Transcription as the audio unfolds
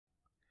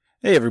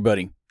Hey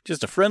everybody,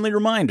 just a friendly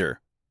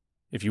reminder.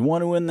 If you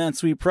want to win that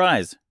sweet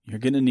prize, you're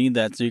going to need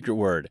that secret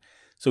word.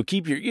 So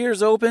keep your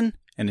ears open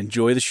and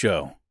enjoy the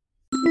show.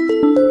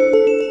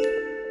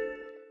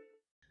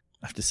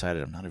 I've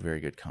decided I'm not a very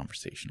good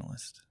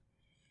conversationalist.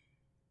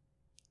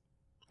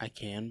 I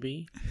can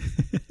be.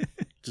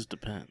 Just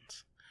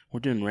depends.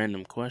 We're doing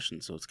random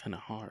questions, so it's kind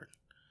of hard.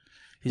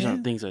 These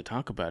aren't things I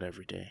talk about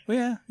every day.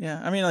 Well,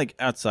 yeah. I mean, like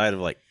outside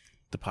of like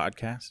the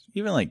podcast,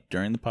 even like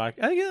during the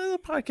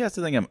podcast,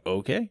 I think I'm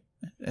okay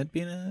at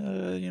being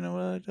a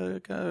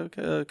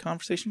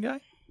conversation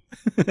guy.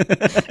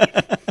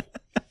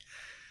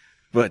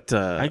 But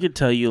I could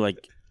tell you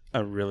like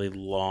a really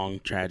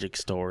long, tragic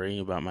story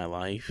about my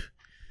life,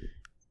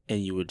 and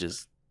you would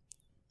just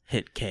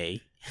hit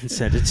K and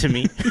send it to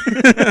me.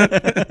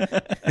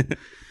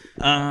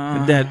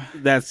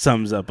 That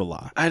sums up a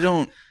lot. I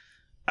don't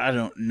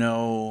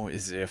know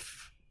as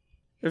if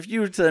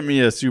you would send me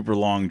a super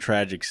long,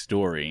 tragic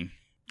story.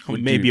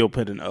 Maybe you'll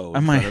put an O.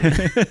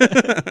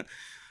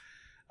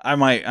 I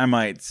might. I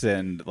might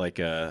send like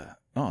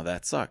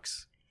that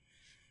sucks.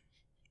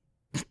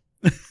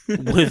 But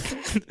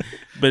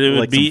it would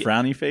like be some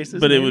frowny faces.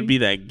 But maybe? it would be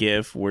that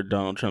GIF where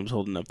Donald Trump's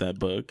holding up that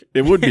book.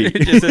 It would be.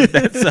 It just says,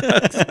 that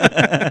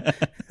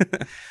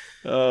sucks.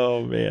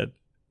 Oh man,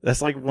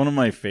 that's like one of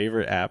my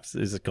favorite apps.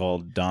 Is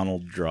called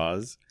Donald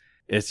Draws.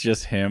 It's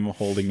just him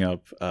holding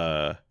up,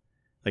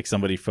 like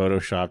somebody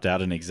photoshopped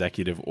out an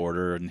executive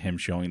order and him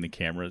showing the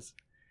cameras.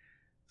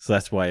 So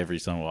that's why every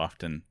so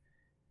often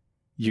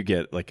you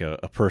get like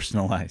a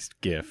personalized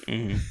GIF.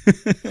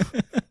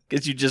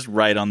 Because you just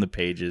write on the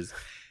pages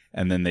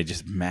and then they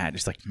just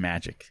it's like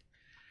magic.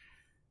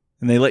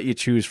 And they let you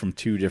choose from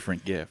 2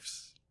 different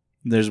GIFs.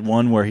 There's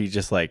one where he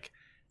just like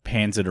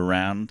pans it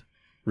around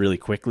really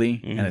quickly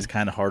and it's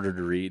kind of harder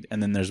to read.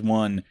 And then there's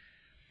one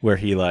where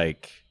he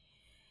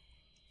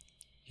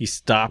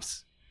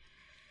stops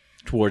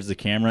towards the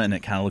camera and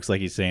it kind of looks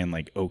like he's saying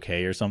like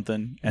okay or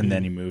something. And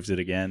then he moves it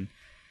again.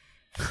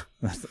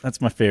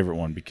 That's my favorite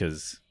one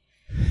because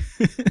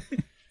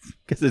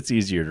it's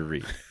easier to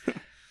read.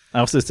 I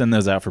also send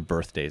those out for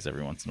birthdays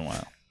every once in a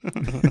while.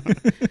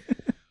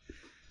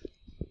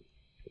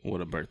 What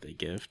a birthday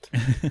gift.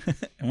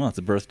 Well, it's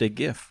a birthday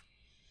gift.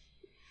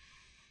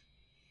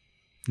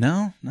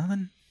 No?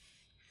 Nothing?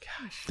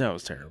 Gosh. That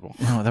was terrible.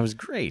 No, that was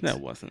great.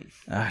 That wasn't.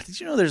 Did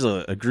you know there's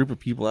a group of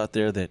people out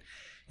there that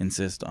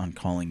insist on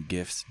calling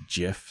GIFs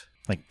GIF?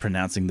 Like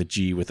pronouncing the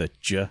G with a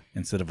J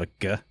instead of a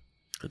G?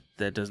 But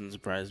that doesn't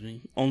surprise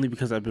me. Only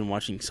because I've been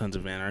watching Sons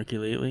of Anarchy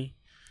lately.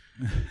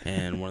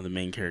 And one of the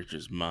main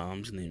characters'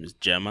 mom's name is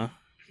Gemma.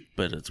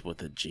 But it's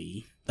with a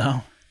G.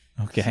 Oh,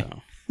 okay.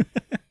 So,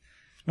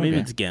 maybe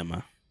it's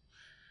Gemma.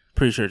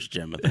 Pretty sure it's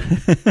Gemma, though.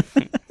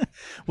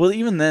 Well,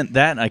 even then,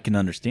 that I can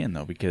understand,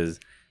 though, because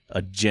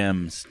a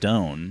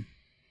gemstone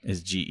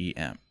is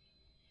GEM.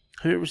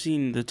 Have you ever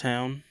seen The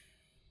Town?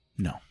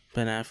 No.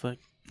 Ben Affleck?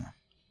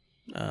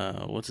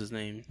 No. What's his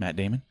name? Matt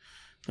Damon?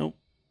 Nope.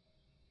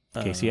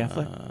 Casey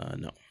Affleck?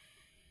 No.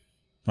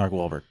 Mark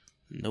Wahlberg?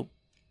 Nope.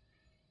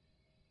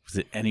 Was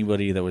it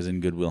anybody that was in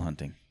Good Will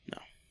Hunting? No.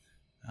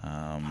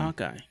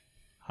 Hawkeye.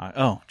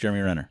 Jeremy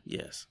Renner.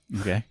 Yes.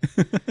 Okay.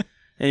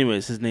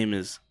 Anyways, his name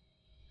is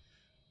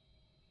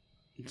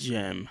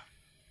Jem.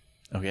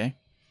 Okay.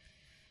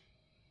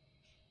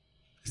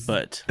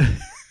 But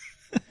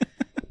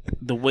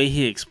the way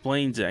he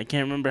explains it, I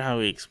can't remember how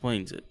he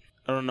explains it.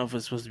 I don't know if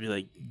it's supposed to be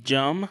like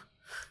Jum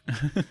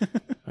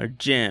or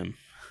Jem.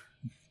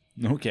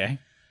 Okay.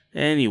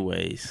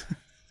 Anyways.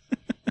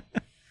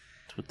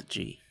 It's with the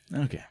G.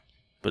 Okay.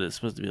 But it's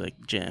supposed to be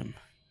like gem.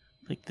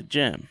 Like the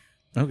gem.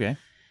 Okay.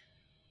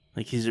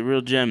 Like he's a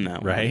real gem now.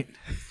 Right.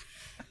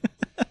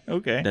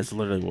 Okay. That's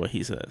literally what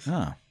he says.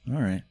 Oh,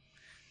 all right.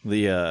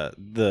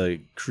 The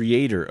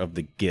creator of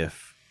the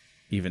GIF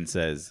even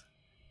says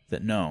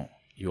that no,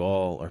 you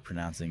all are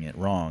pronouncing it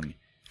wrong.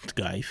 It's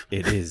GIF.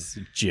 It is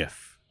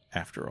GIF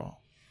after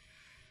all.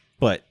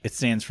 But it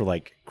stands for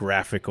like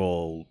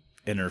graphical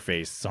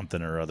interface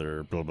something or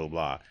other, blah, blah,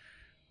 blah.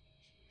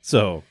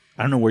 So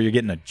I don't know where you're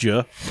getting a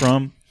J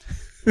from.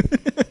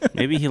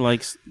 Maybe he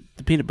likes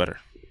the peanut butter.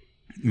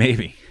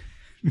 Maybe.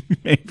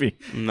 Maybe.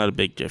 I'm not a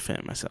big Jif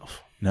fan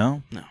myself.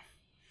 No? No.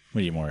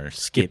 What are you more,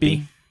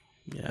 Skippy?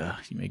 Yeah.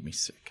 You make me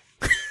sick.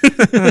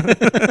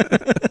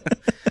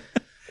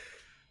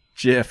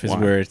 Jif is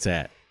where it's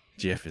at.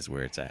 Jif is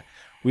where it's at.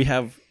 We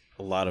have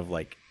a lot of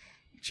like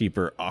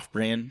cheaper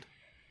off-brand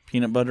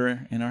peanut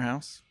butter in our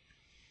house.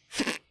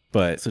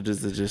 But so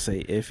does it just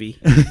say iffy?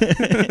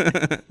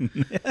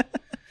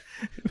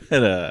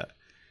 But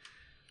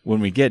when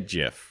we get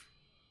Jif,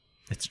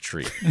 it's a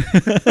treat.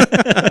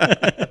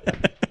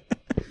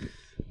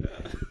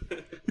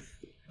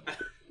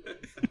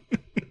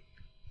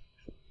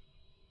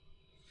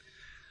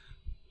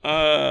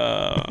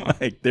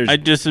 I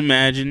just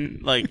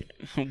imagine, like,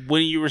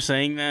 when you were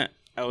saying that,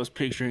 I was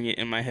picturing it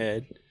in my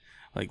head.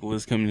 Like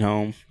Liz coming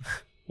home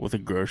with a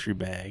grocery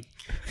bag.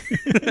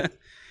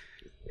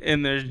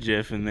 And there's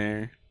Jif in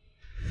there.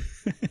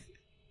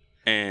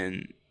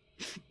 And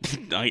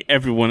like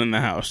everyone in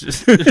the house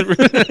just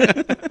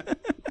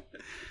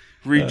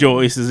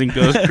rejoices and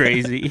goes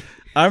crazy.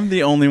 I'm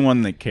the only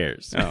one that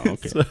cares. Oh,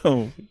 okay.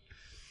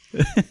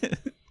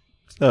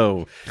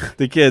 So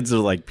the kids are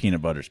like,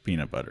 peanut butter's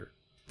peanut butter.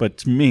 But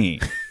to me,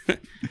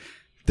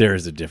 there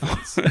is a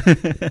difference.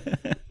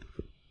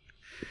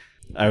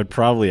 I would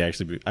probably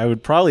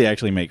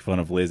actually make fun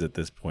of Liz at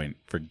this point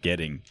for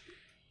getting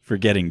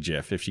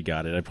Jif if she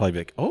got it. I'd probably be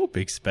like, "Oh,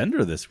 big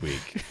spender this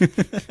week.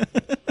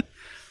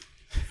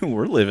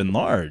 We're living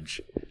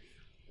large."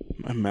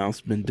 My mouth's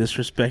been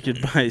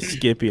disrespected by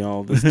Skippy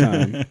all this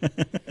time.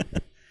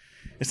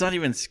 It's not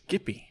even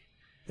Skippy.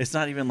 It's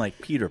not even like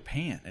Peter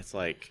Pan. It's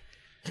like,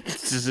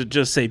 Does it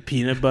just say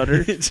peanut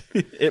butter?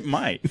 it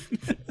might.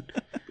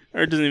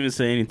 Or it doesn't even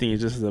say anything. It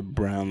just has a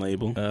brown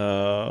label.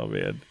 Oh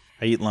man.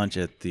 I eat lunch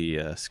at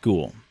the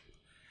school,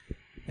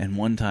 and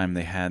one time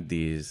they had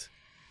these.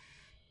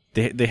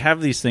 They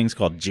have these things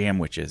called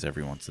jamwiches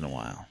every once in a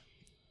while,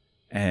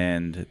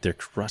 and they're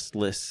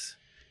crustless,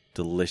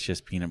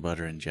 delicious peanut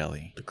butter and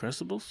jelly. The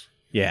Crustables?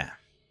 Yeah,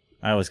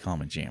 I always call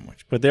them a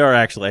jamwich, but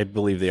I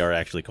believe they are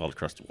actually called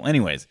Crustable.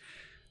 Anyways,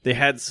 they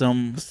had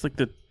some. That's like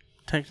the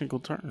technical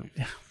term.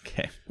 Yeah,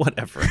 okay,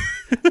 whatever.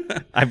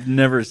 I've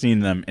never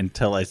seen them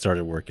until I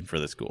started working for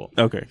the school.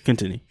 Okay,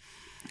 continue.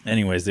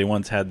 Anyways, they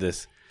once had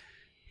this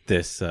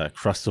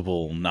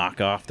Crustable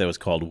knockoff that was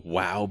called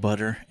Wow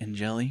Butter and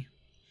Jelly.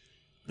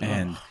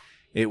 And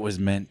it was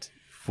meant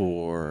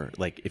for,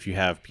 like, if you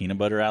have peanut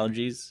butter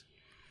allergies,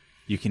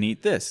 you can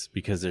eat this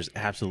because there's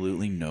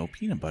absolutely no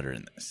peanut butter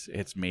in this.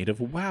 It's made of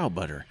Wow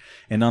Butter.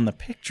 And on the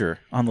picture,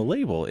 on the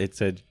label, it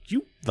said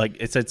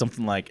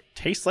something like,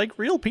 tastes like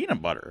real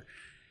peanut butter.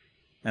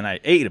 And I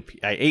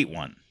ate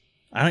one.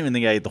 I don't even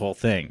think I ate the whole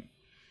thing.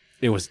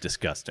 It was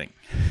disgusting.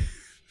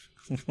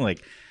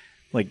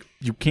 Like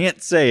you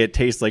can't say it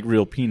tastes like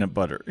real peanut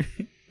butter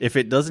if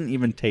it doesn't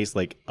even taste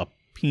like a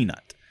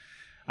peanut.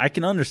 I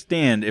can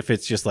understand if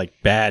it's just like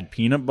bad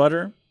peanut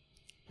butter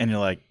and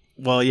you're like,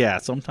 well, yeah,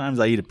 sometimes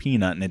I eat a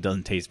peanut and it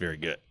doesn't taste very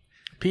good.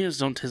 Peanuts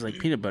don't taste like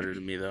peanut butter to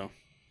me, though.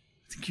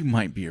 I think you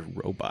might be a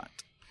robot.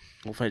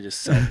 What if I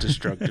just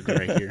self-destructed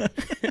right here?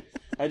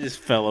 I just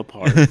fell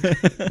apart.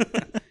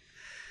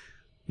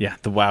 Yeah,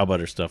 the Wow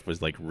Butter stuff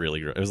was like really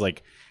gross. It was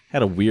like,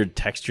 had a weird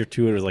texture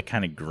to it. It was like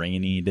kind of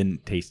grainy.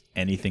 Didn't taste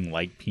anything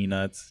like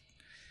peanuts.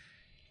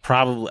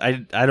 Probably,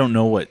 I don't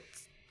know what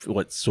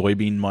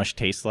soybean mush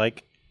tastes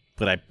like,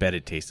 but I bet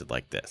it tasted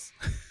like this.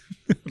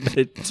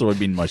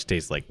 Soybean mush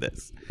tastes like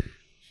this.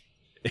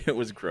 It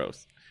was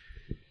gross.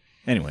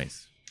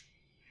 Anyways,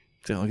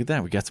 so look at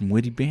that. We got some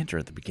witty banter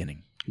at the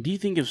beginning. Do you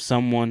think if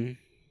someone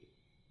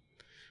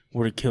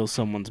were to kill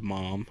someone's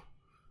mom?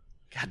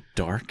 God,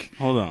 dark.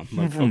 Hold on.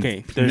 Like, From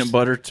okay, peanut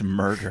butter to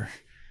murder.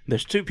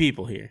 There's two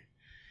people here.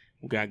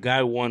 We got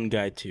guy one,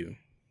 guy two.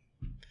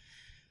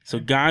 So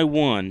guy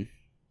one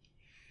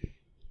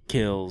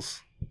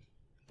kills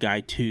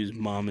guy two's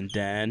mom and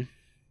dad.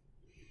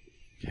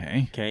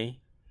 Okay. Okay.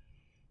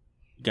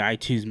 Guy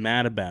two's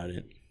mad about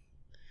it.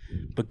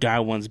 But guy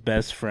one's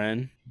best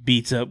friend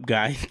beats up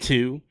guy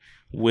two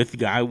with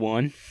guy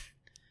one.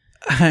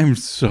 I'm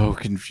so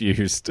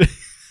confused.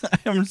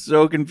 I'm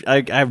so confused.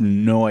 I have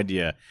no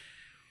idea.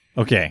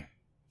 Okay.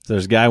 So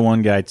there's guy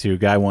one, guy two.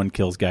 Guy one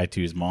kills guy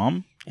two's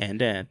mom. And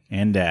dad.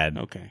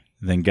 Okay.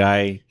 Then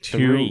guy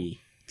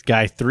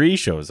three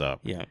shows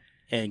up. Yeah.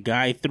 And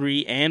guy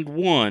 3 and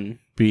 1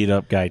 beat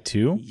up guy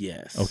 2?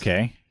 Yes.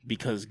 Okay.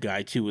 Because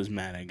guy 2 was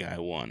mad at guy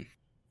 1.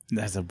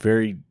 That's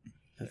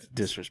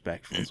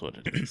disrespectful is what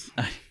it is.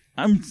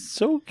 I'm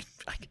still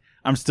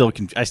I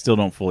still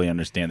don't fully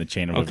understand the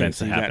chain of events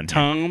so that happened. You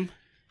got Tom.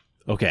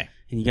 Okay.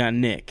 And you got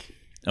Nick.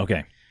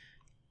 Okay.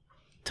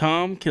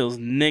 Tom kills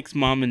Nick's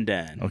mom and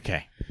dad.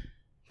 Okay.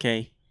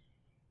 Okay.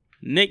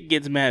 Nick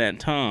gets mad at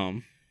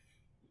Tom.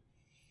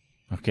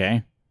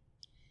 Okay.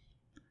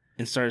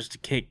 And starts to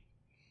kick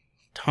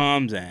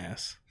Tom's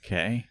ass.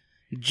 Okay.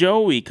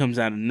 Joey comes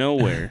out of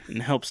nowhere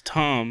and helps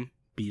Tom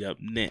beat up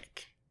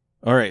Nick.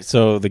 All right,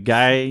 so the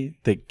guy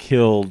that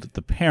killed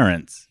the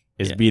parents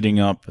is beating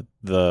up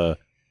the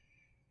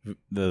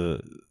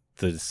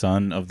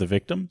son of the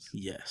victims?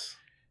 Yes.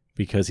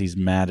 Because he's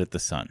mad at the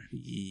son.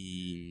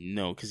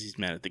 No, because he's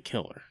mad at the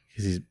killer.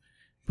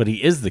 But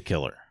he is the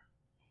killer.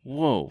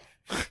 Whoa.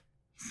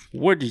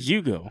 Where did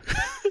you go?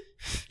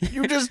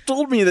 You just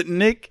told me that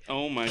Nick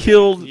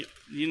killed... God.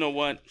 You know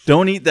what?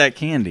 Don't eat that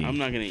candy. I'm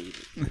not going to eat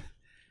it.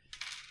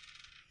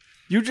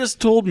 You just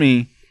told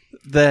me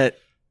that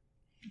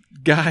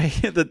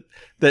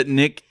that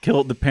Nick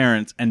killed the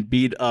parents and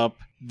beat up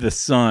the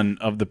son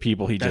of the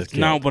people he just killed. That's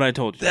not what I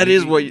told you. That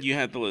is what you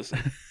had to listen.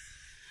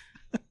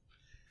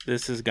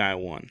 This is guy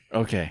 1.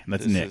 Okay,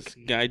 that's Nick. This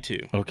is guy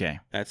 2. Okay.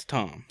 That's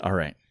Tom. All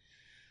right.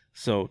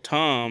 So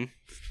Tom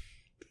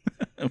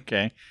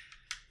okay.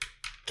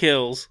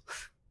 kills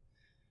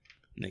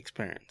Nick's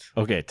parents.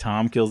 Okay,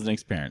 Tom kills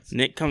Nick's parents.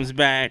 Nick comes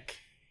back.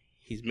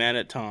 He's mad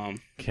at Tom.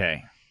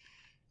 Okay.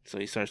 So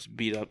he starts to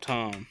beat up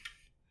Tom.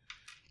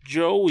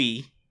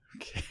 Joey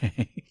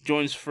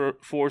joins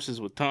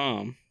forces with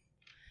Tom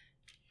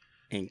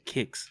and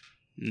kicks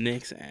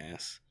Nick's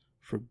ass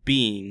for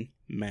being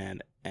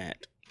mad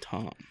at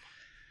Tom.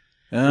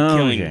 Oh,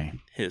 killing okay.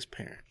 his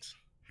parents.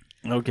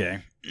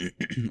 Okay.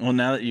 Well,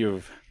 now that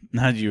you've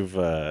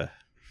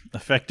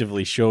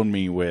effectively shown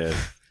me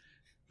with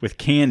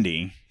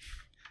Candy,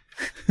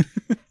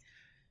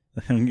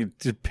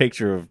 it's a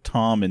picture of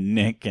Tom and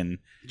Nick and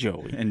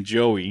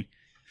Joey.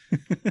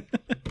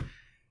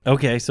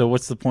 Okay, so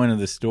what's the point of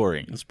this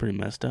story? That's pretty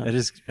messed up. It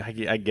is,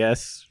 I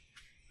guess.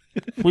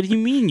 What do you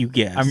mean, you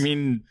guess? I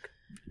mean,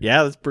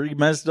 yeah, that's pretty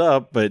messed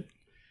up, but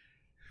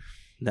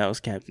that was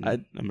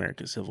Captain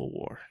America: Civil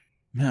War.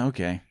 yeah,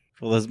 okay.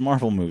 Well, those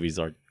Marvel movies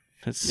are.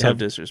 That's so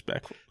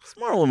disrespectful.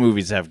 Marvel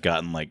movies have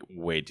gotten like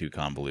way too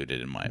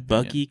convoluted in my opinion.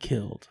 Bucky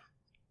killed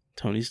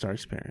Tony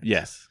Stark's parents.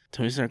 Yes.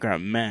 Tony Stark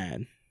got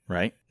mad.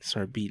 Right?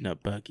 Started beating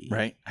up Bucky.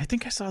 Right. I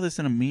think I saw this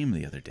in a meme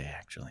the other day,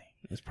 actually.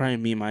 It's probably a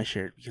meme I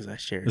shared because I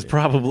shared it. It's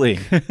probably.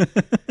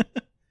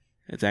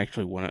 It's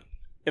actually one of...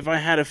 If I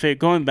had a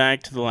going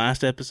back to the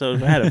last episode,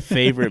 if I had a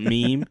favorite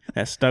meme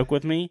that stuck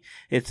with me,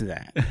 it's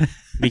that.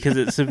 Because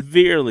it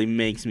severely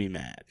makes me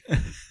mad.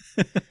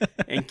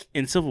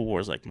 And Civil War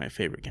is like my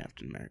favorite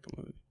Captain America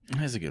movie.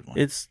 That's a good one.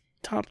 It's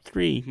top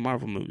 3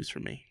 Marvel movies for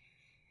me.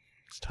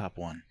 It's top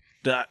 1.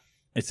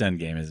 It's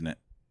Endgame, isn't it?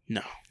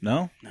 No.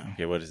 No? No.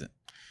 Okay, what is it?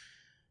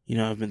 You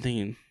know, I've been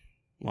thinking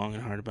long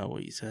and hard about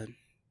what you said.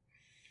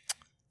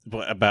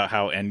 About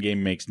how Endgame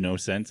makes no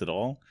sense at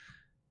all?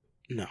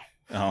 No.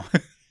 Oh.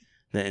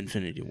 That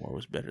Infinity War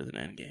was better than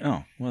Endgame.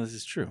 Oh, well, this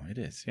is true. It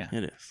is, yeah.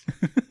 It is.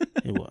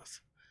 It was.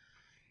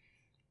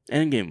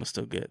 Endgame was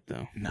still good,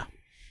 though. No.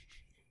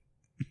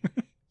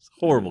 It's a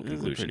horrible It was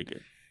conclusion.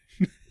 pretty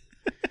good.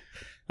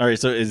 All right,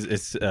 so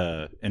is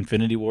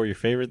Infinity War your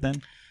favorite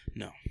then?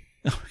 No.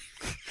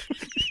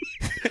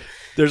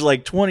 There's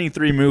like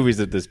 23 movies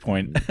at this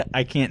point.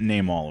 I can't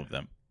name all of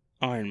them.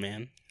 Iron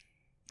Man.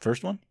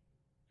 First one?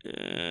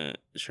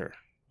 Sure.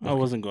 I Okay.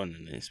 wasn't going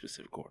in any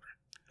specific order.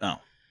 Oh.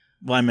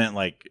 Well, I meant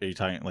like, are you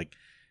talking like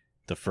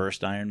the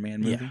first Iron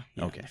Man movie?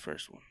 Yeah, Okay. the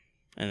first one.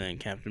 And then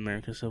Captain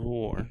America: Civil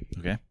War.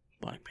 Okay.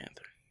 Black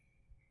Panther.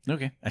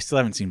 Okay. I still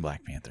haven't seen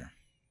Black Panther.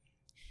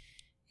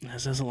 That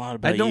says a lot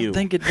about I you. don't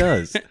think it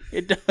does.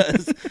 It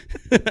does.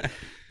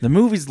 The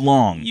movie's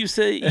long. You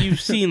say you've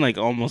seen like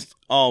almost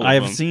all of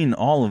them. I've seen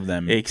all of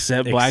them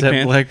Except Black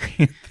Panther. Black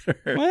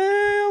Panther.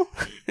 Well,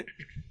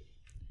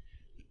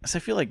 So I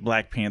feel like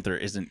Black Panther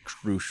isn't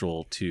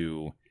crucial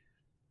to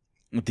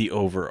the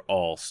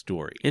overall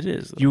story. it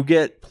is. Though. You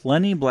get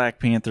plenty Black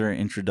Panther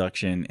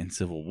introduction in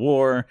Civil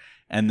War,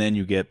 and then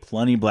you get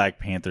plenty Black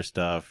Panther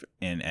stuff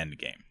in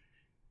Endgame.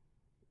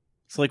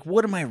 So, like,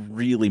 what am I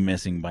really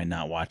missing by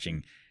not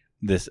watching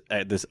this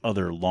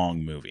other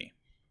long movie?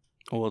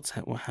 Well, it's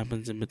what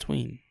happens in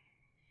between.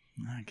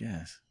 I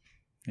guess.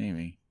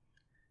 Maybe.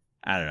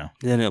 I don't know.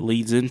 Then it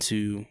leads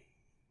into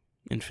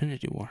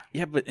Infinity War.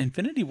 Yeah, but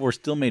Infinity War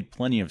still made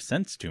plenty of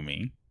sense to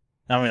me.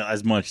 I mean,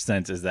 as much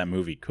sense as that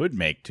movie could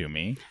make to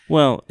me.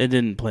 Well, it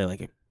didn't play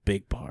like a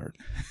big part.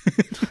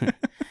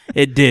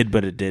 It did,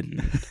 but it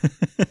didn't.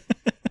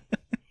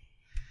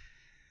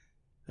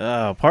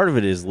 Part of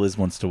it is Liz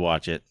wants to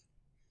watch it.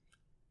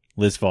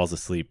 Liz falls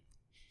asleep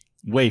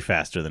way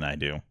faster than I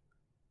do.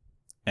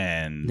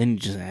 And Then you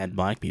just add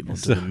black people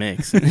to So- the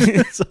mix.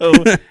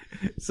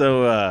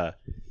 so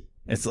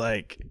it's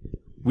like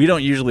we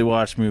don't usually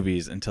watch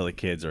movies until the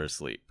kids are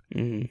asleep.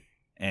 Mhm.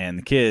 And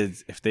the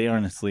kids, if they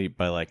aren't asleep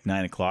by like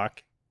 9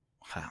 o'clock,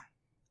 wow.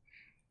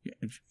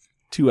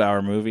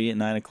 2-hour movie at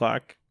 9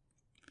 o'clock.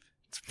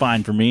 It's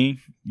fine for me,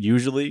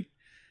 usually.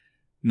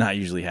 Not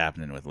usually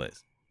happening with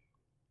Liz.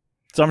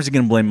 So I'm just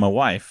going to blame my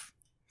wife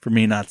for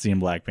me not seeing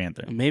Black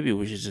Panther. Maybe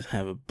we should just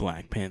have a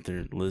Black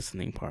Panther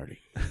listening party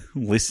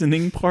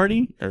Listening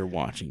party? or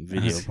watching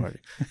video party.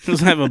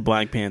 Just have a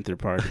Black Panther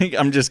party.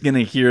 I'm just going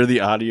to hear the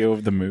audio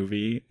of the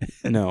movie.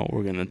 No,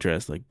 we're gonna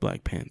dress like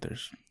Black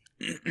Panthers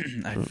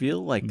I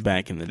feel like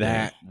back in the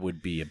that day.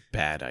 would be a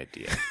bad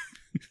idea.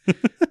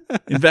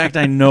 In fact,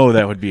 I know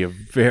that would be a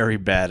very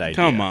bad idea.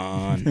 Come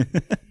on, All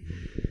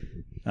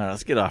right,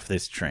 let's get off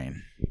this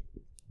train.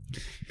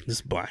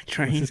 this Black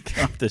train. Let's get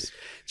off this.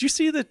 Did you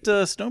see that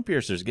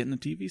Snowpiercer's getting a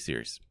TV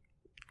series?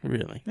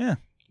 Really? Yeah.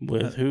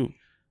 With who?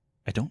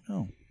 I don't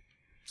know.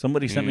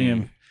 Somebody sent me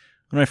one of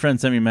my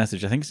friends sent me a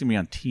message. I think it's gonna be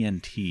on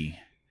TNT.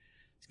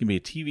 It's gonna be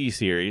a TV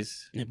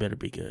series. It better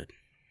be good.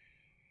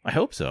 I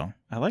hope so.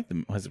 I like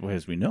them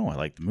as we know. I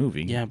like the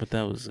movie. Yeah, but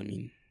that was, I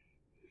mean,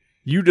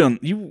 You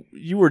don't.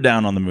 You were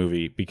down on the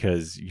movie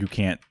because you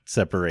can't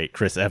separate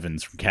Chris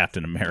Evans from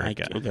Captain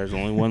America. there's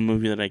only one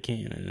movie that I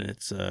can, and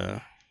it's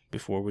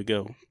Before We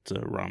Go. It's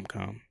a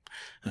rom-com.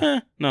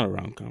 Not a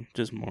rom-com,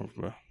 just more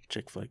of a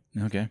chick flick.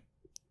 Okay.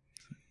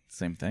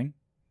 Same thing.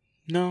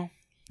 No.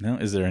 No.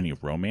 Is there any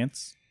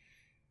romance?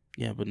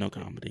 Yeah, but no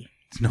comedy.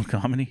 It's no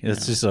comedy. It's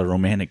No. just a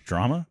romantic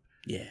drama.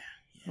 Yeah,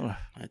 Ugh,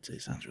 I'd say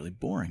so. sounds really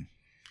boring.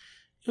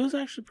 It was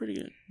actually pretty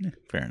good. Yeah,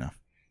 fair enough.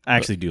 I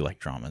actually do like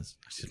dramas.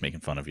 I was just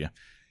making fun of you.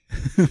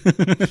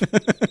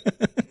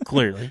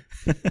 Clearly.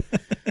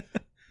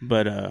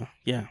 But,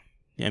 yeah.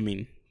 I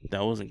mean,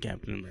 That wasn't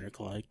Captain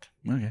America-like.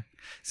 Okay.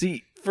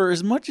 See, for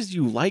as much as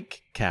you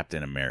like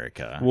Captain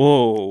America,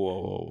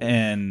 Whoa.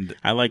 and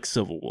I like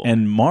Civil War.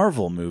 and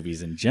Marvel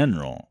movies in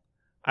general,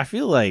 I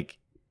feel like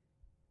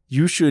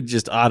you should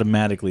just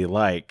automatically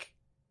like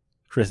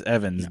Chris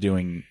Evans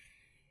doing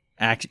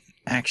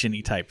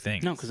action-y type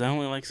things. No, because I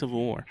only like Civil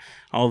War.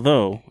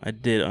 Although, I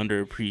did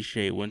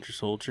underappreciate Winter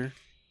Soldier.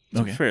 It's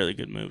a fairly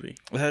good movie.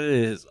 That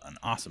is an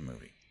awesome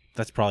movie.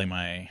 That's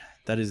probably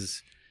that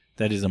is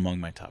among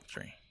my top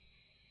 3.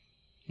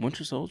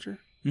 Winter Soldier?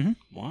 Mm-hmm.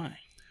 Why?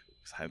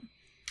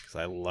 Because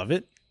I love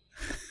it.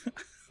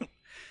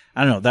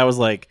 I don't know. That was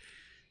like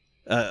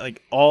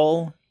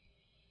all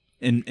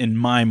in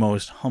my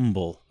most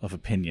humble of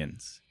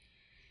opinions.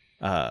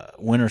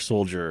 Winter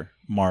Soldier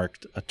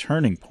marked a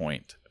turning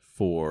point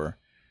for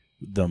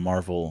the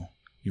Marvel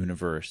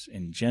universe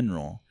in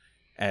general,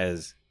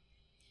 as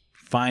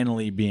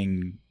finally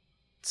being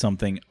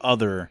something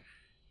other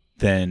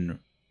than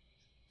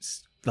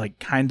like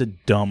kind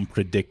of dumb,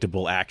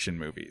 predictable action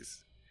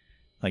movies.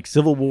 Like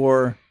Civil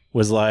War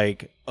was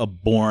like a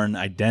Bourne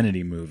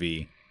Identity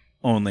movie,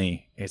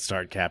 only it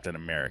starred Captain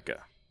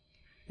America.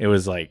 It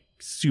was like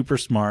super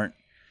smart.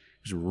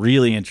 It was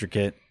really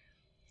intricate.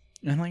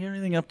 And like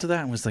everything up to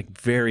that was like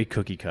very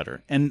cookie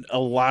cutter. And a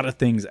lot of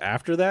things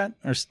after that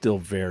are still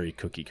very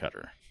cookie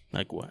cutter.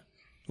 Like what?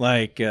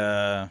 Like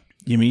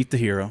you meet the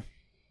hero.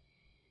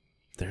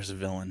 There's a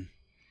villain.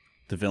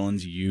 The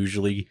villain's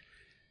usually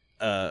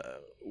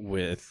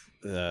with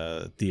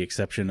the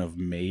exception of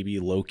maybe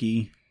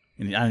Loki.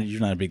 And you're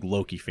not a big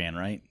Loki fan,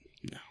 right?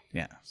 No.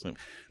 Yeah. So,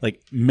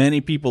 like,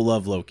 many people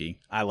love Loki.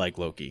 I like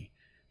Loki.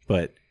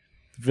 But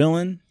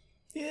villain,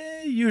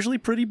 usually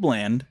pretty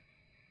bland.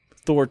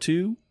 Thor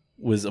 2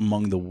 was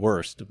among the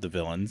worst of the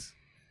villains.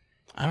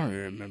 I don't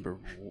even remember.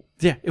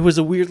 Yeah, it was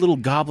a weird little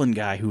goblin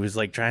guy who was,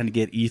 like, trying to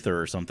get ether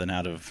or something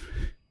out of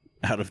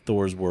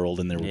Thor's world,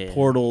 and there were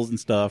portals and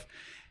stuff.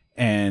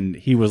 And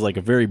he was, like,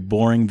 a very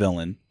boring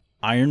villain.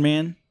 Iron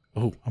Man?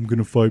 Oh, I'm going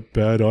to fight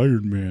bad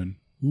Iron Man.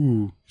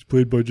 Ooh, he's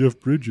played by Jeff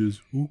Bridges.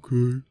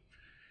 Okay.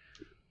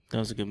 That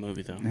was a good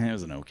movie, though. It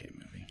was an okay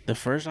movie. The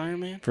first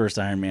Iron Man? First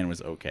Iron Man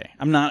was okay.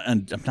 I'm not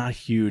a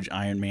huge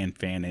Iron Man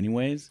fan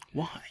anyways.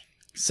 Why?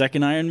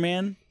 Second Iron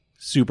Man,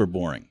 super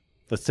boring.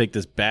 Let's take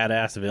this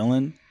badass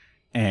villain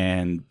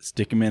and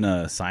stick him in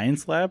a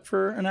science lab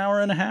for an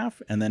hour and a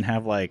half and then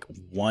have like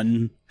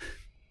one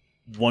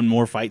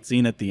more fight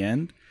scene at the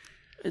end.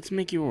 It's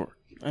Mickey Rourke.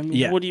 I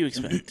mean, What do you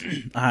expect?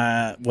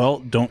 Well,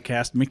 don't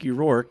cast Mickey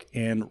Rourke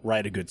and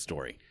write a good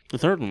story. The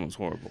third one was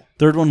horrible.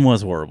 Third one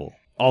was horrible.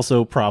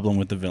 Also, problem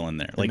with the villain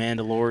there. The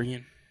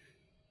Mandalorian?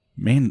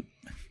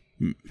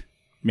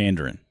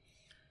 Mandarin.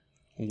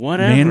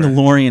 Whatever.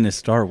 Mandalorian is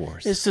Star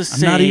Wars. It's the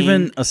same. I'm not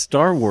even a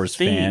Star Wars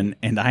fan,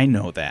 and I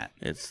know that.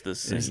 It's the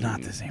same. It's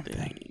not the same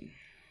thing.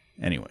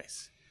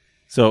 Anyways.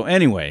 So,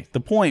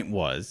 the point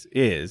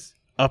is,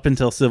 up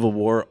until Civil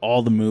War,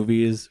 all the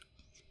movies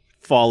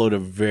followed a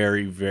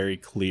very, very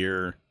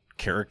clear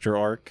character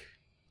arc,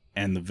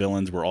 and the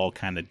villains were all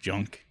kind of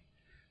junk,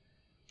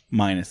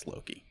 minus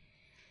Loki.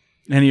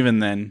 And even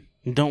then,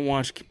 don't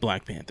watch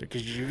Black Panther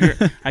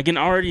because I can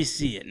already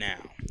see it now.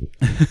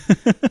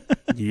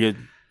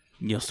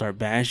 You'll start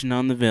bashing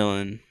on the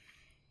villain.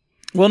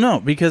 Well, no,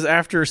 because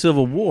after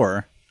Civil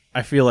War,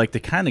 I feel like they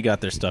kind of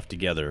got their stuff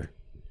together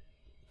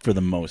for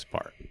the most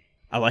part.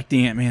 I like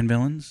the Ant-Man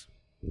villains,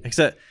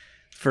 except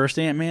first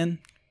Ant-Man,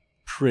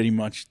 pretty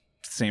much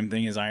same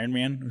thing as Iron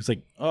Man. It was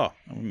like, oh,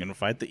 I'm going to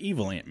fight the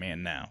evil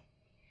Ant-Man now.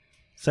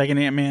 Second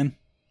Ant-Man,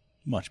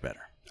 much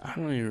better. I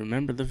don't even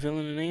remember the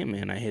villain in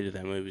Ant-Man. I hated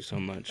that movie so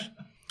much.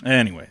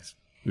 Anyways,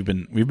 we've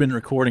been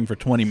recording for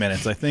 20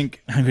 minutes. I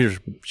think we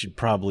should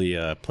probably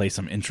play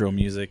some intro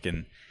music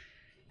and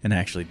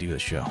actually do the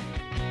show.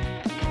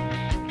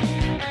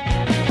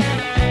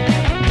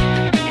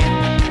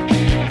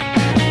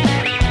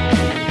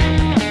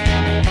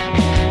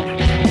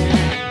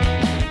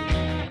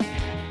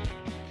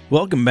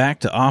 Welcome back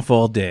to Off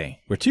All Day,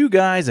 where two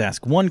guys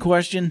ask one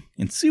question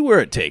and see where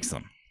it takes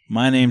them.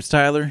 My name's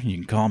Tyler. You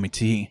can call me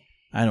T.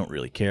 I don't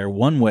really care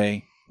one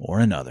way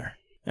or another.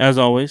 As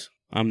always,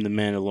 I'm the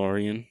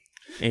Mandalorian,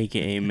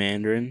 a.k.a.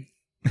 Mandarin.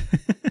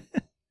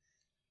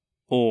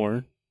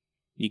 Or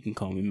you can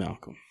call me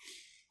Malcolm.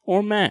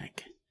 Or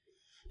Mac,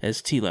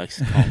 as T likes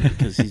to call me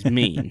because he's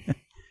mean.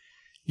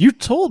 You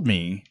told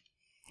me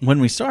when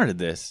we started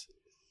this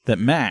that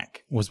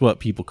Mac was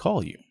what people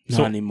call you.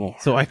 Not anymore.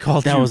 So I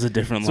called you. That was a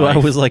different life. So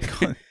I was like,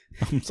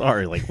 I'm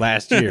sorry, like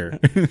last year.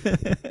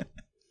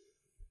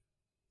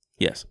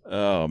 Yes.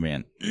 Oh,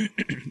 man.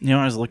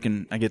 I was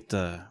looking, I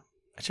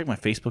check my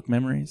Facebook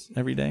memories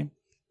every day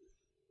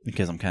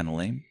because I'm kind of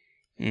lame.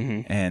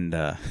 Mm-hmm. And,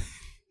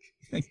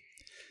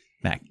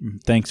 Mac,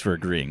 thanks for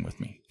agreeing with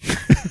me.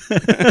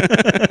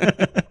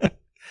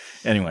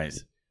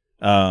 Anyways,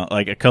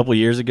 like a couple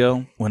years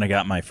ago when I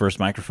got my first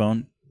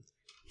microphone,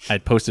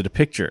 I'd posted a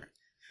picture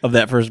of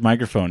that first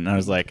microphone, and I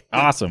was like,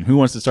 awesome, who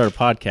wants to start a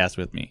podcast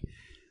with me?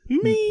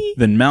 Me.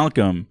 Then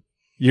Malcolm,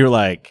 you're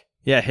like,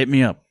 yeah, hit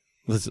me up.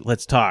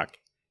 Let's talk.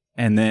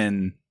 And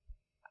then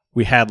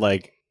we had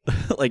like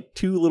like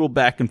 2 little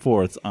back and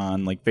forths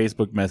on like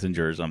Facebook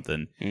Messenger or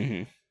something.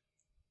 Mm-hmm.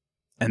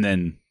 And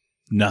then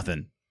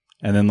nothing.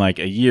 And then like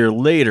a year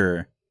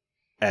later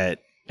at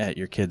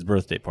your kid's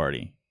birthday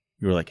party,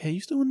 you were like, hey, you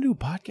still want to do a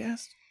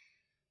podcast?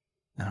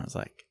 And I was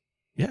like,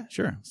 yeah,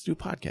 sure. Let's do a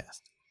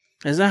podcast.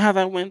 Is that how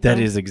that went? That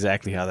is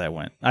exactly how that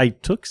went. I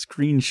took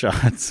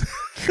screenshots.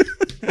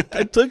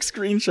 I took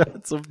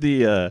screenshots of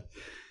the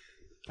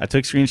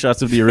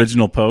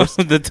original post.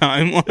 The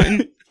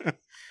timeline.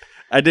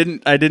 I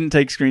didn't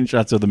take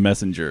screenshots of the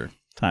Messenger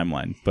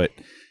timeline, but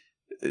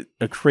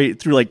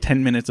through like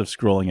 10 minutes of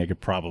scrolling, I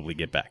could probably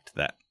get back to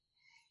that.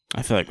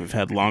 I feel like we've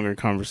had longer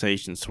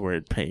conversations to where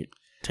it'd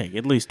take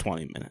at least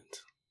 20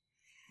 minutes.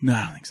 No,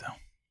 I don't think so.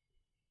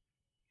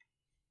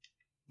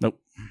 Nope.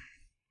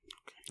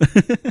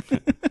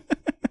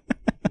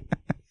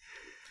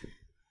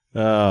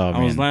 Oh,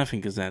 I was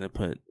laughing because that had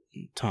put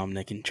Tom,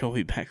 Nick, and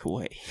Joey back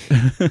away.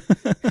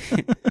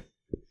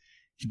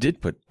 You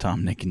did put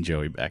Tom, Nick, and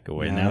Joey back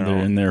away. No, Now they're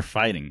in there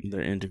fighting.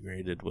 They're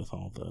integrated with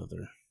all the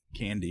other...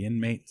 Candy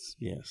inmates.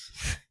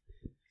 Yes.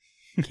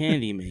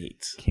 Candy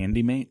mates.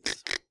 Candy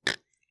mates?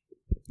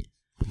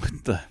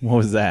 What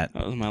was that?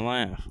 That was my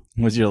laugh.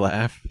 Was your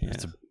laugh? Yeah.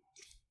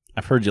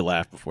 I've heard you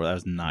laugh before. That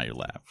was not your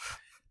laugh.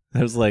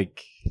 That was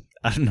like,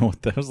 I don't know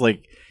what that was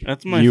like.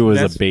 That's you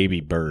as a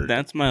baby bird.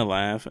 That's my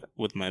laugh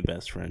with my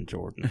best friend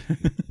Jordan.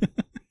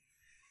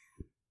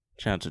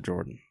 Shout out to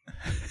Jordan.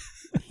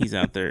 He's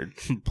out there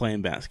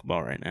playing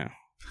basketball right now.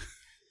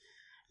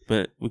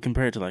 But we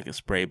compare it to like a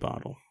spray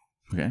bottle.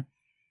 Okay.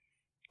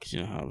 Because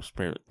you know how a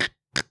spray...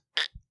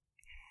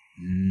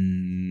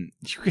 You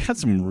got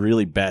some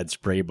really bad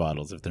spray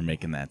bottles if they're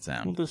making that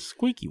sound. Well, the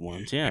squeaky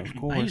ones, yeah, of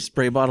course. I use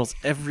spray bottles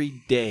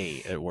every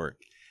day at work.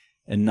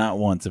 And not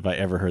once have I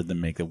ever heard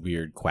them make a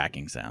weird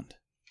quacking sound.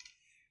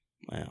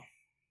 Well,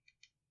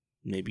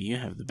 maybe you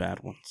have the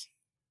bad ones.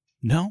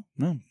 No,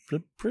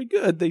 pretty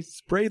good. They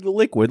spray the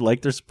liquid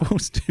like they're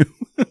supposed to.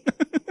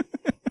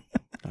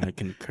 I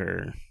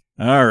concur.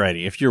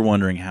 Alrighty, if you're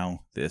wondering how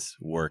this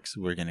works,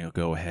 we're going to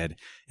go ahead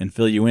and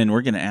fill you in.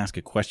 We're going to ask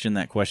a question.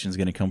 That question is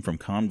going to come from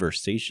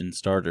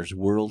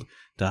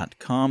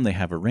ConversationStartersWorld.com. They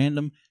have a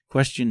random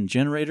question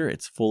generator.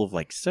 It's full of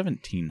like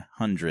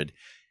 1,700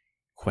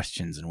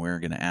 questions, and we're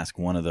going to ask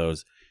one of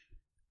those.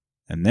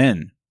 And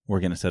then we're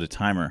going to set a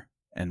timer,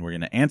 and we're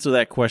going to answer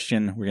that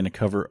question. We're going to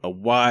cover a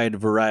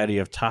wide variety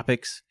of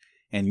topics.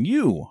 And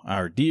you,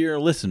 our dear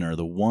listener,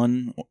 the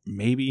one,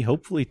 maybe,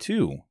 hopefully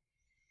two,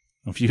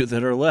 of you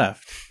that are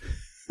left,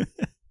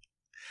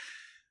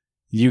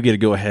 you get to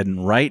go ahead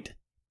and write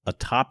a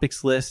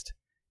topics list.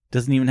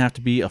 Doesn't even have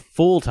to be a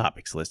full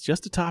topics list,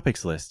 just a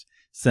topics list.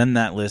 Send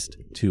that list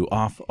to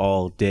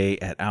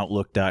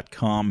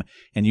offallday@outlook.com,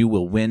 and you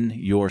will win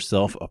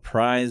yourself a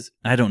prize.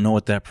 I don't know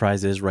what that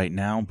prize is right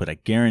now, but I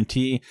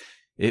guarantee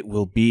it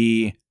will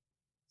be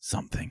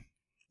something.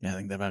 Yeah, I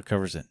think that about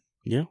covers it.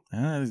 Yeah.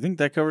 I think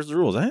that covers the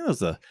rules. I think that's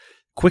the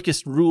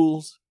quickest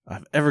rules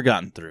I've ever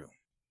gotten through.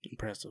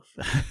 Impressive.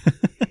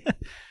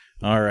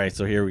 All right,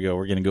 so here we go.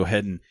 We're going to go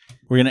ahead and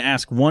we're going to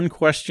ask one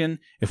question.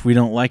 If we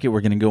don't like it,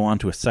 we're going to go on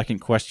to a second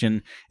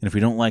question. And if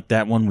we don't like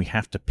that one, we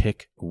have to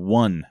pick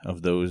one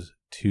of those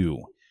two.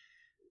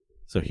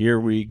 So here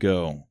we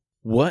go.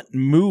 What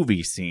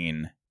movie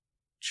scene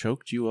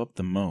choked you up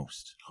the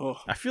most? Oh.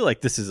 I feel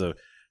like this is a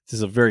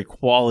very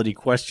quality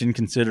question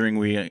considering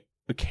we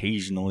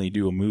occasionally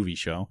do a movie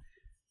show.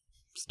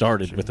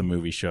 Started with a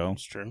movie show.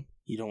 That's true.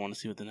 You don't want to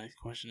see what the next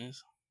question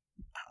is?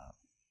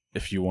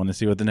 If you want to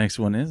see what the next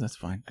one is, that's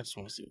fine. I just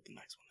want to see what the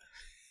next one is.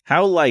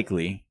 How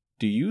likely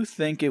do you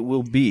think it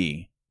will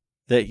be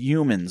that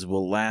humans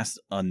will last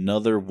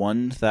another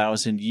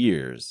 1,000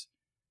 years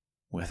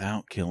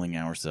without killing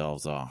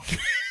ourselves off?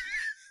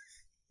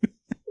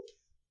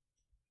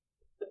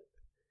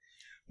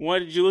 Why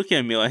did you look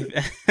at me like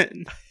that?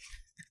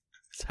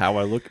 It's how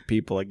I look at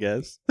people, I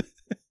guess.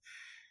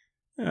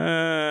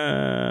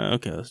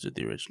 Okay, let's do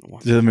the original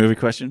one. Do the movie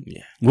question?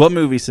 Yeah. What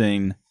movie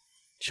scene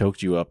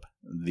choked you up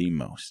the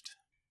most?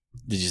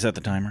 Did you set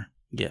the timer?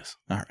 Yes.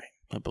 All right.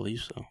 I believe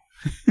so.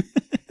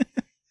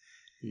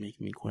 Make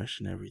me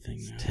question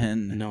everything now.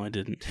 10. No, I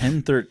didn't.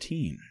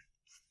 10:13.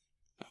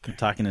 Okay. I'm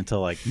talking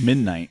until like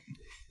midnight.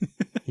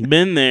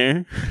 Been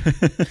there.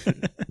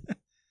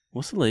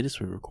 What's the latest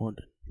we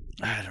recorded?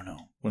 I don't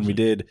know. When we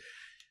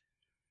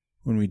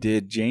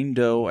did Jane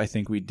Doe, I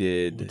think we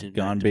did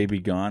Gone Baby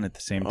Gone at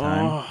the same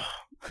time. Oh.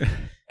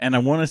 And I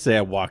want to say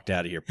I walked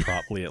out of here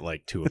promptly at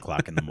like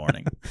 2:00 in the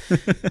morning.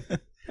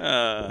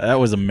 That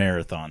was a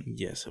marathon.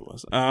 Yes, it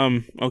was.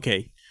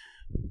 Okay.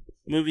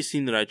 Movie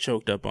scene that I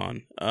choked up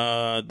on.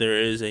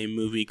 There is a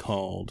movie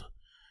called,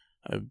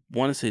 I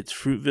want to say it's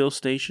Fruitville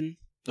Station.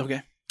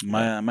 Okay.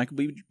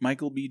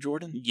 Michael B.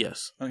 Jordan?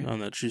 Yes. Okay. On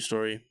that true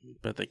story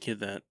about that kid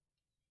that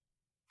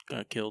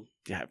got killed.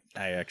 Yeah,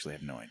 I actually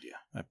have no idea.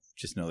 I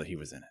just know that he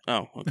was in it.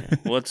 Oh, okay.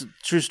 Well, it's a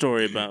true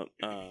story about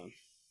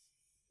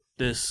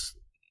this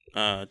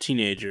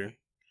teenager.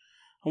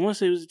 I want to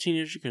say he was a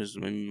teenager because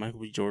Michael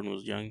B. Jordan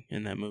was young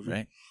in that movie.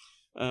 Right.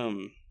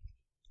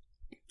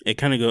 It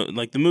kind of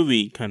the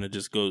movie kind of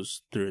just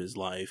goes through his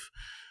life,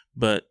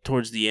 But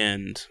towards the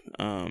end,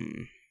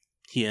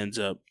 he ends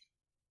up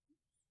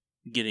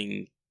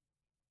getting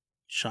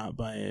shot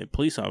by a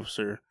police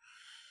officer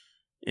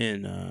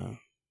in a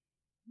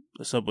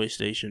subway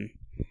station.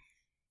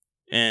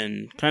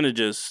 And kind of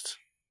just,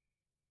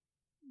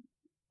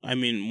 I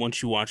mean,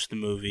 once you watch the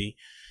movie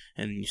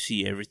and you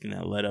see everything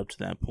that led up to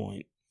that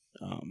point,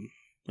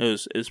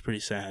 it was pretty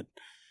sad.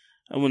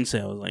 I wouldn't say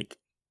I was like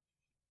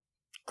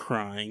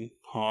crying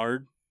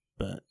hard,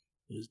 but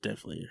it was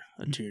definitely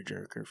a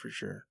tearjerker for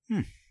sure.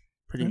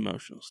 Pretty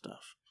emotional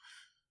stuff.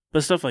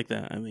 But stuff like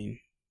that, I mean,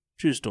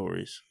 true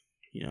stories.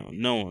 You know,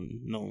 no one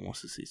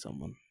wants to see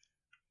someone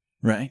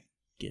Right.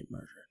 get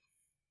murdered.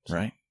 So,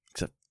 Right.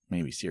 Except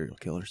maybe serial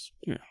killers.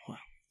 yeah, well.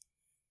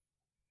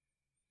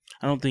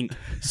 I don't think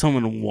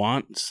someone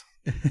wants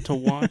to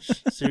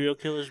watch serial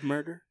killers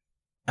murder.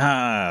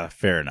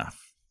 Fair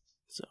enough.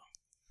 So.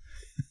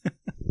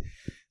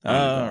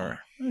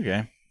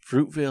 Okay.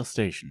 Fruitvale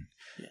Station.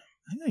 Yeah.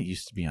 I think that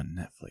used to be on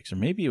Netflix, or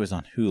maybe it was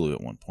on Hulu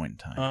at one point in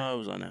time. It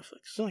was on I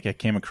Netflix. feel like I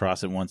came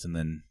across it once and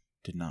then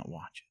did not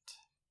watch it.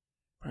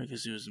 Probably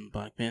because he was in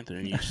Black Panther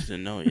and you just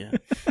didn't know it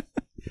yet.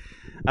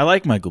 I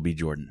like Michael B.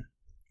 Jordan.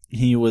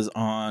 He was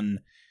on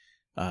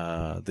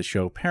the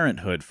show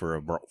Parenthood for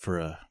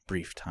a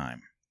brief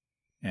time,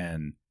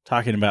 and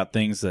talking about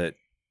things that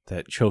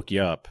choke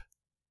you up.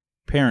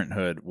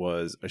 Parenthood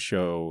was a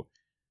show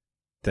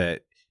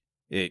that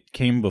it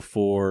came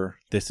before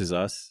This Is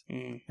Us,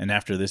 and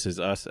after This Is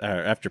Us,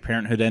 after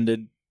Parenthood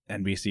ended,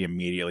 NBC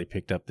immediately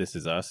picked up This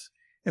Is Us,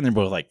 and they're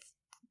both like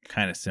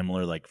kind of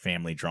similar, like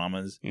family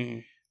dramas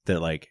that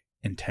like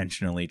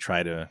intentionally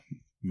try to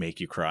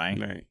make you cry.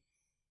 Right.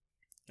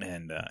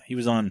 And he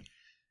was on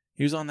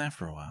that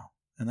for a while,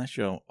 and that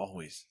show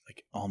always,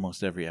 like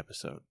almost every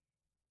episode,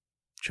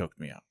 choked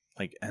me up.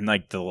 Like, and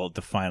like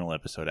the final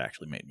episode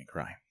actually made me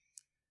cry.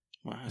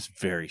 Wow. It was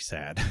very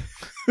sad,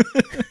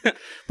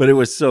 but it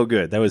was so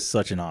good. That was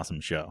such an awesome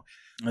show.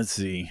 Let's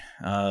see,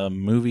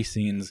 movie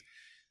scenes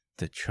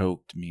that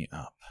choked me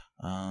up.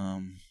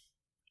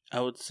 I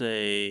would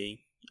say,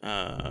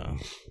 are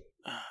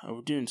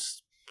we doing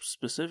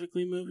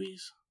specifically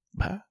movies?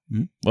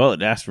 Well,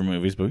 it asked for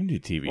movies, but we can do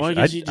TV Well,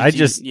 shows. I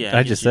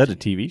just said a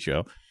TV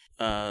show.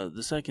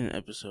 The second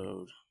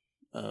episode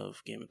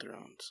of Game of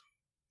Thrones,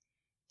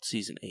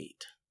 season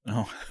 8.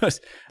 Oh, I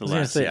was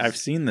going to say, season. I've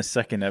seen the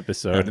second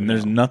episode, and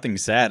there's nothing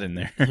sad in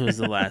there. It was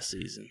the last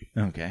season.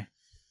 Okay.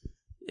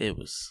 It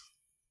was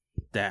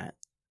that.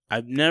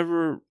 A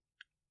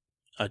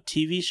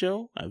TV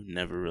show, I've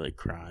never really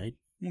cried.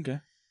 Okay.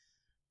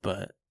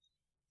 But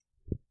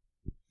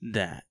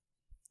that,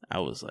 I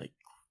was like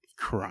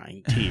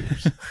crying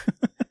tears.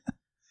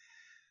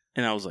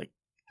 And I was like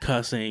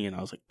cussing, and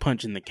I was like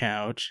punching the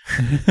couch.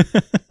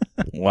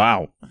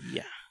 Wow.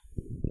 Yeah.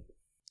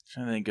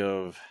 Trying to think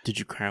of... Did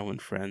you cry when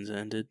Friends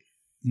ended?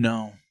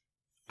 No.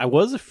 I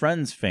was a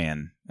Friends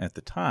fan at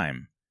the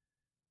time,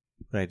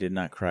 but I did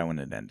not cry when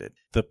it ended.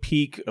 The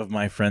peak of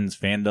my Friends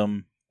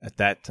fandom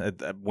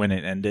when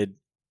it ended,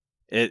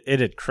 it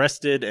had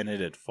crested and it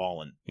had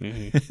fallen.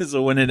 Mm-hmm.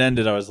 So when it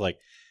ended, I was like,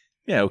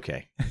 yeah,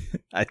 okay.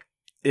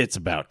 It's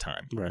about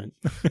time. Right.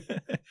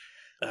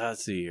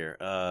 Let's see here.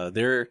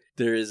 There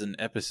is an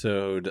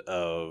episode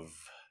of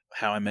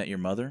How I Met Your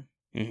Mother.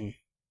 Mm-hmm.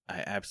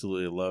 I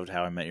absolutely loved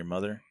How I Met Your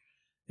Mother.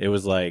 It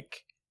was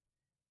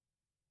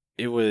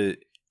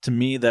to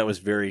me, that was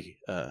very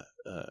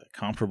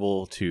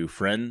comparable to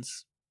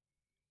Friends,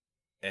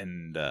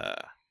 and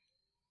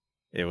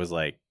it was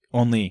like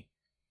only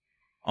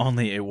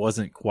it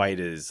wasn't quite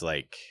as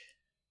like,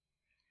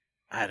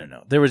 I don't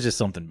know. There was just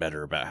something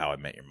better about How I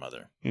Met Your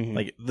Mother. Mm-hmm.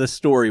 Like the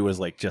story was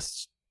like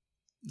just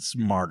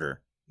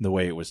smarter the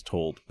way it was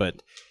told,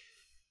 but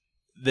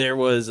there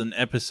was an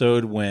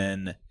episode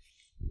when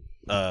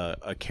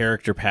a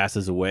character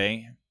passes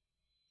away,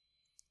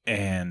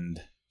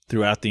 and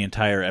throughout the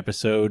entire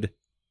episode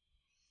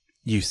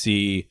you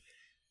see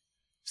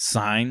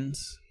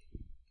signs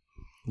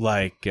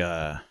like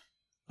there's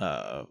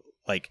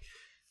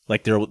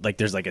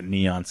like a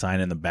neon sign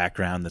in the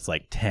background that's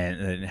like 10,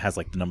 and it has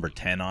like the number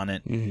 10 on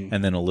it. Mm-hmm.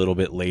 And then a little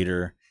bit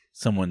later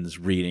someone's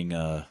reading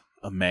a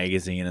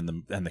magazine,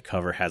 and the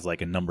cover has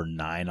like a number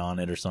 9 on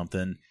it or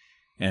something,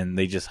 and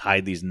they just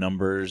hide these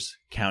numbers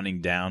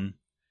counting down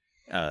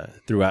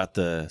throughout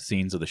the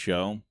scenes of the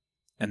show,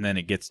 and then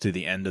it gets to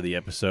the end of the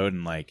episode,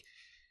 and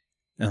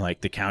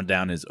the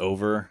countdown is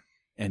over,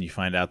 and you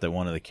find out that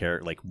one of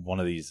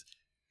these,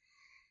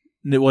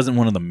 it wasn't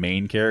one of the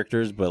main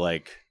characters, but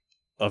like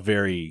a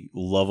very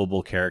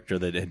lovable character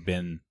that had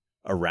been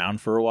around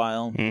for a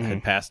while,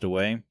 had passed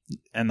away.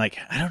 And like,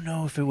 I don't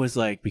know if it was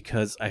like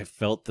because I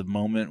felt the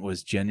moment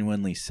was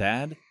genuinely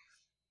sad,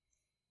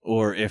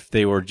 or if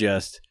they were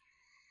just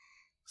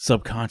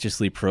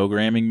subconsciously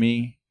programming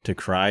me to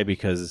cry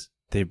because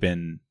they had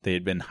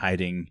been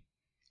hiding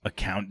a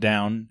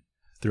countdown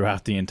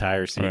throughout the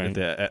entire scene,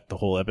 the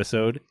whole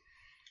episode.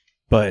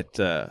 But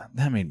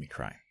that made me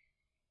cry.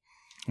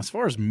 As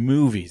far as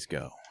movies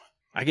go,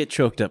 I get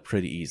choked up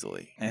pretty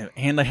easily,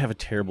 and I have a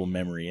terrible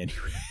memory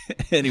anyway.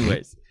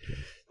 Anyways,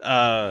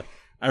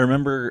 I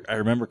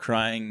remember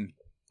crying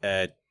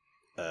at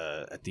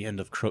the end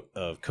of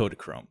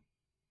Kodachrome.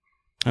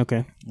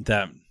 Okay.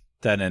 That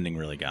ending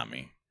really got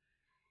me.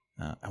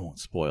 I won't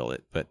spoil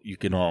it, but you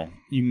can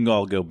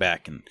all go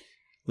back and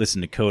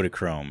listen to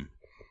Kodachrome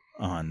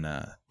on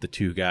the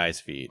Two Guys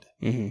feed.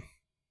 Mm-hmm.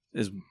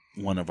 Is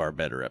one of our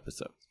better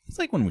episodes. It's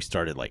like when we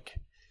started like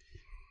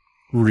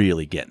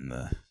really getting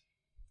the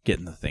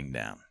thing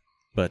down.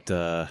 But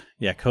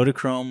yeah,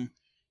 Kodachrome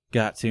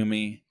got to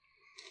me.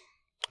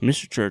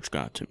 Mr. Church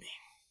got to me.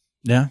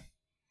 Yeah,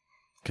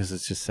 because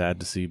it's just sad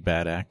to see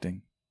bad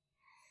acting.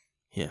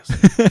 Yes.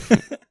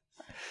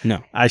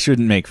 No. I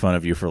shouldn't make fun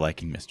of you for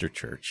liking Mr.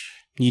 Church.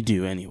 You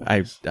do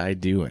anyway. I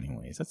do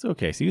anyways. That's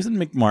okay. Susan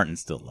McMartin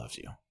still loves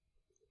you.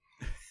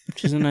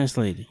 She's a nice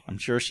lady. I'm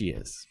sure she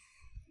is.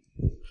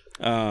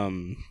 But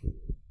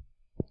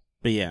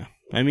yeah.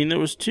 I mean, there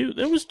was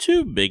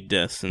two big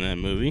deaths in that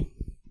movie.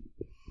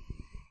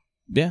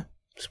 Yeah.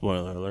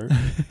 Spoiler alert.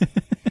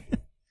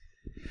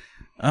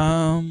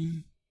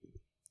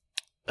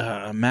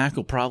 Mac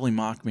will probably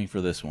mock me for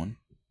this one.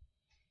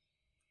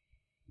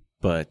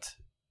 But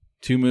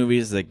 2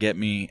 movies that get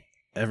me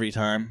every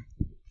time.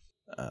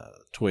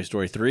 Toy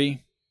Story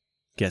 3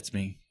 gets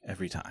me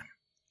every time.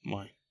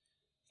 Why?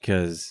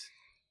 Because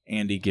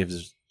Andy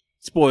gives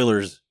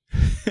spoilers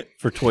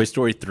for Toy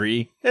Story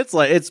 3.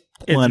 It's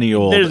plenty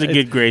old. There's a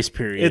good grace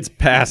period. It's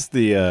past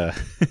the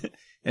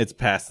it's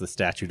past the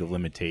statute of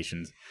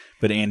limitations.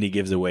 But Andy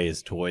gives away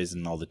his toys,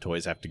 and all the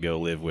toys have to go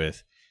live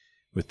with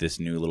this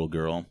new little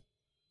girl,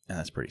 and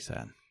that's pretty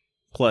sad.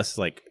 Plus,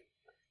 like,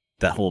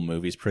 that whole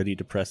movie's pretty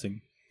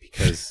depressing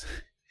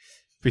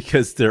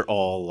because they're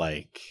all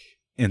like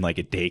in like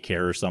a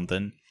daycare or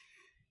something,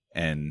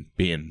 and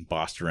being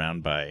bossed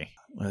around by,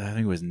 I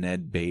think it was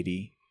Ned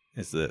Beatty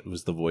was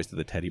the voice of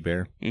the teddy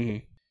bear.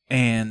 Mm-hmm.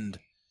 And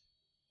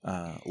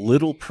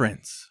Little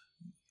Prince.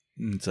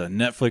 It's a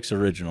Netflix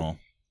original,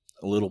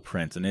 Little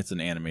Prince, and it's an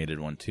animated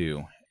one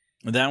too.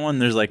 That one,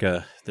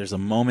 there's a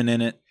moment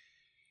in it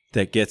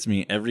that gets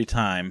me every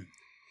time,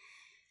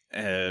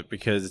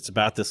 because it's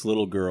about this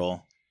little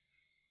girl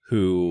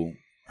who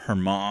her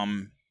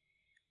mom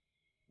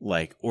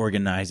like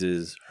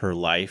organizes her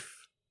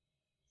life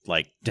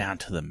like down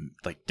to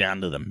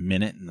the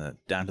minute and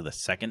down to the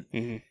second.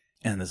 Mm-hmm.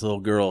 And this little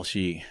girl,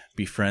 she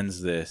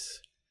befriends this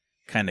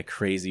kind of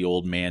crazy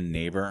old man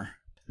neighbor.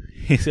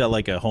 He's got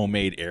like a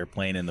homemade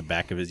airplane in the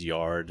back of his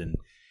yard, and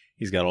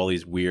he's got all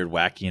these weird,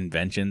 wacky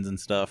inventions and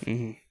stuff.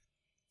 Mm-hmm.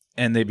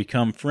 And they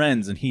become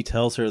friends, and he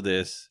tells her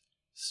this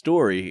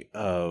story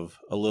of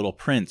a little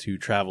prince who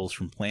travels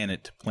from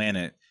planet to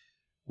planet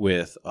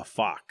with a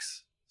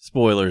fox.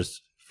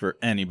 Spoilers for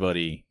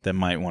anybody that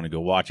might want to go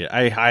watch it.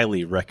 I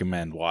highly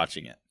recommend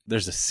watching it.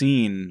 There's a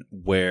scene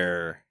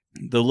where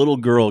the little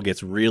girl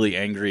gets really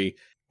angry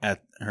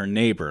at her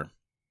neighbor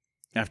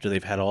after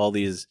they've had all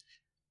these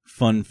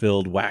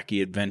fun-filled,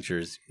 wacky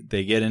adventures.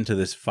 They get into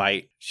this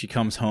fight. She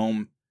comes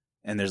home,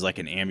 and there's like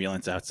an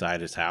ambulance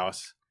outside his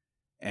house,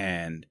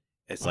 and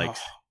it's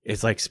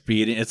like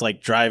speeding. It's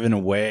like driving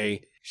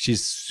away.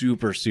 She's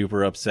super,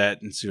 super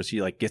upset, and so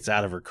she like gets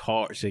out of her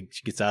car. She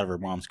gets out of her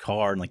mom's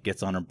car and like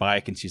gets on her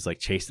bike, and she's like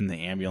chasing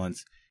the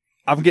ambulance.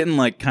 I'm getting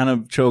like kind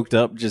of choked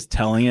up just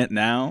telling it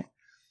now,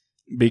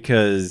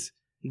 because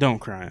don't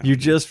cry. You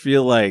just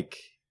feel like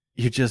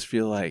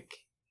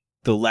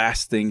the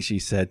last thing she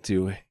said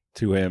to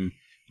him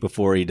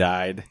before he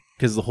died,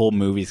 because the whole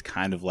movie's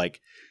kind of like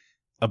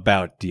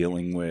about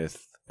dealing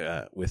with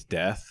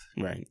death,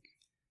 right?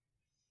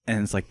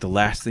 And it's like the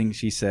last thing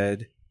she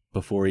said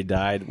before he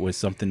died was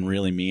something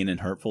really mean and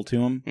hurtful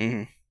to him.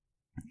 Mm-hmm.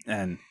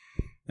 And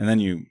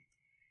then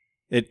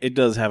it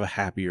does have a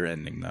happier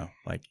ending though.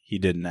 Like, he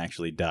didn't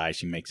actually die.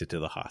 She makes it to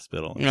the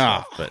hospital and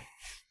stuff.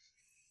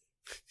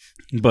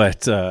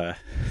 But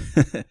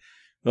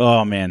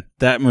oh man,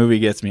 that movie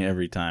gets me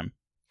every time.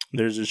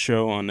 There's a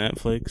show on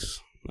Netflix.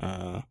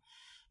 I'm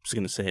just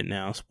gonna say it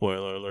now.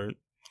 Spoiler alert.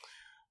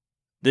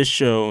 This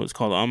show is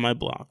called On My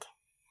Block.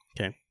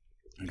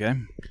 Okay.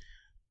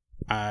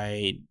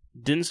 I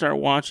didn't start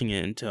watching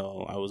it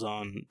until I was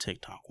on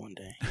TikTok one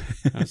day.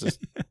 I was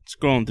just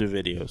scrolling through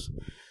videos,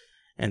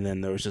 and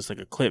then there was just like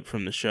a clip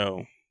from the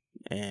show,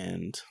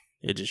 and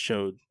it just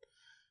showed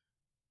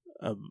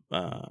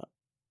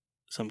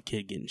some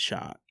kid getting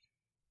shot,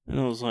 and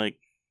I was like,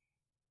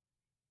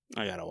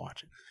 I gotta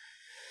watch it.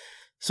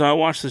 So I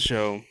watched the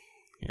show,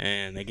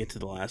 and I get to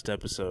the last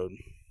episode,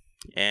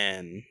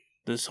 and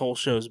this whole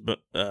show is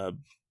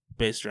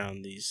based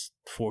around these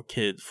 4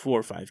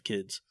 or 5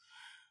 kids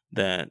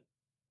that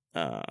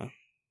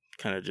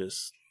kind of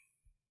just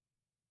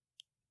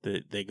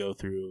they go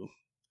through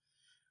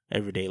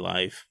everyday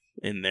life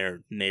in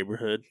their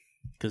neighborhood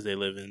because they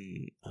live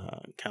in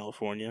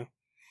California.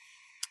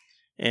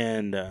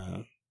 And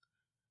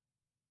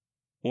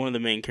one of the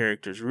main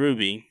characters,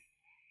 Ruby,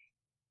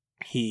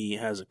 he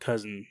has a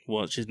cousin.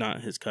 Well, she's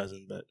not his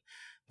cousin, but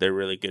they're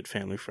really good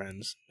family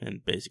friends,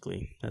 and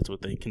basically that's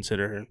what they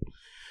consider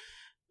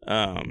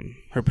her.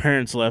 Her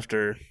parents left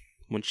her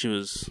when she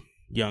was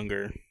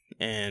younger,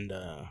 and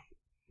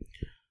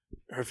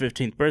her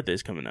 15th birthday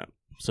is coming up.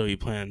 So he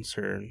plans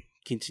her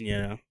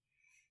quinceañera,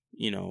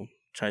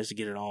 tries to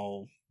get it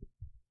all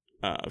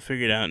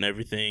figured out and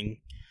everything.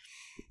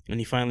 And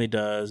he finally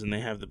does, and they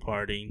have the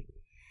party.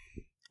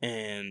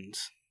 And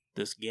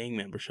this gang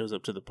member shows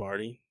up to the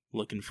party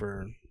looking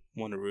for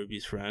one of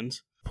Ruby's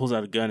friends. Pulls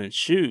out a gun and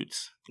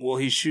shoots. Well,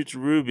 he shoots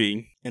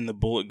Ruby, and the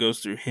bullet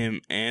goes through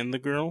him and the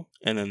girl.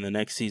 And then the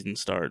next season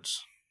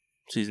starts,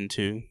 season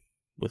 2,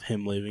 with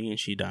him living and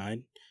she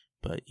died.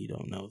 But you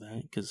don't know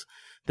that because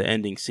the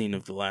ending scene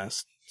of the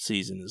last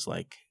season is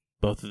like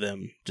both of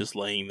them just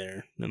laying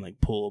there in like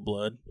pool of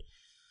blood.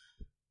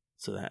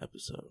 So that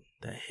episode,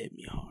 that hit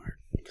me hard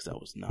because I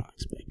was not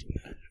expecting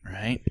that.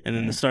 Right. And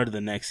then the start of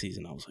the next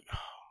season, I was like, oh.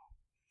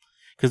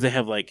 Because they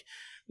have like,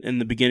 in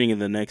the beginning of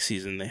the next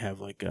season, they have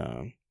like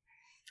a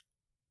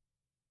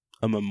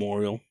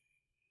memorial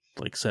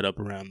like set up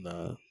around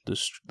the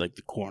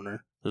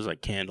corner. There's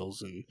like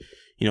candles and,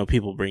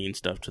 people bringing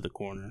stuff to the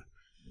corner.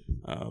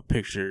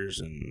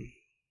 Pictures and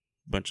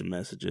a bunch of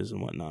messages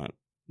and whatnot,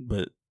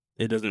 but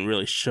it doesn't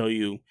really show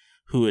you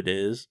who it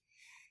is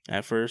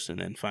at first, and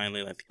then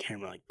finally, like the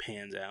camera like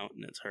pans out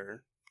and it's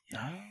her.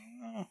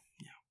 Oh.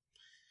 Yeah,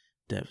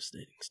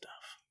 devastating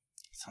stuff.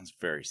 Sounds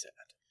very sad.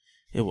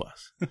 It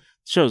was.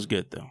 Show's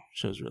good though.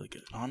 Show's really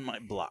good. On My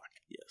Block.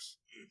 Yes.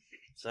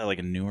 Is that like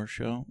a newer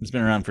show? It's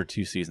been around for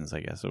 2 seasons,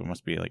 I guess. So it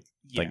must be like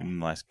Yeah. in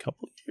the last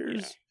couple of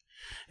years.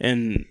 Yeah.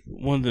 And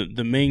one of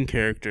the main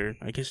character,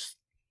 I guess.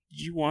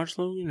 Did you watch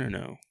Logan or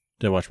no?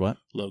 Did I watch what?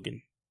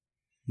 Logan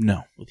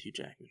No. with Hugh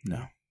Jackman.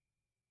 No.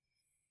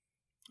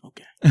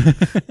 Okay.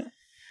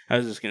 I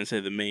was just gonna say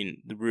the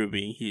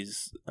Ruby.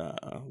 He's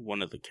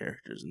one of the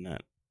characters in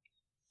that.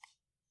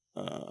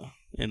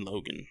 In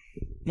Logan.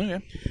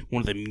 Okay.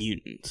 One of the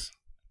mutants.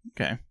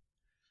 Okay.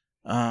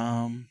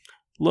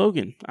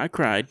 Logan. I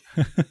cried.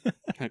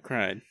 I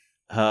cried.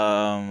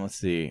 Let's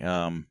see.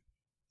 The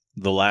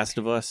Last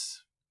of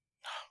Us.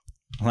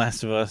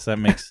 Last of Us. That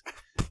makes.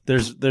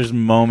 There's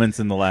moments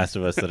in The Last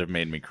of Us that have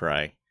made me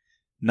cry.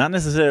 Not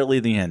necessarily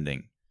the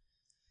ending,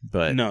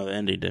 but No, the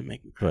ending didn't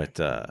make me cry.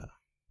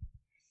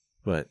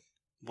 But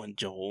when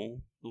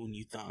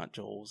you thought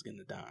Joel was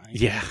gonna die.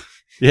 yeah,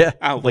 yeah.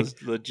 I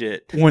was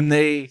legit. When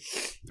they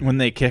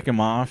kick him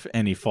off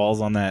and he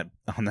falls on that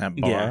bar,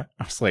 Yeah.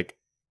 I was like,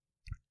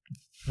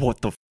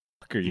 "What the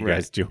fuck are you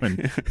guys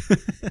doing?"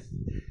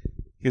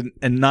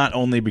 And not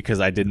only because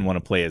I didn't want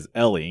to play as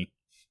Ellie,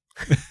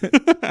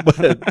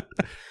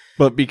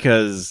 but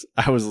because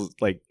I was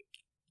like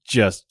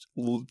just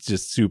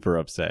super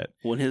upset.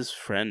 When his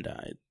friend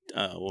died,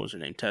 what was her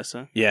name?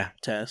 Tessa? Yeah.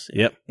 Tess?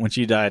 Yep. When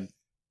she died,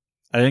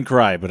 I didn't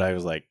cry, but I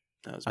was like,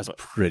 I was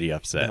pretty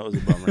upset. That was a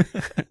bummer.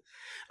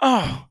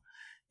 Oh,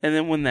 and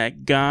then when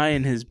that guy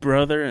and his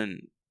brother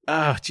and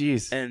oh,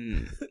 jeez.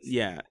 And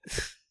yeah.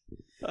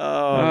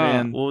 Oh,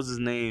 man. What was his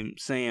name?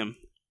 Sam.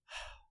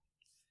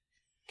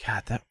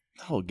 God, that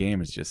whole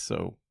game is just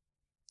so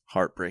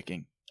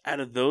heartbreaking. Out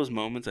of those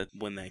moments,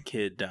 when that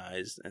kid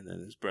dies and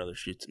then his brother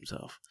shoots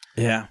himself,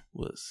 yeah,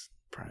 was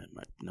probably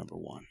my number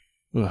one.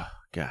 Oh,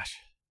 gosh.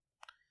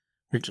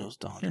 Joel's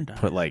daughter died.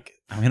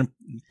 I'm gonna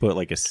put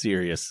like a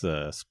serious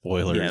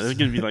spoilers. Yeah, there's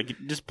gonna be like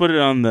just put it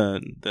on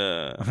the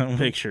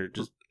picture,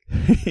 just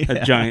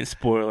a giant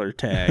spoiler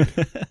tag.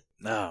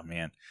 Oh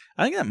man,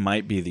 I think that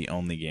might be the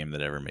only game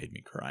that ever made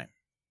me cry.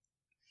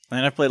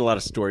 And I've played a lot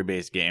of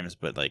story-based games,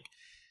 but like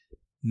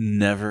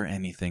never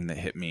anything that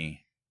hit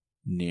me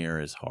near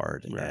as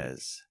hard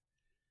as.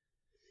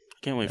 I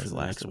can't wait for the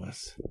next one.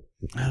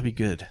 That'll be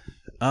good.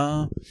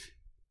 Hellblade: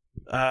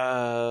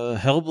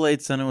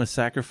 Senua's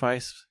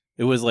Sacrifice.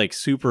 It was like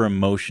super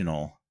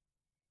emotional,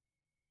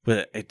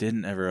 but it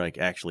didn't ever like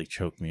actually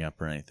choke me up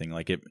or anything.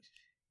 Like it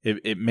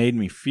made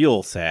me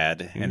feel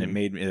sad, and it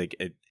made me like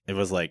it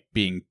was like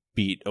being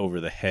beat over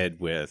the head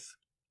with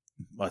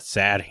a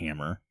sad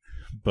hammer,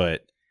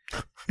 but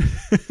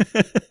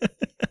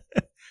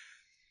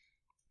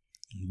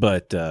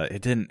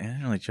it didn't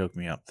really choke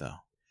me up though.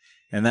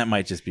 And that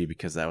might just be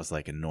because that was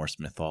like a Norse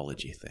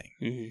mythology thing.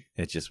 Mm-hmm.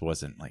 It just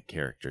wasn't like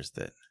characters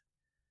that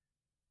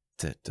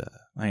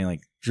I mean,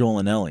 like Joel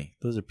and Ellie.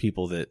 Those are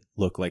people that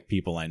look like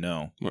people I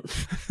know.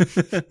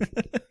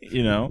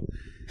 You know?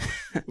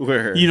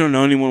 Where you don't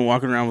know anyone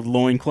walking around with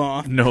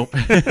loincloth? Nope.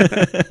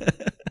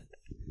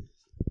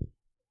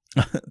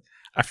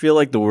 I feel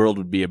like the world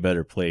would be a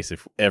better place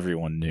if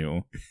everyone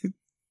knew.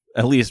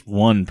 At least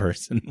one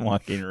person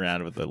walking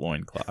around with a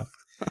loincloth.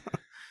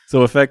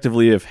 So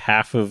effectively, if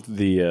half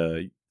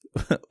the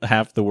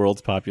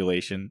world's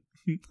population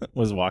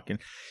was walking,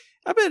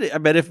 I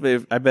bet if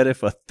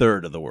a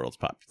third of the world's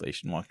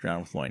population walked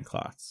around with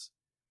loincloths,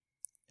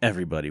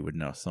 everybody would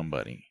know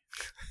somebody.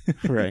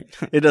 Right.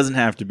 It doesn't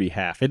have to be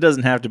half. It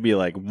doesn't have to be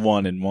like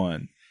 1 and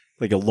 1.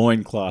 Like a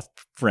loincloth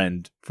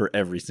friend for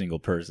every single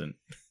person.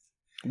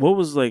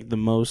 What's the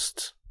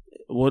most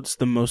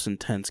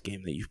intense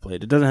game that you've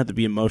played? It doesn't have to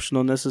be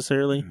emotional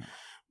necessarily,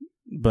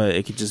 but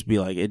it could just be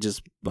I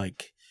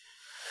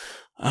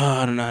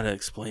don't know how to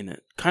explain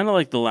it. Kind of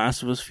like the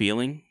Last of Us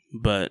feeling,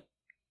 but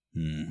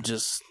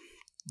just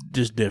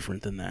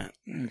different than that.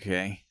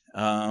 Okay.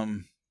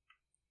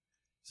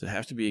 Does it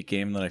have to be a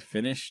game that I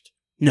finished?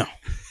 No.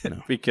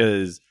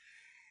 because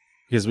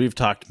we've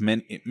talked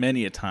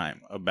many a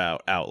time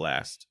about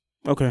Outlast,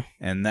 Okay.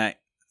 and that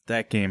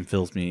game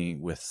fills me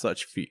with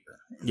such fear.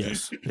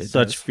 Yes.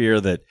 Such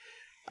fear that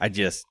I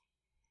just,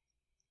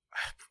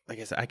 like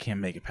I said, I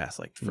can't make it past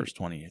like the first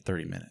 20 or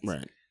 30 minutes.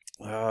 Right.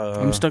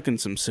 I'm stuck in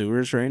some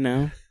sewers right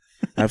now.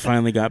 I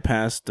finally got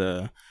past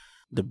the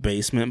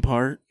basement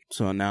part,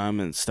 so now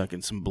I'm stuck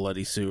in some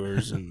bloody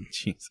sewers and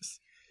Jesus.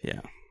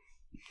 Yeah.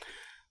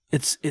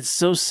 It's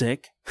so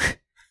sick.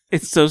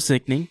 It's so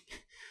sickening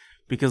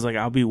because like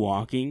I'll be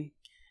walking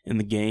in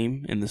the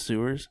game in the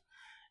sewers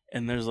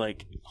and there's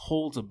like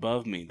holes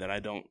above me that I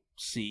don't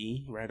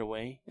see right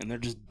away and they're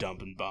just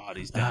dumping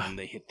bodies down and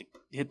they hit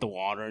the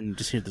water and you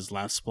just hear this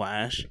loud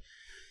splash.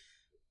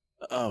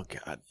 Oh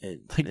God.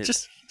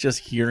 Just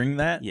hearing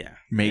that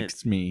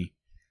makes me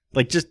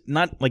like just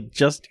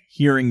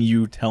hearing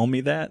you tell me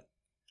that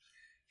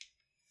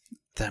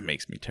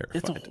makes me terrified.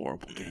 It's a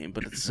horrible game,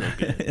 but it's so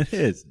good. It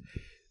is.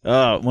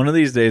 One of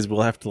these days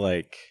we'll have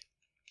to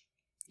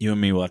you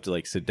and me will have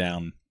to sit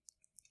down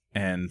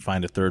and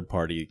find a third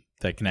party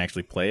that can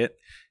actually play it.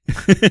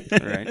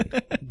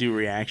 Right. Do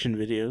reaction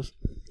videos.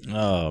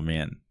 Oh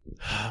man.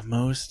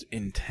 Most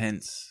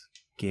intense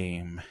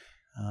game.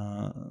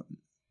 Hellblade.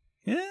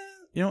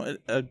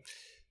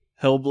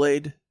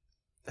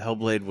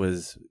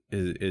 Hellblade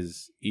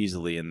is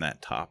easily in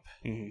that top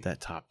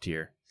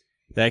tier.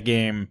 That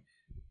game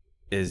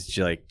is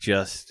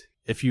just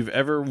if you've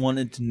ever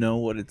wanted to know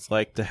what it's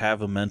like to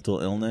have a mental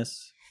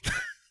illness,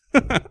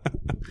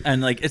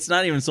 and it's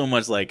not even so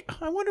much I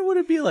wonder what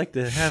it'd be like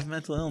to have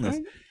mental illness,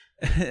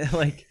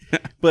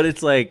 but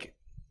it's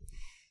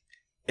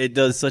it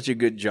does such a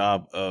good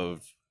job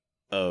of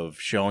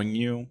showing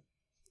you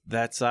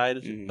that side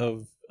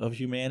of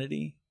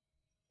humanity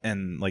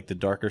and the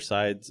darker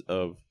sides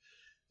of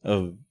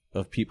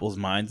people's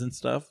minds and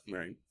stuff.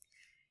 Right.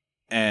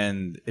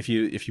 And if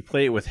you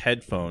play it with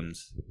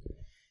headphones,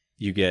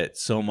 you get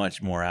so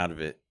much more out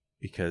of it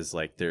because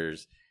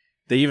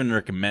they even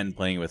recommend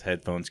playing with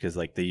headphones because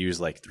they use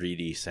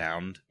 3D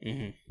sound,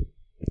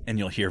 and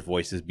you'll hear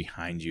voices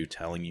behind you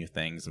telling you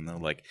things, and they'll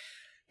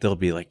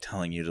be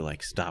telling you to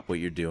stop what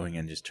you're doing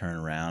and just turn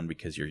around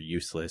because you're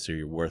useless or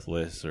you're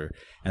worthless,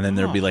 and then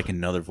there'll be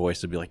another voice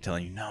that'll be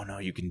telling you no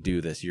you can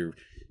do this, you're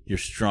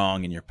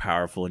strong and you're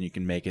powerful and you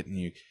can make it, and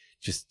you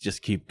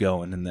just keep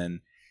going,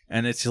 and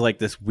it's just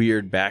this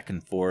weird back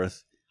and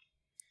forth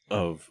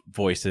of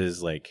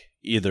voices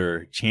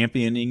either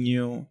championing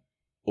you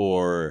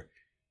or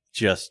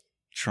just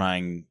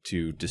trying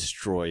to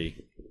destroy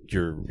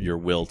your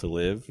will to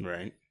live.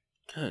 Right.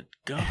 Good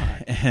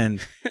God.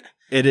 And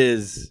it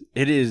is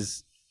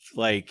it's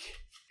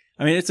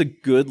a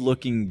good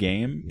looking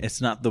game.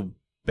 It's not the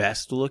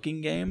best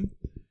looking game,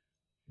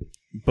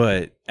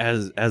 but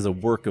as a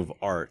work of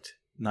art,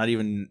 not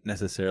even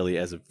necessarily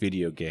as a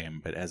video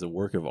game, but as a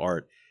work of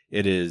art,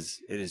 it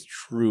is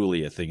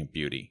truly a thing of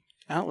beauty.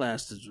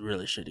 Outlast is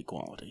really shitty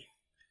quality.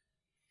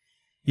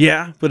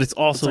 Yeah, but it's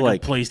also a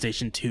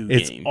PlayStation 2 game.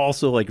 It's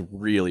also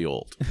really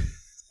old.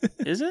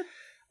 Is it?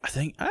 I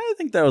think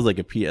that was a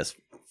PS4,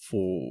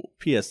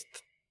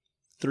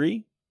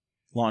 PS3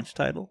 launch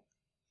title.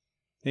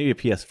 Maybe a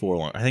PS4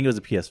 launch. I think it was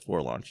a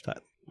PS4 launch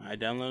title. I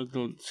downloaded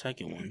the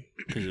second one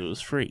because it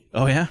was free.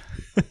 Oh yeah.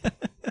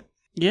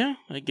 Yeah,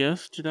 I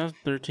guess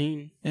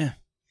 2013. Yeah.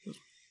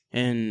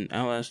 And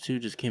Outlast 2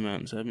 just came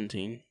out in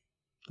 2017.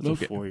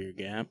 That's a 4-year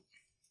gap.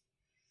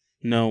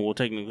 No, well,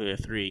 technically a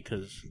 3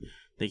 because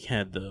they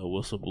had the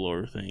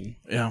whistleblower thing.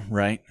 Yeah,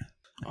 right.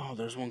 Oh,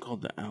 there's one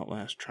called the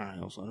Outlast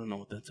Trials. I don't know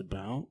what that's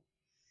about.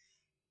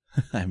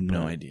 I have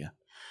no idea.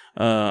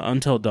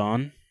 Until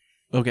Dawn.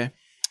 Okay.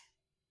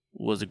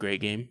 Was a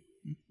great game.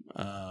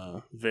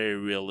 Very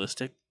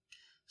realistic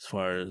as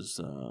far as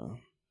the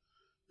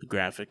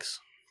graphics.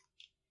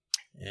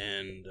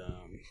 And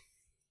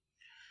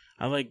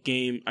I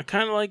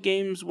kind of like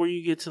games where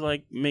you get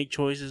to make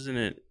choices and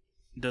it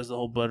does the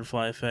whole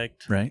butterfly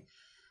effect. Right.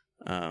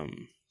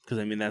 Because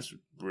that's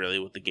really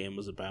what the game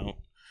was about.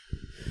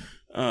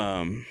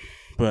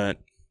 But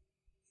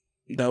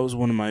that was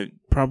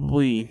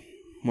probably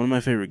one of my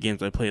favorite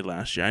games I played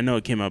last year. I know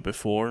it came out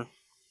before,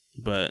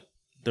 but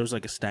there was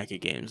a stack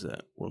of games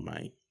that were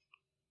my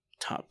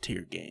top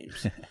tier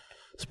games.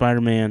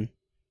 Spider-Man.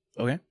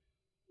 Okay.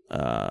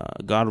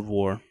 God of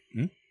War.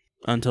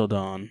 Until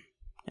Dawn.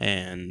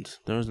 And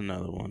there was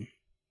another one.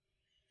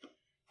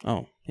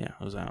 Oh, yeah,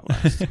 it was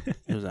Outlast.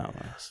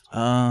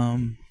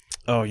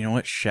 Oh, you know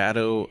what?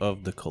 Shadow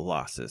of the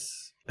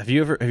Colossus. Have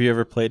you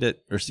ever played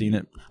it or seen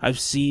it? I've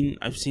seen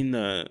it at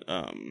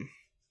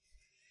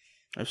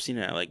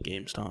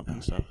GameStop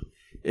and stuff.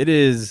 It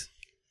is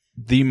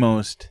the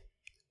most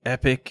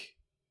epic.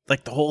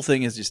 The whole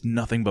thing is just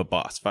nothing but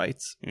boss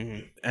fights.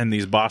 Mm-hmm. And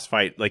these boss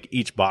fight,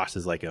 each boss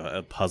is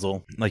a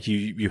puzzle.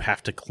 You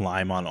have to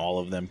climb on all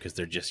of them because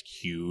they're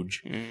just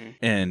huge. Mm-hmm.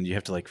 And you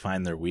have to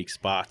find their weak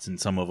spots, and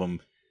some of them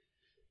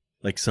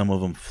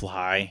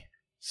fly.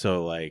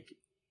 So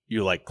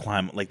you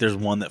climb, there's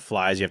one that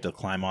flies, you have to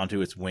climb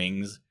onto its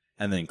wings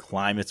and then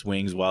climb its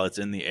wings while it's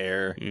in the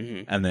air,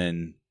 Mm-hmm.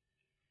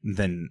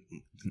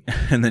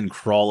 and then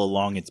crawl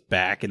along its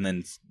back and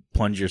then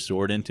plunge your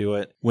sword into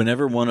it.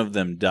 Whenever one of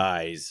them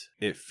dies,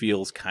 it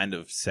feels kind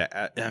of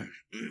sad.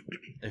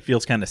 It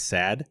feels kind of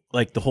sad.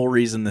 Like the whole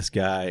reason this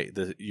guy,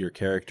 your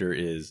character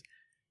is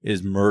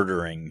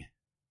murdering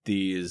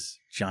these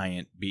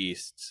giant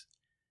beasts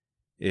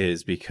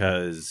is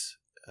because,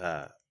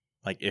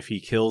 like, if he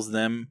kills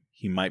them,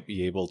 he might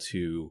be able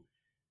to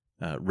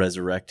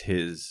resurrect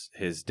his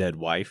dead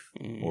wife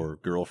or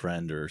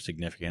girlfriend or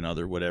significant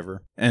other,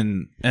 whatever.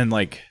 And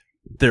like,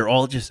 they're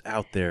all just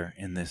out there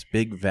in this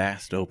big,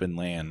 vast, open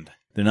land.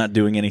 They're not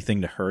doing anything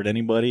to hurt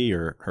anybody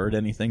or hurt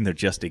anything. They're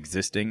just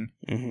existing.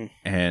 Mm-hmm.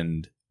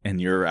 And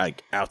you're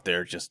like out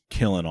there just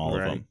killing all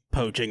of them,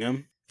 poaching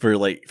them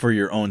for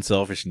your own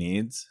selfish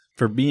needs,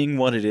 for being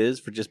what it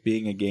is, for just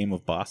being a game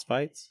of boss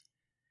fights.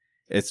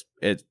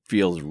 It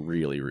feels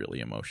really, really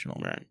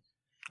emotional. Right.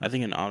 I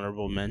think an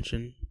honorable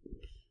mention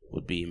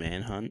would be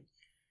Manhunt.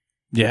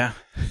 Yeah.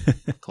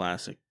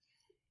 Classic.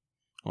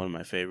 One of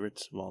my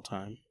favorites of all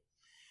time.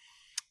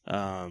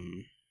 I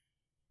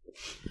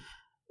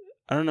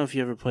don't know if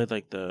you ever played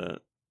like the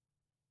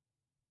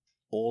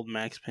old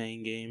Max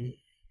Payne game.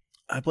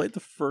 I played the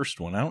first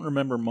one. I don't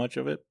remember much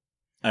of it.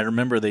 I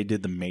remember they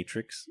did the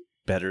Matrix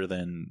better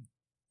than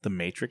the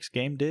Matrix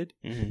game did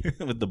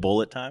with the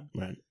bullet time.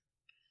 Right.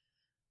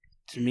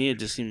 To me, it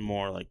just seemed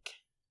more like,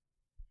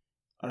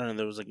 I don't know,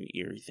 there was like an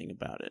eerie thing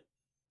about it.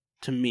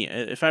 To me,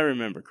 if I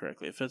remember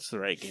correctly, if it's the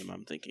right game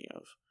I'm thinking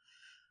of.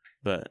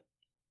 But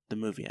the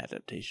movie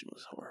adaptation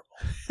was horrible.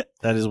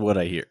 That is what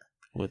I hear.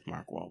 With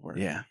Mark Wahlberg.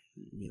 Yeah.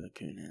 Mila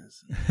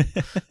Kunis.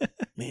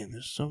 Man,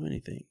 there's so many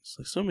things.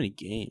 Like, so many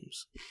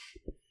games.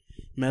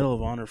 Medal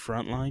of Honor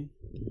Frontline.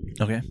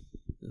 Okay.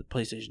 The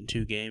PlayStation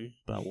 2 game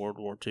about World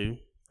War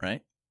II.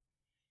 Right.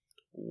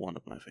 One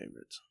of my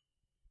favorites.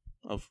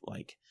 Of,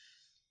 like,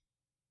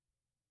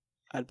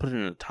 I'd put it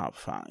in the top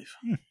 5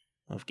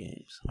 of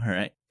games. All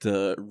right.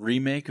 The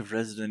remake of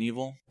Resident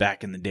Evil,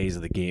 back in the days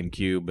of the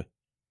GameCube,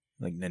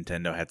 like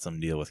Nintendo had some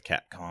deal with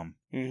Capcom,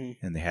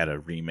 and they had a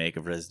remake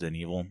of Resident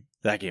Evil.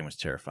 That game was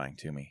terrifying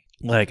to me.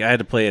 Like, I had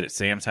to play it at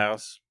Sam's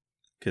house,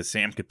 because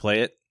Sam could play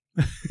it.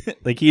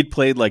 Like, he'd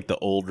played, like, the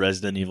old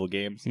Resident Evil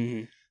games,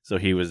 so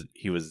he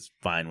was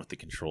fine with the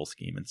control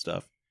scheme and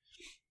stuff.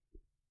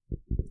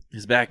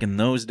 Because back in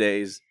those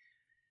days,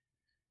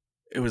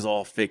 it was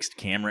all fixed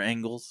camera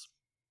angles.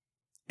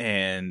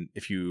 And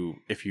if you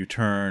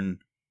turn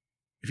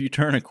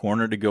a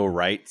corner to go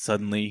right,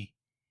 suddenly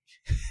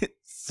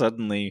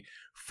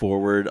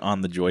forward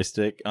on the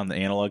joystick, on the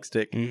analog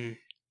stick,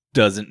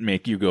 doesn't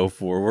make you go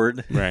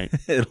forward. Right.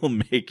 It'll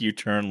make you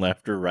turn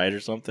left or right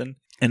or something.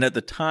 And at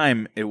the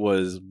time, it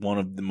was one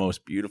of the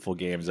most beautiful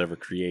games ever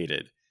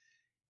created,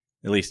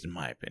 at least in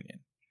my opinion.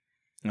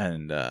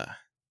 And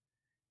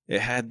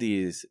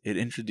it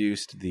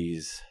introduced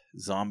these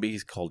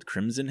zombies called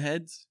Crimson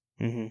Heads.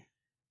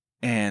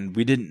 And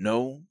we didn't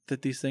know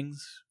that these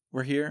things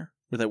were here,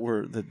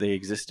 or that they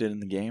existed in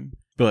the game.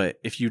 But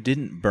if you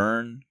didn't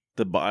burn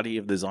the body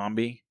of the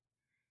zombie,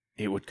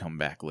 it would come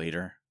back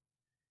later.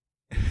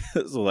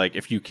 So like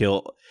if you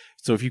kill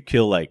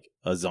like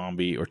a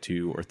zombie or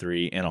 2 or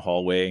 3 in a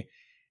hallway,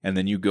 and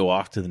then you go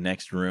off to the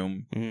next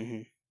room,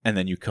 and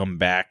then you come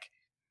back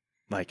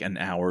like an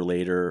hour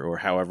later or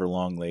however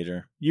long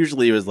later,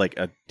 usually it was like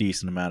a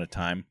decent amount of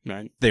time,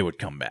 right, they would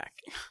come back.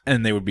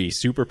 And they would be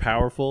super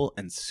powerful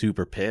and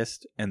super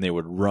pissed, and they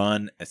would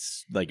run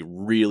like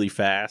really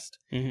fast.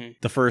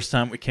 The first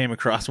time we came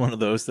across one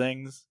of those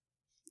things,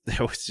 that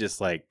was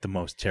just like the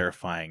most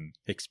terrifying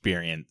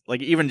experience.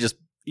 Like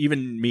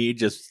even me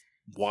just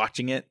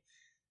watching it,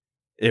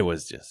 it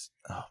was just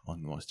one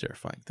of the most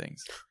terrifying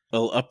things.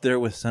 Well, up there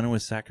with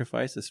Senua's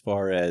Sacrifice as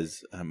far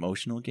as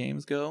emotional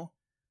games go,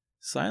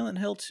 Silent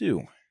Hill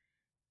 2.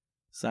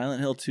 Silent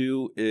Hill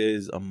 2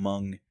 is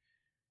among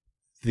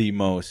the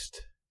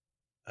most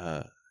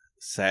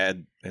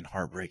sad and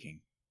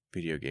heartbreaking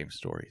video game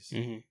stories.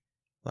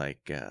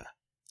 Like,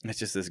 it's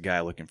just this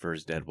guy looking for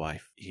his dead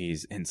wife.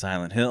 He's in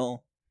Silent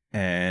Hill,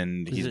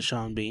 and Is it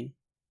Sean Bean?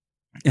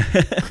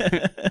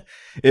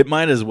 It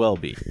might as well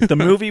be. The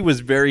movie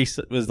was very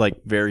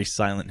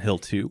Silent Hill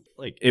 2.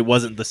 Like, it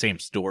wasn't the same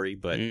story,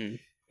 but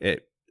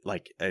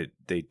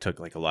they took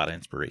like a lot of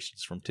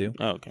inspirations from 2.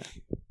 Oh, okay.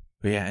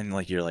 But yeah, and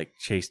like you're like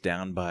chased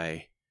down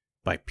by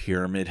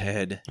Pyramid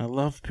Head. I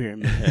love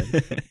Pyramid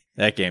Head.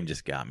 That game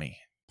just got me.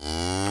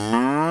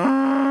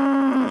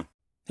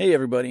 Hey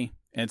everybody,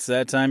 it's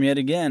that time yet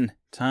again.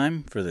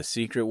 Time for the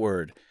secret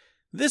word.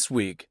 This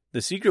week,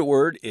 the secret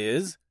word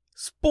is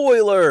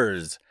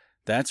spoilers.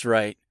 That's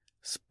right,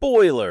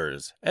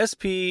 spoilers.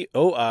 SPOILERS.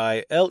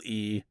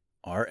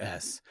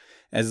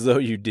 As though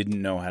you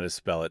didn't know how to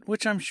spell it,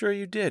 which I'm sure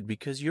you did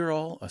because you're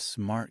all a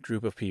smart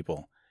group of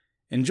people.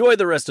 Enjoy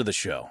the rest of the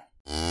show.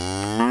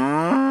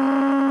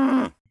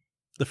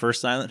 The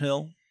first Silent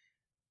Hill,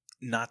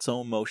 not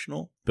so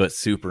emotional, but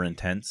super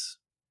intense.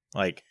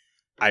 Like,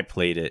 I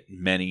played it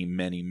many,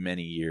 many,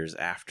 many years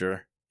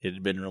after it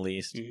had been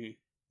released,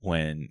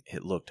 when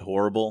it looked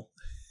horrible.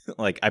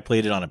 Like, I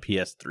played it on a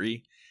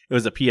PS3. It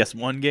was a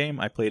PS1 game.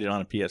 I played it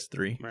on a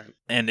PS3. Right.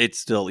 And it's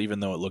still, even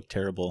though it looked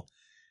terrible,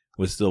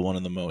 was still one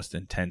of the most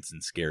intense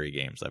and scary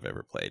games I've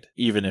ever played.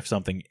 Even if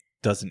something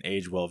doesn't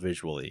age well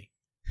visually,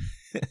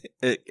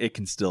 it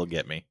can still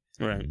get me.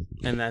 Right.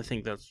 And I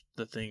think that's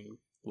the thing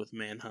with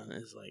Manhunt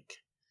is, like,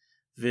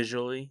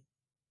 visually,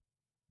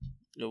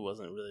 it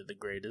wasn't really the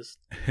greatest.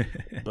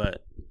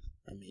 But,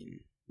 I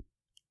mean,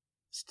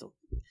 still.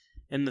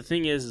 And the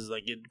thing is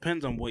like, it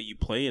depends on what you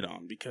play it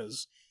on,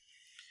 because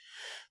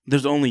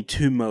there's only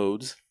 2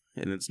 modes,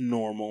 and it's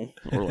normal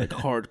or, like,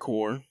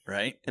 hardcore.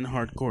 Right? And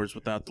hardcore is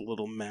without the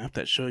little map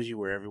that shows you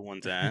where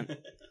everyone's at.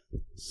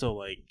 So,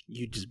 like,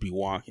 you just be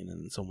walking,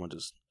 and someone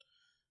just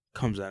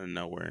comes out of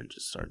nowhere and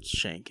just starts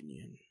shanking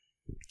you.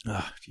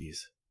 Oh, jeez.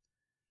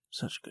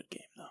 Such a good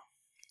game,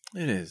 though.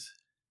 It is.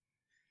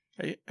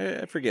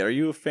 I forget. Are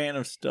you a fan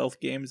of stealth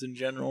games in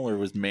general, or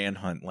was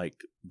Manhunt like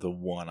the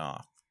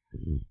one-off?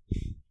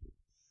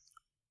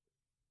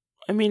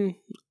 I mean,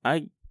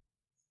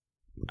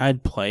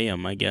 I'd play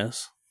them, I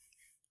guess.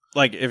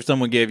 Like, if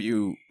someone gave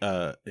you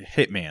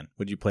Hitman,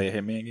 would you play a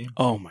Hitman game?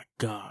 Oh my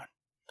god,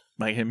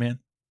 Like Hitman?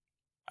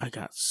 I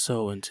got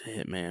so into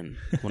Hitman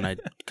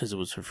because it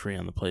was for free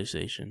on the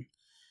PlayStation,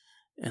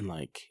 and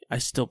like I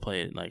still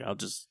play it. Like I'll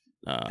just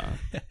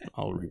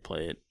I'll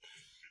replay it.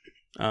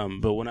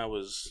 But when I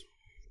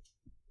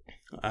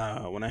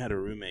had a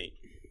roommate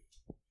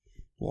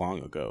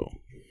long ago,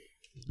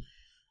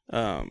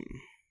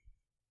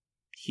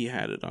 he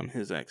had it on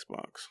his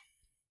Xbox,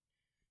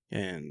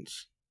 and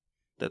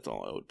that's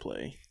all I would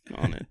play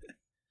on it.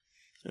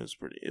 It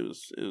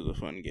was a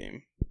fun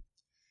game.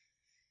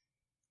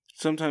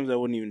 Sometimes I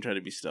wouldn't even try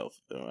to be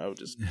stealth, though. I would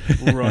just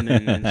run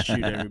in and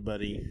shoot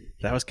everybody.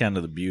 That was kind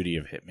of the beauty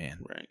of Hitman.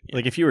 Right. Yeah.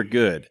 Like, if you were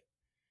good,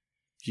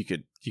 you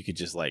could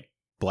just like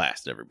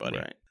blast everybody.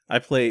 Right. I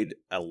played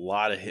a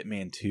lot of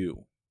Hitman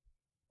 2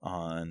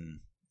 on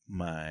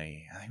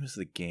I think it was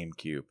the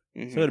GameCube.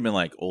 Mm-hmm. So it would have been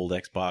like old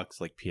Xbox,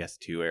 like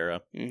PS2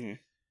 era. Mm-hmm.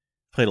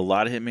 Played a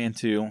lot of Hitman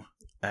 2.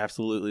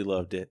 Absolutely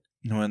loved it.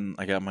 When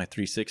I got my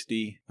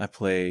 360, I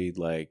played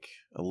like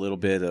a little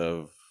bit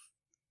of,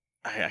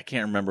 I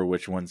can't remember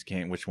which one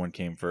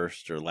came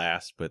first or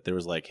last, but there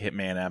was like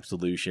Hitman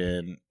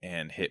Absolution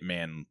and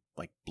Hitman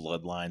like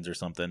Bloodlines or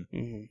something.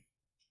 Mm-hmm.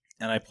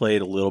 And I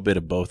played a little bit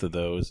of both of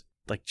those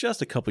like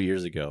just a couple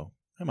years ago.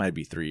 It might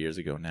be 3 years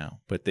ago now,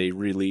 but they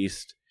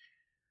released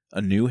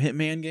a new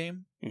Hitman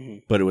game, Mm-hmm.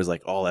 but it was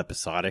like all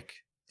episodic.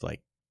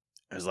 Like,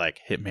 it was like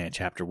Hitman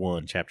Chapter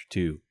 1, Chapter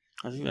 2.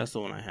 I think that's the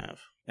one I have.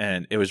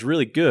 And it was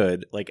really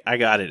good. Like, I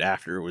got it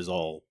after it was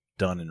all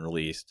done and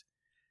released.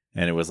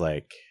 And it was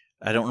like,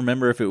 I don't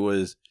remember if it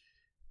was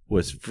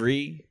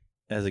free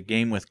as a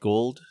game with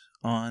gold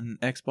on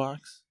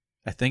Xbox.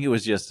 I think it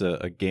was just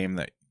a game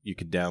that you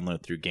could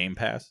download through Game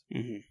Pass.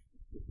 Mm-hmm.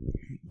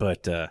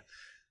 But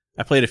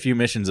I played a few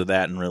missions of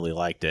that and really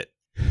liked it.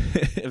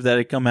 If that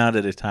had come out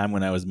at a time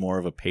when I was more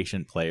of a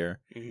patient player,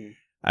 Mm-hmm.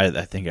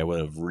 I think I would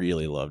have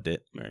really loved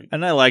it. Right.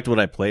 And I liked what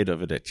I played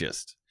of it. I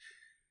just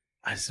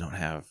don't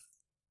have,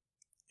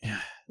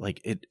 like,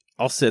 it.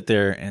 I'll sit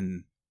there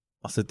and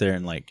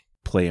like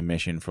play a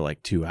mission for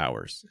like 2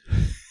 hours.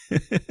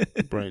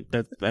 Right.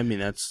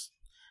 That's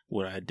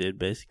what I did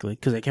basically,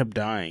 because I kept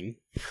dying,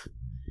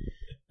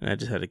 and I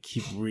just had to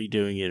keep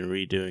redoing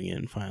it,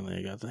 and finally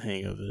I got the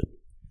hang of it.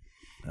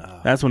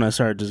 That's when I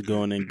started just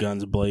going in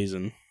guns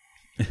blazing.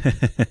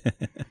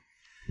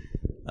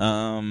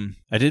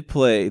 I did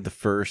play the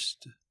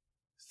first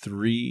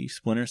 3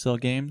 Splinter Cell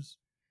games.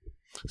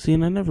 See,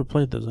 and I never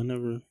played those. I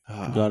never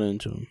got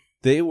into them.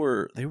 They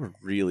were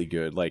really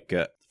good. Like,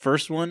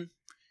 first one,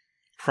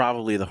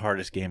 probably the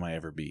hardest game I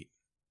ever beat.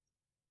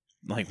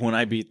 Like, when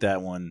I beat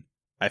that one,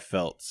 I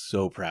felt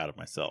so proud of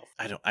myself.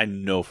 I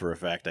know for a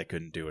fact I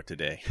couldn't do it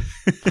today.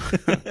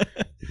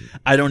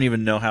 I don't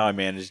even know how I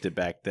managed it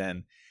back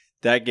then.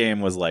 That game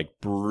was like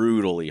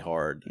brutally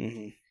hard.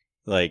 Mm-hmm.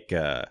 Like,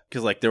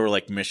 because like there were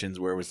like missions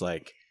where it was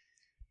like,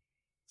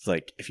 it's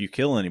like if you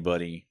kill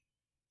anybody,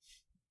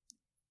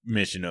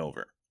 mission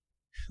over.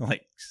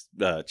 Like,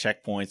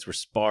 checkpoints were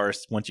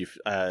sparse. Once you,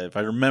 if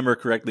I remember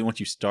correctly, once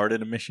you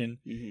started a mission,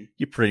 Mm-hmm.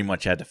 you pretty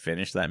much had to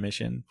finish that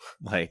mission.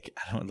 Like,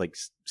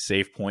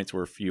 save points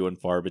were few and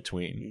far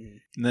between. Mm-hmm.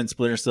 And then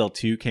Splinter Cell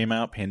 2 came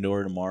out,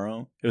 Pandora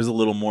Tomorrow. It was a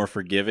little more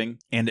forgiving,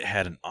 and it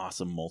had an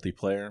awesome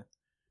multiplayer.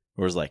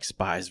 It was like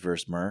spies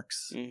versus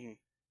mercs. Mm-hmm.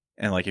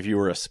 And like if you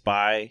were a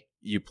spy,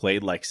 you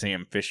played like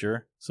Sam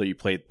Fisher. So you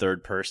played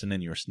third person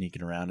and you were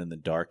sneaking around in the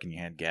dark and you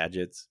had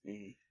gadgets.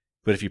 Mm-hmm.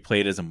 But if you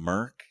played as a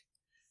merc,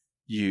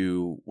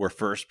 you were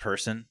first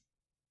person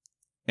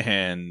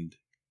and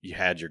you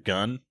had your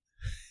gun.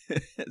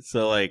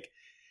 So like,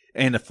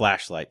 and a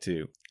flashlight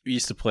too. We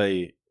used to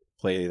play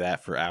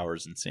that for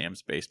hours in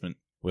Sam's basement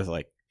with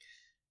like,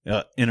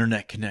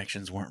 internet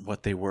connections weren't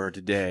what they were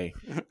today.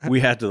 We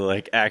had to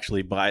like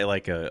actually buy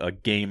like a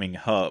gaming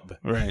hub,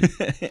 Right.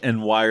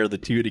 and wire the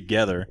two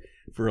together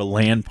for a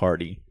LAN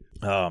party.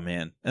 Oh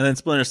man. And then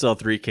Splinter Cell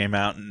 3 came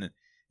out and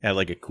had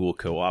like a cool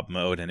co-op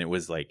mode, and it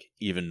was like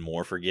even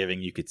more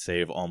forgiving. You could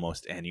save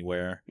almost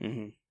anywhere.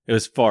 Mm-hmm. It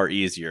was far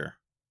easier.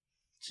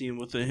 See,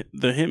 with the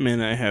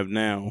Hitman I have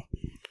now,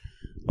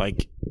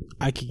 like,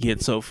 I could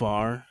get so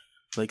far.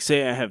 Like,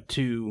 say I have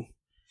two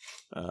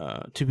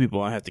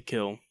people I have to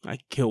kill. I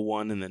could kill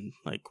one and then,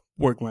 like,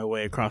 work my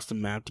way across the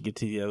map to get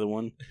to the other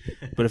one.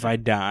 But if I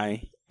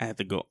die, I have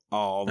to go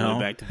all the way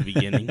back to the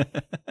beginning.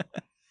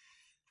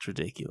 It's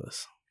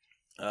ridiculous.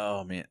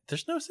 Oh, man.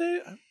 There's no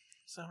save? I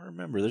don't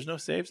remember. There's no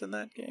saves in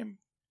that game?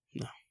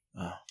 No.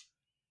 Oh.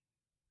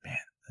 Man,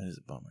 that is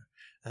a bummer.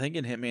 I think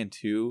in Hitman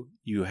 2,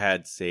 you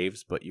had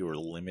saves, but you were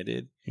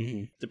limited.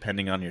 Mm-hmm.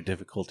 Depending on your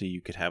difficulty, you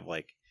could have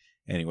like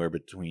anywhere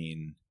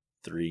between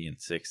 3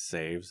 and 6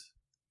 saves.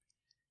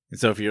 And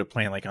so if you're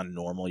playing like on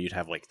normal, you'd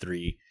have like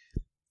three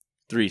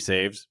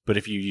saves. But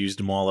if you used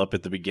them all up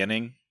at the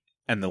beginning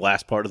and the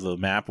last part of the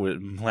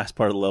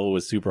level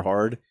was super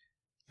hard,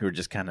 you were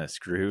just kind of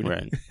screwed.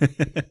 Right.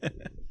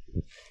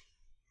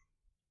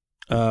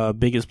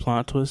 Biggest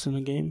plot twist in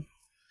the game?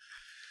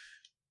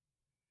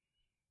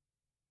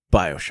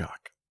 BioShock.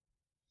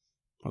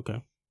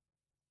 Okay.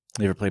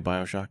 You ever played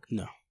BioShock?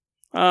 No.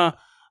 I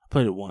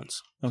played it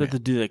once. Is Okay. that the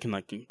dude that can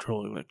like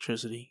control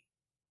electricity?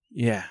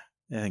 Yeah,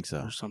 I think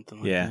so. Or something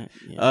like Yeah.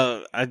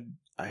 that?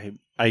 Yeah.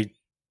 I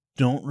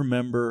don't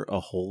remember a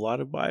whole lot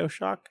of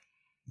BioShock,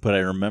 but I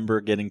remember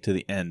getting to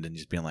the end and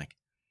just being like,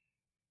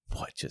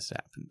 what just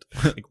happened?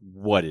 Like,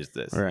 what is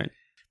this? Right.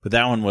 But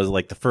that one was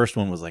like, the first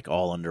one was like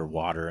all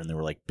underwater and there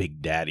were like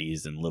big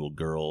daddies and little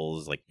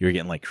girls. Like, you're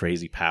getting like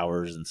crazy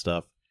powers and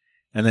stuff.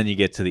 And then you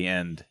get to the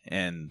end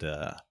and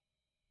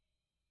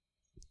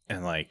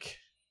like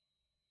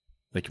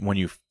when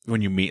you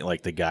meet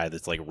like the guy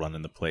that's like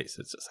running the place,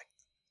 it's just like,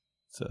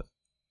 it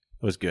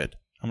was good.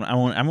 I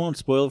won't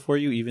spoil it for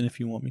you, even if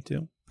you want me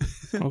to.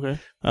 Okay.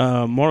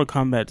 Mortal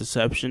Kombat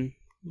Deception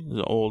is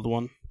an old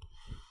one.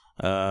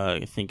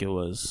 I think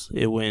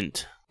it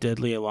went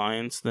Deadly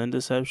Alliance, then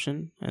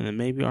Deception, and then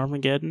maybe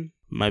Armageddon.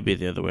 Might be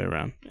the other way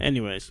around.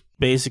 Anyways,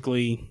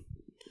 basically,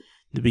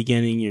 the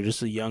beginning, you're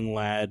just a young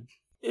lad.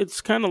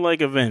 It's kind of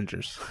like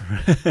Avengers.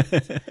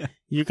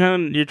 You're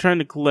trying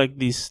to collect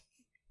these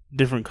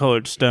different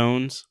colored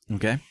stones.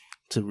 Okay.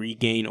 To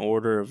regain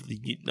order of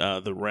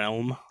the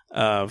realm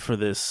for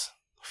this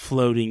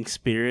floating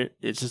spirit.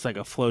 It's just like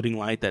a floating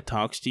light that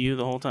talks to you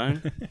the whole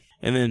time.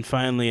 And then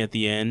finally at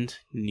the end,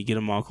 when you get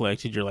them all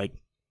collected, you're like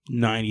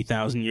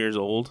 90,000 years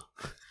old.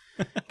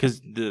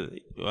 Because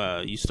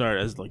you start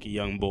as like a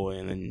young boy,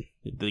 and then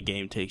the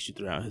game takes you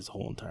throughout his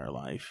whole entire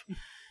life.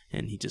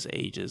 And he just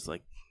ages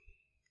like...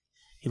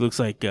 He looks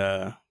like...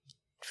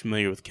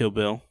 familiar with Kill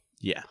Bill?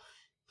 Yeah.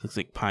 Looks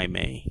like Pai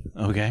Mei.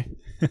 Okay.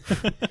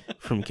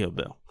 From Kill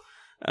Bill.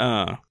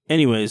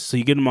 Anyways, so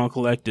you get them all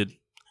collected,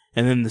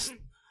 and then this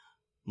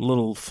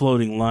little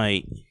floating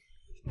light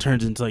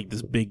turns into like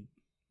this big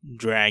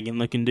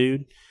dragon-looking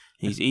dude.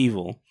 He's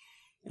evil,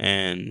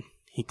 and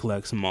he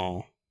collects them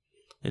all.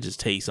 It just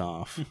takes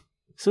off.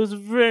 So it's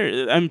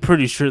I'm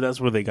pretty sure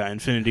that's where they got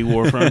Infinity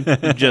War from.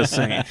 I'm just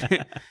saying.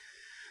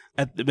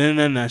 And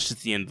then that's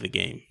just the end of the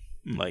game.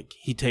 Like,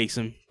 he takes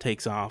him,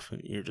 takes off,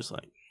 and you're just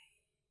like...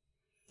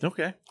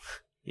 Okay.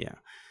 Yeah.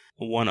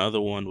 One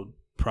other one would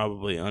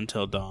probably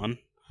Until Dawn.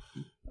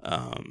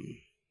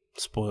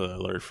 Spoiler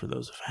alert for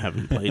those who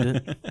haven't played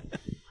it.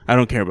 I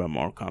don't care about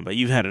Mortal Kombat.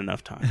 You've had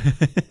enough time.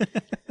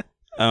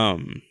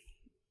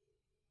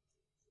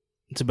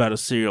 It's about a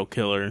serial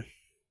killer.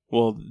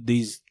 Well,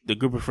 the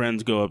group of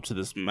friends go up to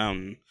this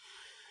mountain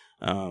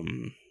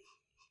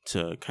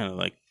to kind of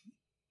like,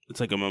 it's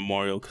like a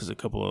memorial because a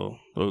couple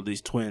of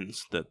these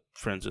twins that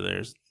friends of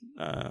theirs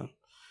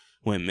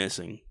went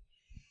missing.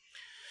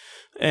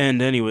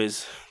 And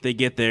anyways, they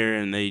get there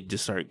and they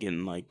just start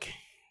getting like,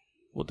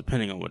 well,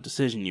 depending on what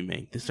decision you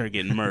make, they start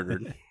getting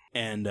murdered.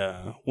 And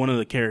one of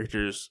the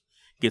characters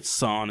gets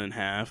sawn in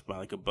half by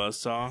like a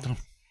buzzsaw.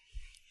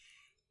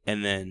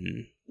 And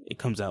then it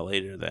comes out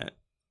later that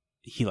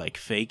he like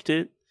faked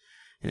it.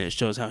 And it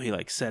shows how he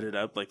like set it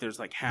up. Like there's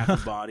like half a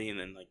body and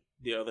then like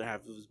the other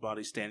half of his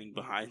body standing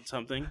behind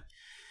something.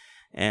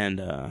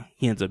 And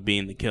he ends up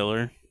being the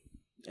killer.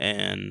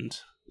 And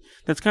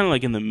that's kind of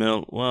like in the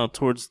middle, well,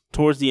 towards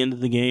the end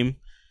of the game.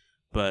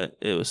 But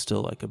it was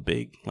still like a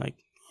big, like,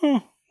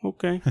 oh,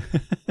 okay.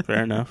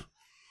 Fair enough.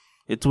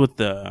 It's with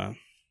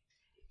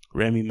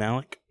Rami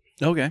Malek.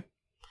 Okay.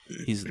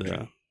 He's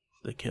the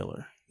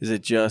killer. Is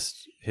it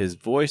just his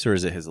voice or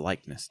is it his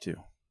likeness too?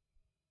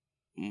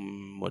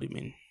 What do you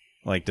mean?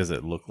 Like, does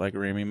it look like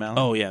Rami Malek?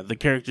 Oh, yeah. The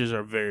characters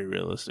are very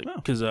realistic.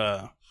 Because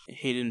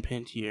Hayden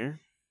Panettiere.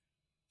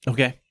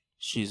 Okay.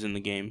 She's in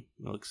the game.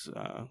 It looks.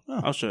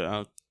 I'll show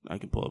you. I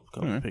can pull up a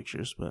couple of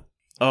pictures. But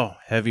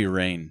Heavy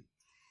Rain.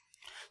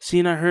 See,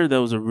 and I heard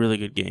that was a really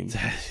good game.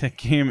 That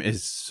game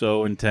is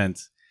so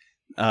intense.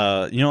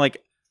 Like,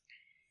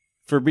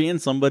 for being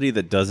somebody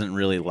that doesn't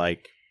really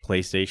like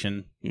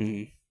PlayStation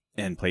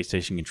and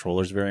PlayStation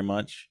controllers very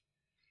much,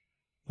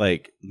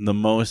 like, the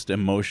most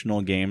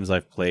emotional games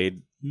I've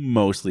played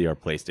mostly are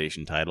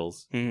PlayStation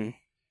titles. Mm-hmm.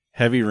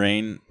 Heavy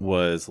Rain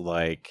was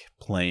like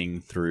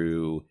playing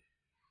through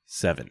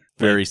 7.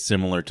 Very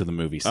similar to the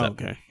movie 7.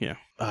 Okay, yeah.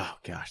 Oh,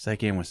 gosh, that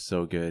game was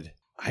so good.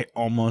 I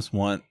almost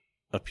want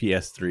a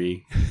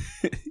PS3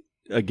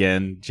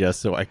 again,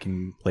 just so I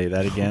can play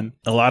that again.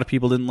 A lot of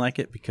people didn't like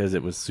it because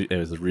it was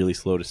really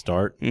slow to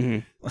start. Mm-hmm.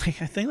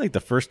 Like I think like the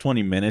first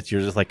 20 minutes,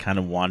 you're just like kind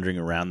of wandering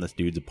around this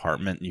dude's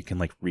apartment. And you can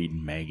like read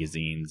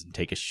magazines and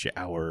take a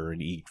shower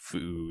and eat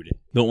food.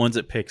 But once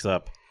it picks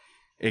up,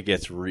 it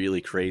gets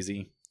really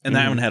crazy. And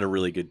that one had a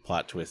really good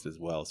plot twist as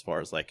well, as far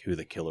as like who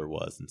the killer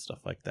was and stuff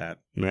like that.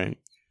 Right.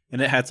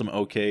 And it had some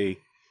okay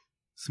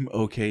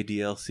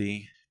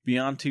DLC.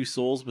 Beyond Two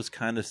Souls was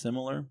kind of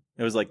similar.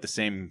 It was like the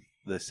same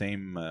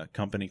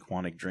company,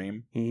 Quantic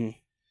Dream.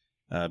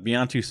 Mm-hmm.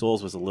 Beyond Two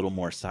Souls was a little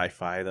more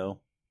sci-fi though,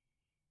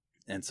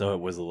 and so it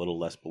was a little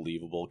less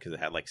believable because it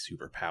had like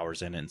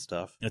superpowers in it and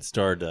stuff. It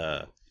starred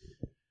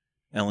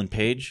Ellen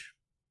Page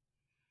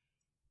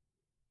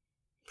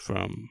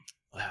From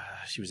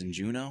she was in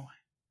Juno.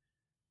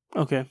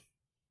 Okay.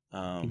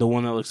 The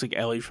one that looks like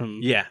Ellie from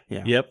Yeah.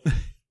 Yeah. Yep.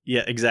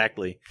 Yeah,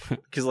 exactly.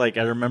 Because like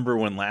I remember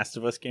when Last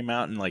of Us came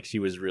out, and like she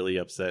was really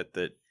upset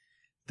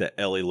that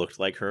Ellie looked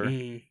like her.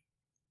 Mm-hmm.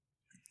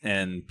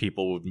 And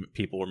people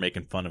were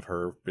making fun of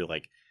her, be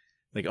like,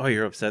 oh,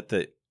 you're upset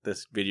that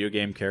this video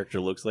game character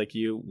looks like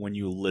you when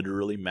you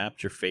literally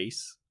mapped your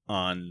face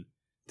on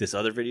this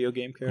other video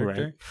game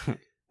character. Right.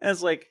 And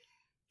it's like,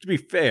 to be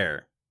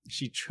fair,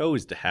 she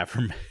chose to have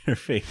her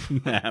face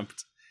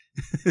mapped,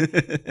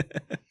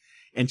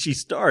 and she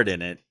starred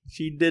in it.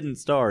 She didn't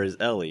star as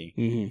Ellie.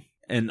 Mm-hmm.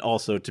 And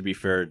also, to be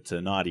fair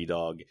to Naughty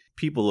Dog,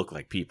 people look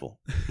like people.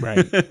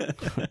 Right.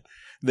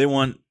 They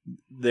want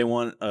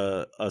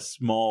a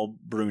small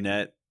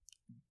brunette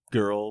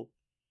girl.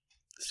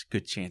 There's a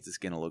good chance it's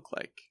gonna look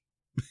like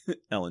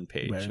Ellen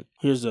Page. Right.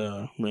 Here's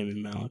Rami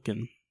Malek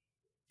and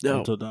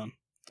Until Dawn.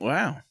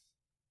 Wow.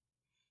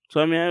 So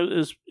I mean, it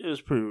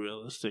was pretty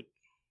realistic.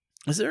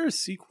 Is there a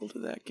sequel to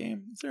that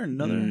game? Is there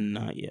another?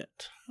 Not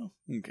yet. Oh,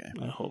 okay.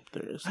 I hope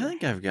there is. I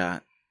think I've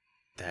got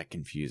that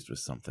confused with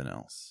something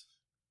else,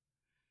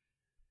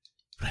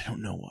 but I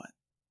don't know what.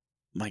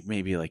 Like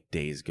maybe like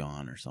Days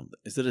Gone or something.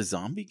 Is it a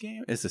zombie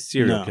game? It's a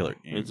serial killer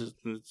game.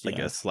 It's like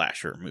a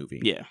slasher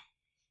movie. Yeah.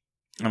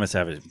 I must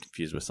have it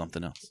confused with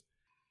something else,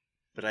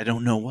 but I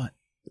don't know what.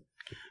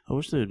 I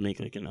wish they would make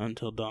like an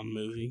Until Dawn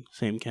movie,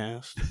 same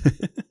cast.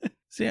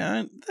 See,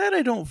 that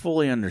I don't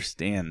fully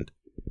understand.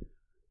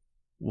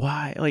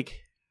 Why?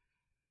 Like,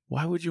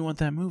 why would you want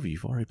that movie?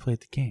 You've already played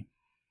the game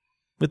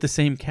with the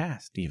same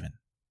cast, even.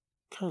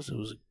 Because it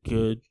was a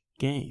good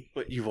game.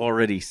 But you've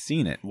already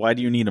seen it. Why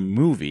do you need a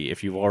movie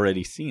if you've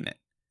already seen it?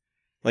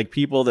 Like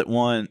people that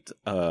want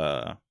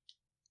a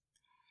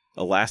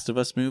Last of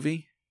Us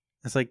movie,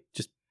 it's like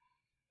just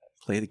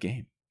play the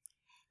game.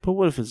 But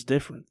what if it's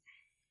different?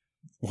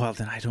 Well,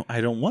 then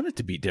I don't want it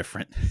to be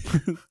different.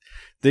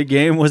 The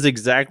game was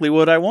exactly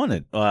what I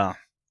wanted. Well,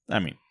 I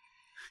mean,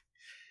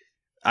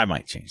 I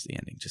might change the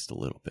ending just a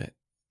little bit.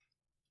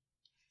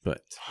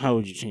 But how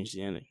would you change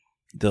the ending?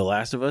 The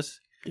Last of Us?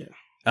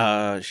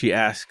 Yeah. She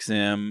asks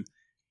him.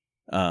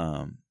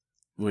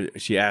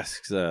 She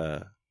asks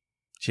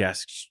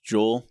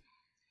Joel.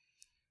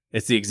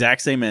 It's the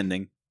exact same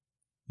ending,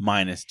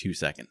 minus 2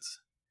 seconds.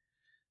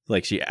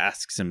 Like she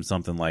asks him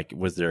something like,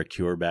 "Was there a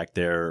cure back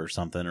there or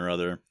something or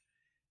other?"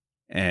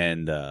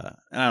 And I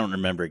don't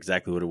remember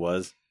exactly what it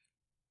was,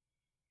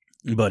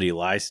 but he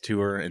lies to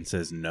her and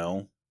says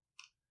no.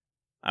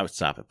 I would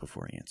stop it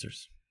before he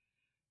answers.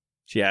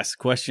 She asks a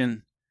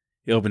question.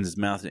 He opens his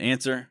mouth to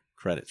answer.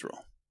 Credits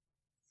roll.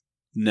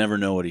 Never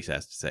know what he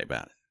has to say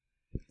about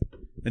it.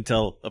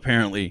 Until,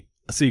 apparently,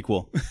 a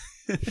sequel.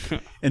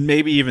 And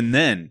maybe even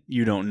then,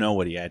 you don't know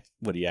what he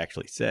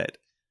actually said.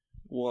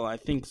 Well, I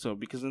think so,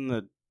 because in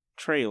the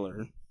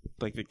trailer,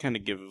 like, they kind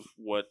of give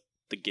what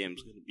the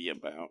game's going to be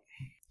about.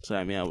 So,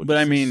 I mean, I would But,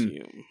 I mean,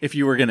 assume. If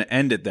you were going to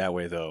end it that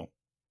way, though,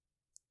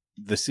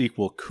 the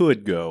sequel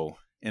could go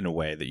in a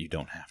way that you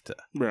don't have to.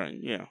 Right,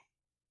 yeah.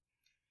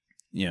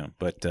 Yeah,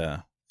 but,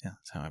 yeah,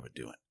 that's how I would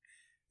do it.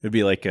 It'd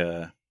be like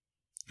a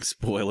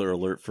spoiler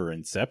alert for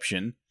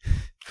Inception.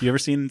 You ever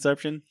seen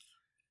Inception?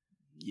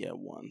 Yeah,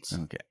 once.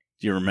 Okay.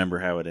 Do you remember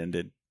how it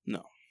ended?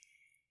 No.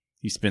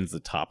 He spins the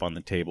top on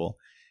the table,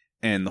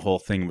 and the whole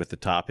thing with the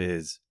top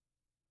is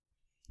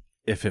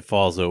if it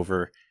falls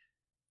over,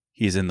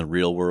 he's in the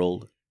real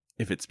world.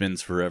 If it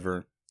spins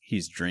forever,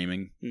 he's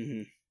dreaming.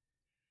 Mm-hmm.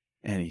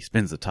 And he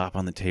spins the top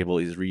on the table.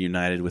 He's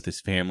reunited with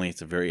his family.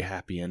 It's a very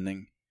happy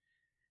ending.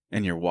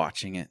 And you're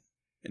watching it.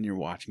 And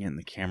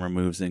the camera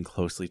moves in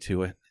closely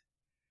to it.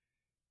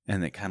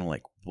 And it kind of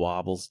like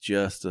wobbles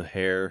just a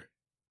hair.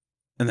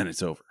 And then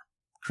it's over.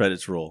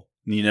 Credits roll.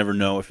 And you never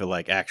know if it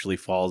like actually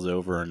falls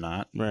over or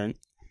not. Right.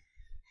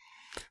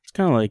 It's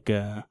kind of like,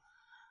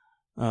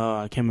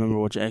 I can't remember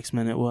which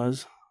X-Men it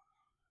was.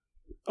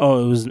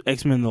 Oh, it was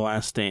X-Men The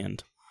Last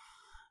Stand.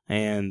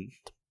 And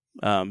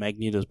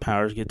Magneto's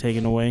powers get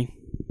taken away.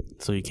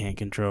 So you can't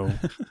control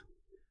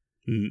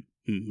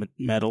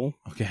metal.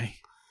 Okay.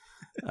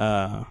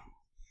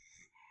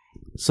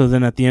 So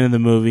then at the end of the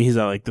movie, he's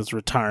at like this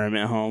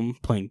retirement home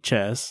playing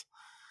chess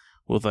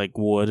with like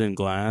wood and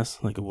glass,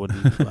 like a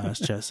wooden glass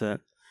chess set.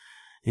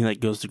 He like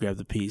goes to grab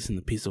the piece, and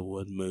the piece of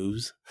wood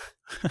moves,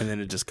 and then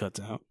it just cuts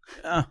out.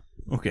 Oh,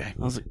 okay.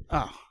 I was like,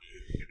 oh,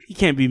 he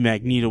can't be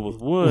Magneto with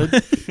wood.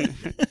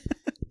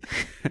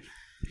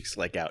 He's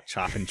like out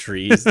chopping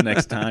trees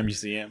next time you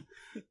see him.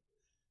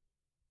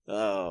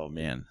 Oh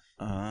man.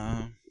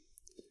 Yeah.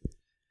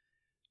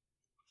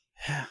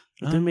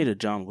 If they made a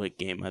John Wick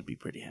game, I'd be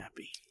pretty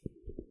happy.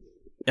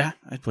 Yeah,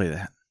 I'd play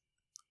that.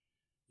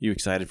 You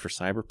excited for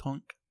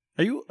Cyberpunk?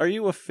 Are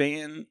you a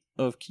fan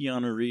of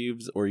Keanu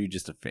Reeves, or are you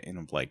just a fan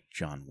of like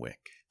John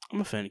Wick?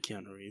 I'm a fan of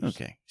Keanu Reeves.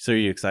 Okay, so are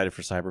you excited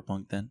for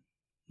Cyberpunk then?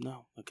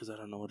 No, because I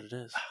don't know what it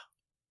is.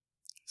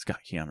 It's got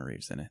Keanu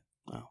Reeves in it.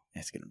 Oh.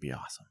 It's gonna be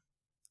awesome.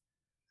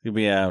 It'll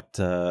be out,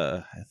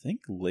 I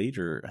think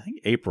later. I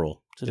think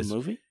April. Is it a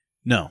movie?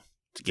 No,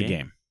 it's a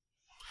game.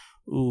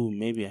 Ooh,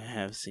 maybe I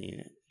have seen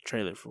it.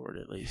 Trailer for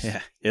it at least.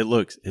 Yeah, it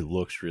looks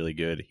really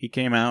good. He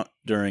came out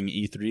during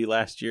E3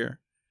 last year.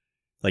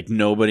 Like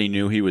nobody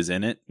knew he was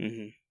in it.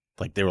 Mm-hmm.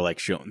 Like they were like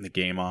showing the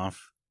game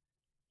off,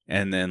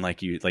 and then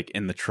like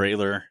in the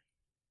trailer,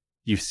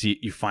 you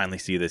finally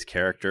see this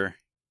character,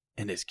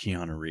 and it's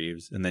Keanu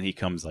Reeves, and then he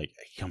comes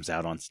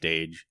out on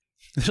stage.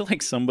 There's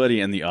like somebody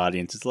in the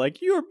audience is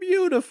like, "You're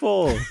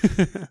beautiful,"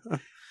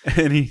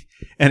 and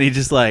he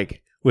just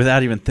like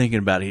without even thinking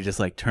about it, he just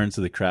like turns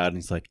to the crowd and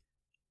he's like,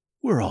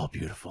 "We're all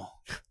beautiful."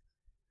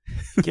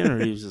 Keanu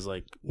Reeves is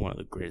like one of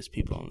the greatest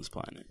people on this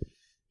planet.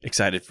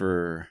 Excited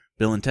for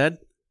Bill and Ted?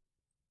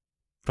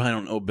 Probably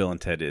don't know what Bill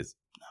and Ted is.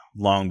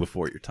 Long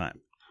before your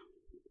time.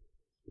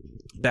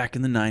 Back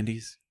in the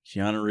 90s,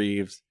 Keanu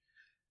Reeves,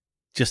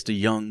 just a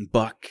young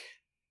buck,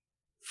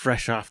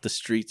 fresh off the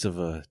streets of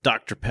a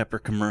Dr. Pepper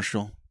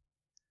commercial,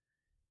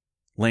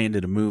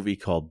 landed a movie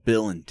called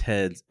Bill and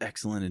Ted's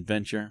Excellent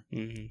Adventure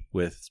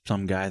with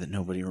some guy that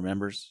nobody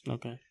remembers.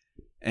 Okay.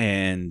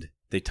 And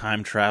they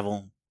time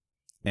travel,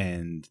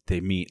 and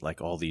they meet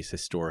like all these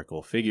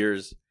historical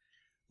figures,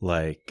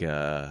 like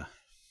the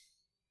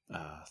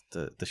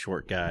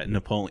short guy,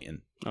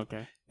 Napoleon.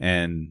 Okay.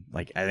 And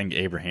like I think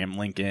Abraham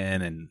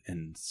Lincoln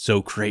and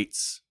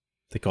Socrates.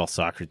 They call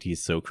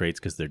Socrates Socrates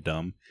because they're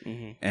dumb.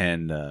 Mm-hmm.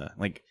 And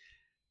like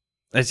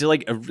it's just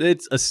like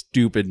it's a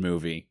stupid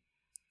movie,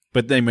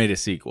 but they made a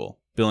sequel,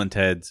 Bill and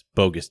Ted's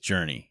Bogus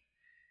Journey,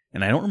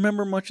 and I don't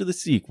remember much of the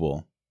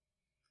sequel,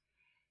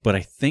 but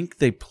I think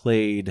they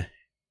played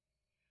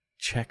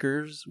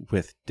checkers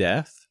with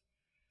death,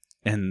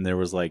 and there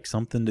was like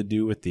something to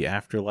do with the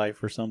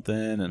afterlife or something,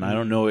 and I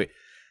don't know. I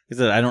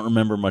said I don't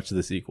remember much of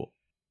the sequel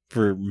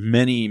for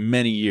many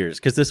years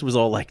because this was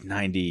all like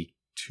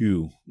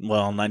 92,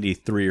 well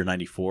 93 or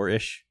 94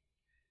 ish.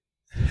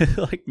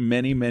 Like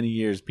many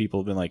years,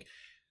 people have been like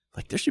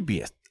there should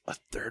be a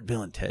third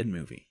Bill and Ted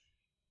movie,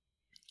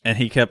 and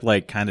he kept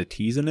like kind of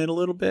teasing it a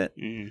little bit.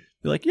 Be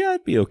like, yeah,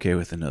 I'd be okay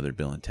with another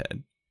Bill and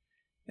Ted,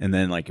 and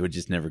then like it would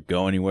just never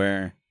go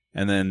anywhere.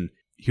 And then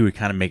he would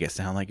kind of make it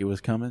sound like it was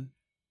coming.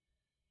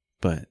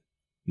 But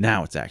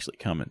now it's actually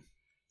coming.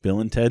 Bill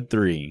and Ted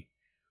 3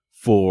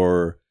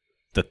 for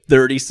the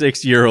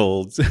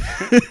 36-year-olds.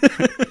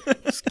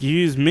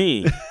 Excuse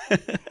me.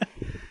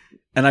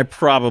 And I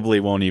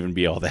probably won't even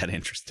be all that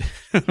interested.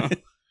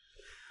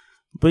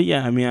 But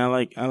yeah, I mean, I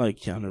like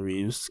Keanu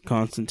Reeves.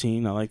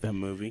 Constantine, I like that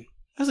movie.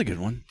 That's a good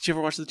one. Did you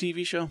ever watch the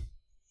TV show?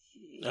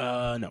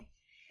 No.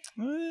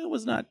 It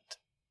was not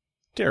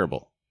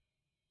terrible.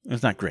 It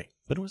was not great,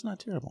 but it was not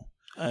terrible.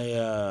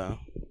 I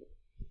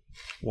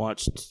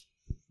watched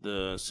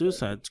the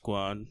Suicide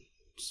Squad.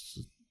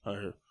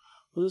 Or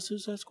was it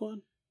Suicide Squad?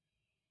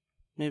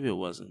 Maybe it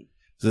wasn't.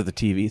 Is it the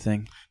TV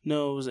thing?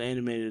 No, it was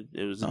animated.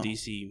 It was a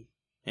DC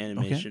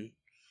animation. Okay.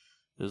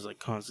 It was like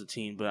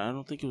Constantine, but I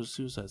don't think it was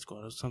Suicide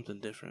Squad. It was something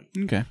different.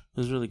 Okay. It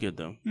was really good,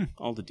 though.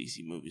 All the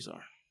DC movies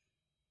are.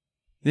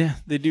 Yeah,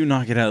 they do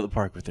knock it out of the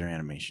park with their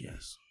animation.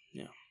 Yes.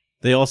 Yeah.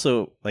 They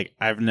also, like,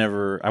 I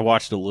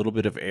watched a little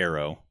bit of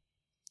Arrow.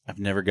 I've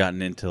never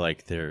gotten into,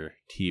 like, their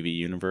TV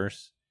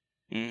universe.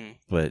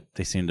 But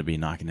they seem to be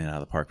knocking it out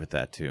of the park with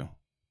that, too.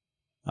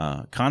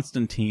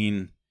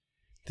 Constantine,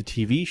 the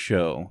TV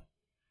show,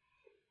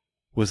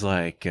 was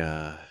like,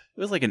 it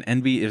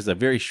was a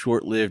very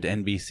short-lived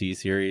NBC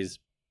series.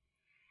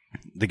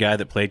 The guy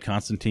that played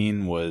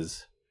Constantine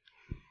was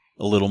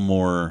a little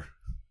more,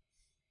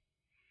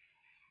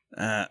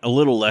 a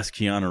little less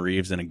Keanu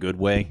Reeves in a good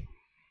way.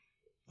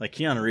 Like,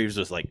 Keanu Reeves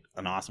was, like,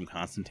 an awesome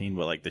Constantine,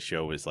 but, like, the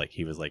show was, like,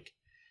 he was, like,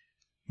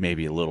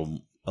 maybe a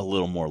little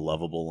more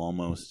lovable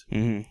almost.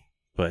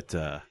 But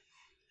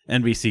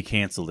NBC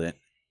canceled it,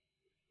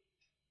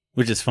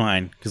 which is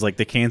fine, because, like,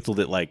 they canceled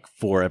it, like,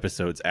 4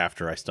 episodes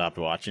after I stopped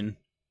watching.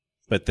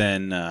 But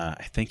then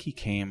I think he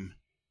came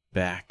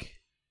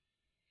back,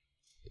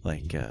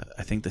 like,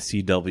 I think the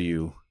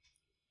CW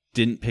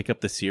didn't pick up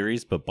the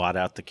series, but bought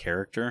out the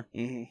character.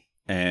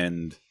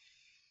 And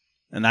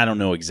I don't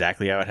know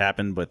exactly how it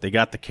happened, but they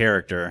got the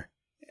character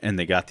and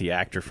they got the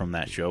actor from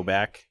that show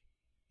back.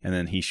 And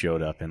then he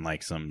showed up in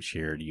like some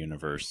shared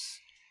universe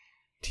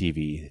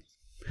TV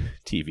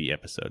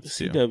episodes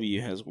too. The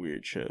CW has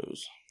weird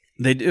shows.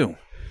 They do.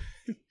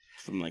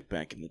 From like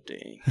back in the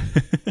day.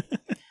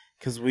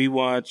 Because we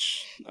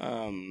watch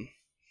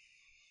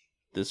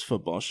this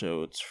football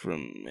show. It's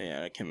from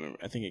I can't remember.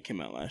 I think it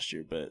came out last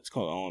year, but it's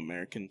called All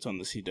American. It's on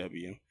the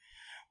CW.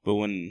 But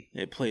when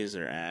it plays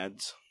their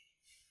ads,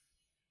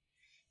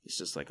 it's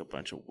just like a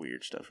bunch of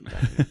weird stuff from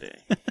back in the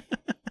day.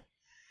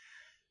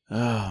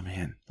 Oh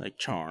man, like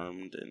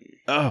Charmed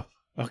and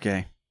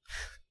okay.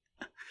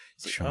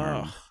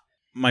 Charmed. Like,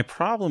 my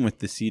problem with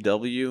the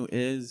CW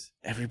is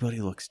everybody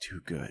looks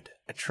too good.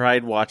 I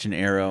tried watching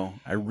Arrow.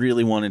 I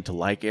really wanted to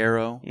like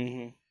Arrow.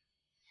 Mm-hmm.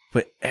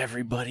 But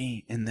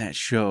everybody in that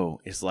show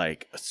is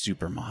like a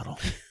supermodel.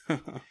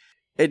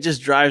 It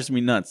just drives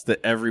me nuts that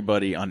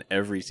everybody on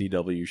every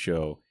CW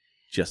show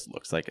just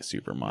looks like a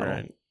supermodel.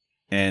 Right.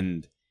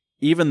 And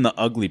even the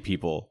ugly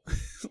people,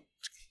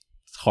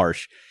 it's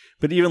harsh,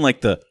 but even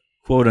like the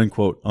quote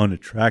unquote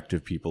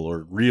unattractive people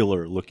or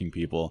realer looking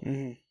people,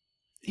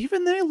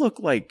 even they look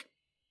like,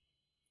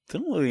 they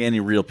don't look like any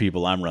real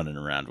people I'm running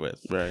around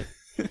with. Right.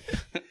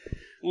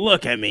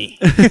 Look at me.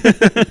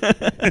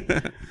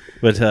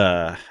 But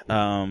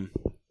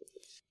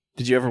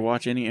did you ever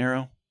watch any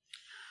Arrow?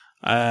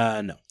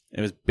 No. It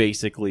was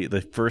basically,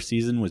 the first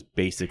season was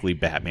basically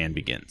Batman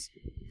Begins.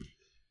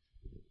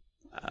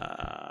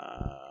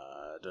 I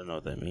don't know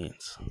what that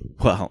means.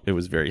 Well, it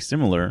was very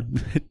similar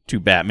to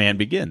Batman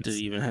Begins. Did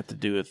it even have to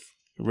do with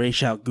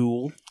Ra's al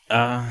Ghul?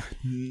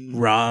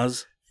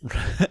 Roz?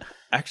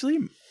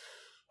 Actually,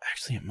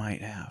 it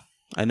might have.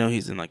 I know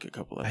he's in like a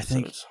couple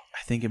episodes.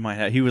 I think it might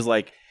have.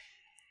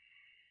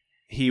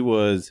 He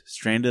was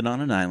stranded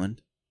on an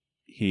island.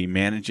 He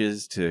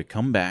manages to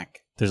come back.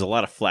 There's a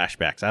lot of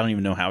flashbacks. I don't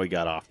even know how he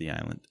got off the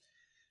island.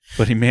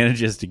 But he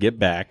manages to get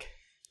back.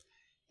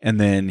 And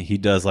then he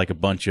does like a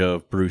bunch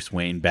of Bruce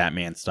Wayne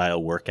Batman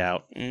style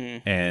workout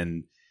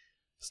and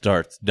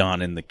starts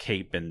donning the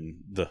cape and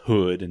the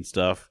hood and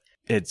stuff.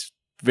 It's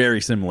very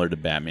similar to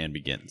Batman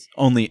Begins.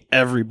 Only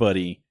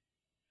everybody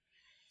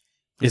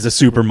is a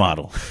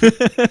supermodel.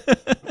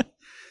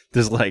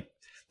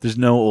 There's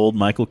no old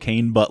Michael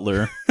Caine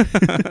butler.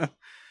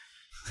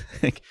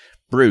 Like,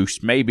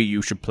 Bruce, maybe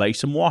you should play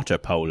some water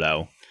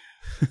polo.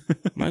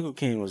 Michael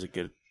Caine was a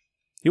good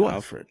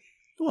Alfred.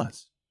 He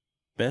was.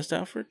 Best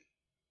Alfred?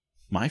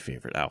 My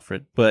favorite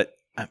Alfred, but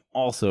I'm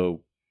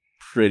also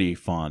pretty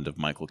fond of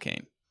Michael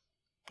Caine.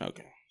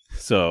 Okay.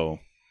 So,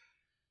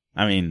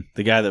 I mean,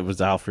 the guy that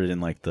was Alfred in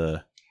like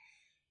the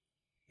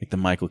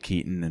Michael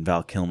Keaton and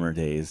Val Kilmer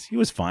days, he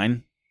was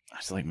fine. I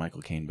just like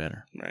Michael Caine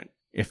better. Right.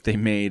 If they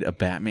made a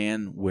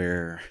Batman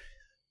where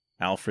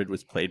Alfred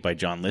was played by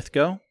John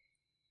Lithgow.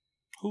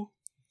 Who?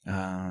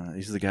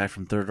 He's the guy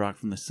from Third Rock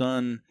from the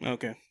Sun.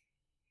 Okay.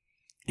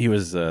 He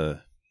was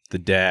the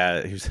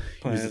dad.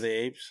 Planet of the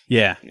Apes?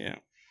 Yeah. Yeah.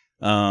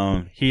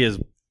 He is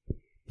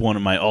one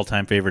of my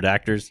all-time favorite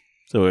actors.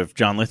 So if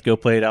John Lithgow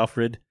played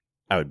Alfred,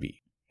 I would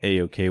be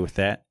A-okay with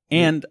that.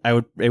 And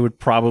it would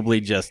probably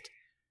just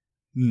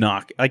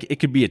it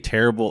could be a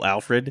terrible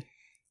Alfred.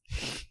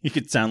 He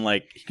could sound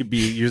like he could be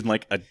using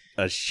like a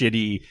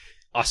shitty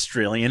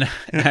Australian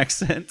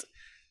accent.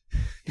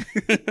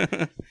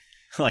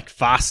 Like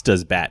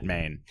Foster's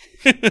Batman.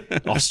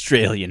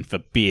 Australian for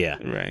beer.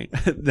 Right.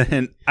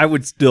 Then I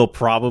would still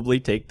probably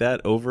take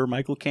that over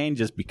Michael Caine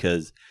just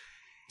because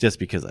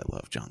I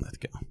love John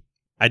Lithgow.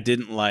 I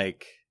didn't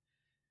like,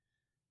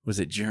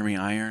 was it Jeremy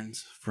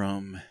Irons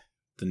from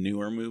the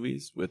newer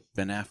movies with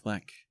Ben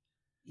Affleck?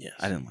 Yes.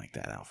 I didn't like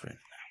that Alfred.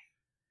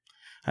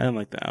 I didn't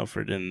like the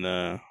Alfred in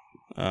the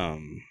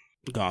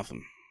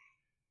Gotham.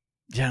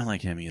 Yeah, I don't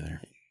like him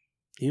either.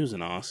 He was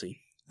an Aussie.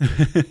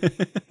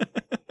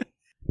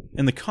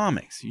 In the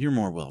comics, you're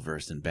more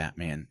well-versed in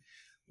Batman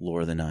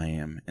lore than I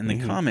am. In the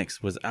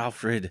comics, was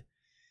Alfred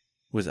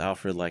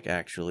like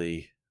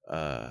actually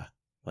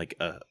like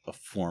a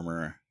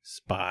former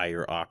spy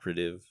or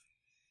operative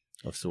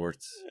of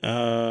sorts?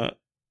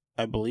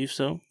 I believe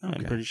so. Okay.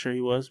 I'm pretty sure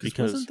he was,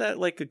 because wasn't that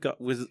like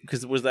was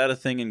that a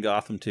thing in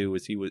Gotham too?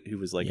 Was he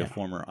was like a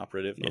former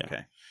operative? Yeah.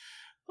 Okay.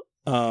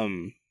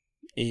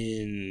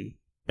 In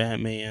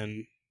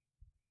Batman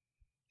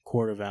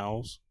Court of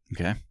Owls.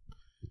 Okay.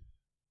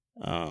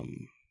 I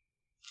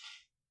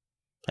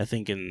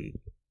think in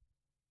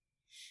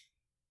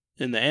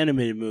the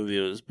animated movie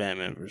it was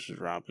Batman versus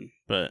Robin,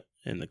 but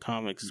in the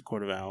comics it's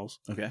Court of Owls.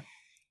 Okay.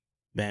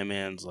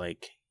 Batman's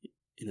like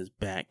in his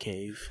bat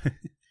cave. And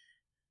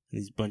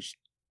these bunch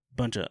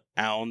of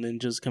owl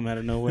ninjas come out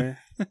of nowhere.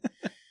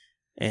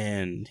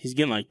 And he's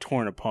getting like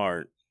torn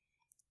apart.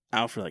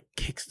 Alfred like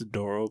kicks the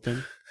door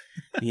open.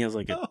 He has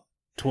like a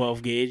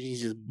 12 gauge.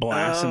 He's just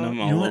blasting them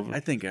all over. I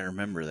think I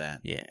remember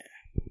that. Yeah.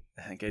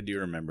 I think I do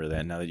remember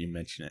that now that you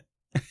mention it.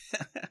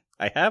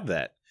 I have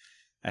that.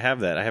 I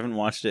haven't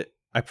watched it.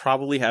 I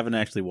probably haven't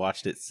actually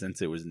watched it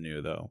since it was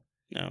new, though.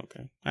 Oh,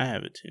 okay. I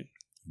have it, too.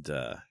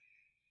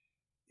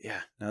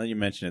 Yeah, now that you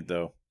mention it,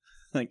 though,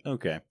 like,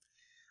 okay.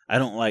 I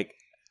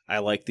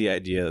like the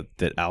idea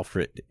that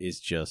Alfred is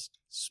just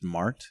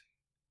smart.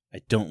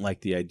 I don't like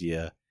the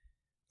idea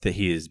that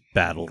he is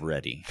battle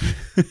ready.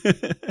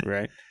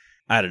 Right.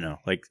 I don't know.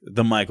 Like,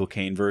 the Michael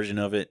Caine version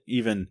of it,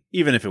 even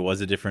if it was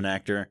a different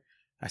actor,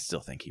 I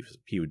still think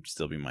he would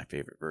still be my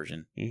favorite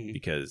version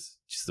because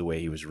just the way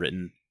he was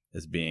written,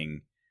 as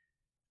being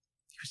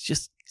he was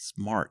just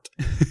smart.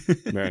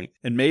 Right.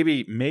 And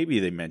maybe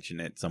they mention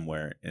it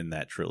somewhere in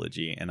that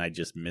trilogy, and I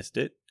just missed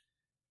it.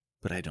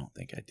 But I don't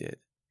think I did.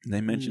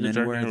 They mention The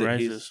Dark anywhere Knight that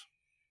Rises.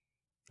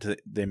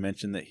 they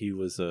mentioned that he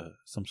was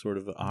some sort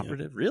of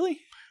operative. Yeah. Really?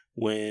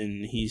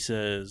 When he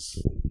says,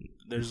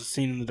 there's a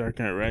scene in The Dark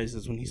Knight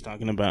Rises when he's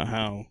talking about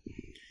how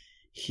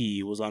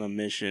he was on a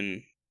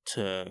mission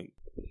to,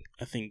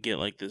 I think, get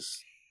like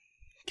this,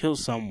 kill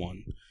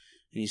someone,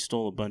 and he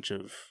stole a bunch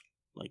of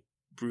like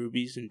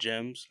rubies and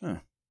gems. Oh,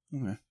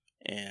 okay.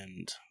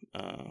 And,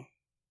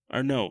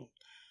 or no,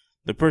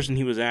 the person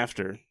he was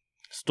after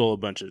stole a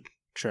bunch of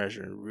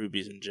treasure,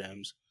 rubies and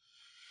gems,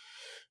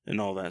 and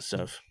all that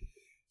stuff.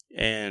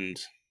 And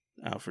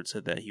Alfred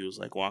said that he was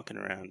like walking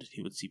around and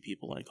he would see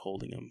people like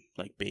holding him,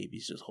 like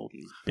babies just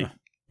holding these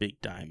big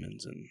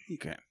diamonds. And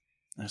okay,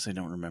 I honestly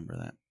don't remember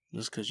that.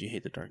 Just because you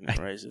hate The Dark Knight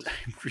Rises. I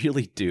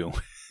really do.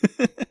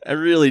 I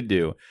really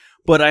do.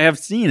 But I have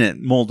seen it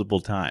multiple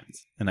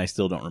times, and I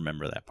still don't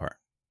remember that part.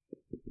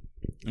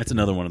 That's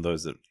another one of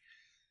those that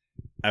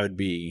I would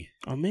be...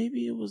 Or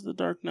maybe it was The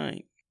Dark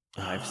Knight.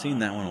 I've seen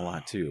that one a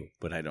lot, too.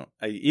 But I don't...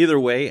 either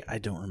way, I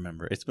don't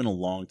remember. It's been a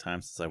long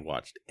time since I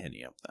watched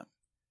any of them.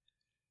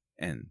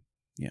 And,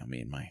 you know, me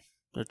and my...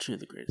 They're two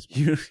of the greatest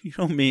movies. You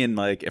know me and,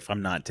 like, if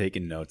I'm not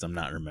taking notes, I'm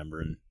not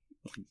remembering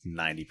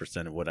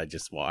 90% of what I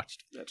just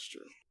watched. That's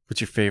true.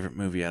 What's your favorite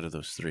movie out of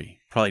those three?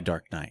 Probably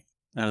Dark Knight.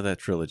 Out of that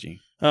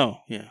trilogy. Oh,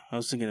 yeah. I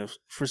was thinking of...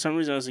 For some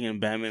reason, I was thinking of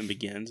Batman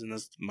Begins, and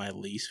that's my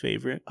least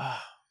favorite.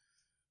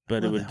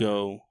 But it would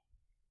go...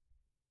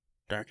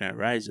 Dark Knight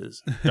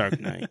Rises, Dark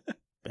Knight,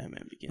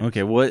 Batman Begins.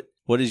 Okay, what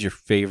is your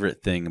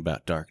favorite thing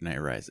about Dark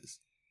Knight Rises?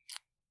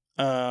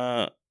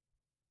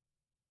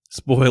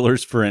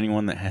 Spoilers for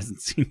anyone that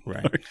hasn't seen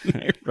Dark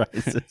Knight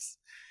Rises.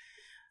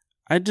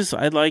 I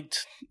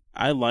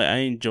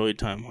enjoyed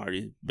Tom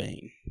Hardy's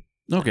Bane.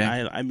 Okay.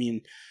 I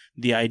mean,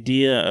 the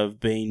idea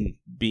of Bane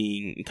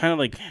being kind of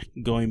like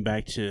going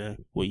back to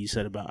what you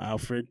said about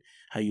Alfred,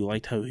 how you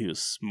liked how he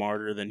was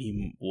smarter than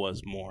he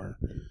was more,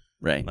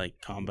 right?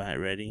 Like combat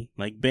ready.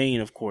 Like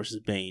Bane, of course, is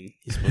Bane.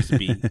 He's supposed to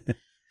be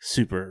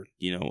super,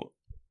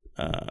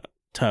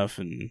 tough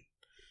and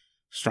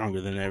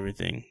stronger than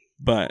everything.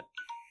 But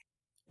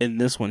in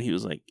this one, he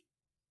was like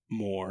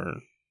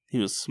he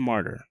was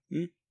smarter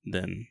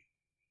than,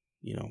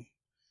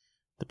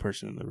 the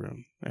person in the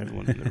room,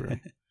 everyone in the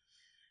room.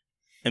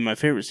 And my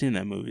favorite scene in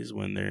that movie is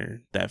when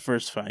that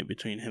first fight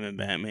between him and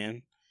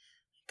Batman,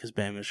 because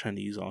Batman's trying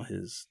to use all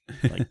his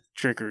like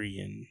trickery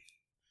and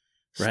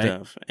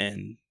stuff,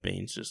 and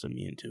Bane's just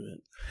immune to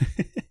it.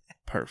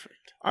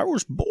 Perfect. I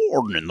was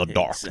born in the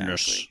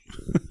darkness.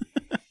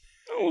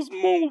 I was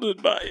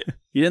molded by it.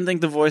 You didn't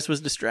think the voice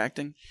was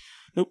distracting?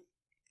 Nope.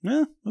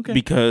 Well, okay.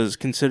 Because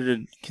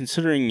considering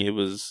it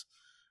was,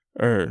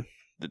 the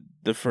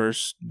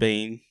first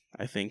Bane,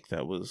 I think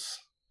that was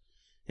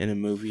in a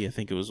movie. I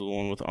think it was the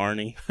one with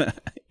Arnie.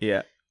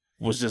 Yeah.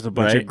 Was just a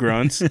bunch of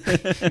grunts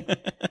and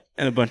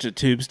a bunch of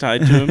tubes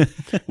tied to him.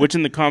 Which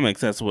in the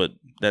comics, that's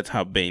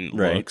how Bane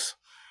looks.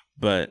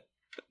 But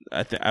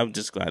I'm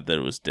just glad that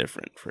it was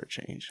different for a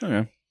change.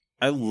 Okay.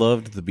 I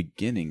loved the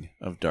beginning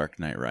of Dark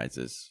Knight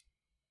Rises.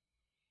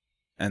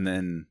 And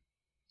then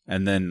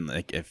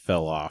like it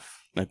fell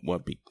off. Like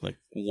what? Like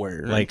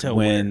where? Like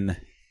when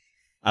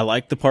I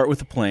liked the part with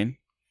the plane.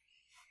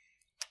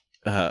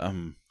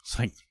 It's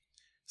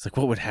like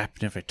what would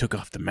happen if I took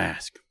off the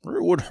mask?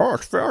 It would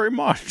hurt very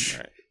much.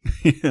 Right.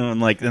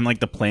 And then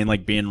the plane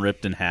like being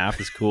ripped in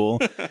half is cool.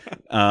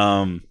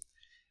 And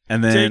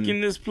then taking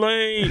this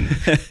plane.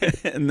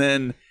 And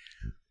then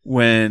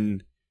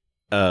when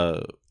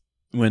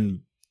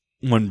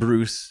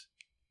Bruce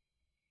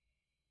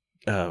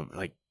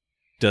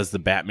does the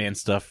Batman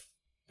stuff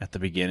at the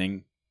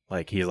beginning,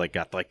 like he's like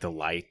got like the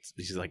lights,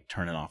 he's like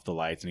turning off the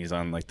lights, and he's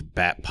on like the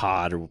Bat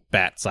Pod or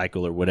Bat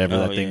Cycle or whatever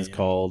that thing's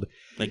called,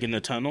 like in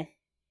the tunnel.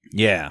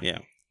 Yeah.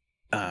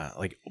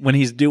 Like when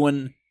he's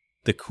doing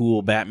the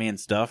cool Batman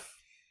stuff,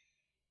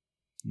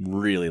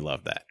 really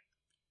love that.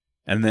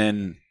 And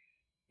then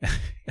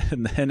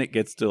it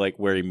gets to like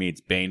where he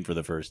meets Bane for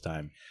the first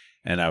time,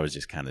 and I was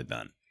just kind of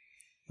done.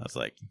 I was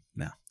like,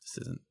 no,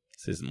 this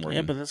isn't working.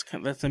 Yeah, but that's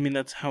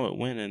how it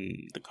went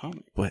in the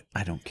comic. But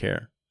I don't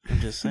care. I'm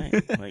just saying,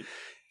 like.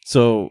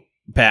 So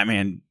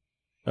Batman.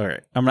 All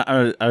right, I'm not.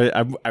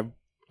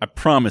 I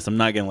promise I'm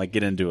not gonna like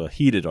get into a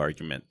heated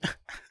argument,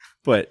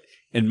 but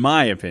in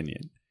my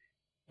opinion,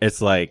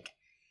 it's like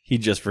he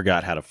just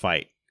forgot how to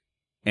fight,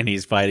 and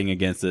he's fighting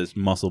against this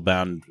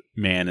muscle-bound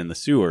man in the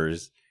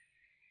sewers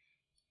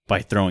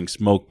by throwing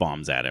smoke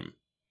bombs at him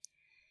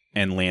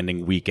and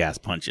landing weak-ass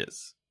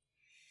punches.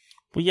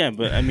 Well, yeah,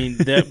 but I mean,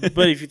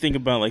 but if you think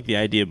about like the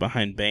idea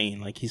behind Bane,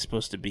 like he's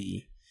supposed to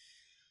be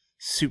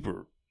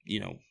super,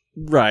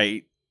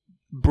 right,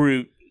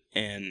 brute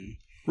and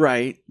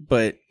right,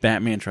 but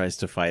Batman tries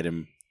to fight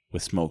him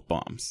with smoke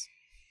bombs.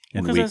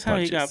 Because that's how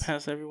he got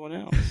past everyone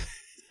else.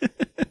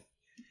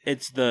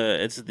 It's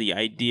the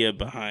idea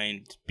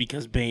behind,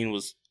 because Bane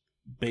was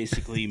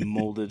basically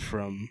molded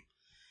from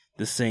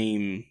the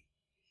same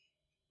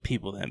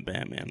people that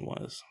Batman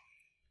was.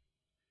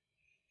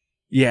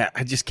 Yeah,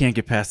 I just can't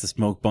get past the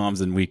smoke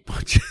bombs and weak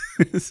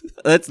punches.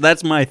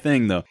 That's my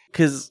thing, though.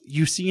 Because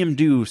you see him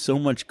do so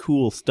much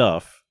cool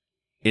stuff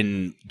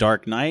in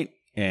Dark Knight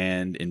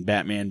and in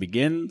Batman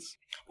Begins.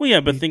 Well,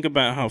 yeah, but think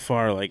about how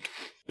far, like,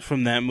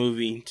 from that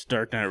movie to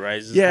Dark Knight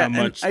Rises, Yeah, how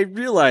much... and I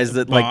realize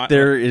that, like,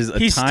 there is a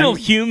He's time... still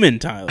human,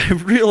 Tyler. I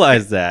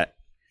realize that.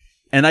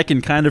 And I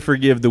can kind of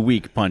forgive the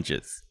weak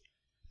punches.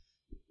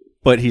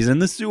 But he's in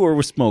the sewer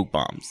with smoke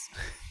bombs.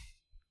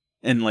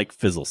 And, like,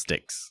 fizzle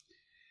sticks.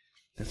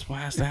 That's what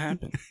has to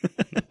happen.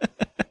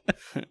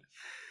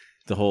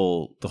 The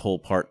whole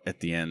part at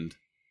the end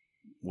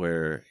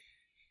where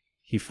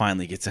he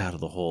finally gets out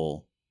of the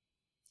hole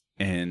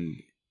and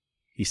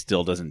he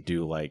still doesn't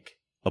do like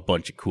a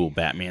bunch of cool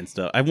Batman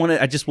stuff.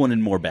 I just wanted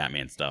more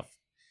Batman stuff.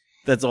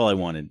 That's all I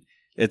wanted.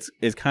 It's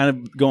kind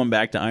of going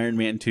back to Iron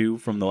Man 2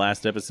 from the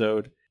last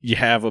episode. You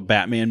have a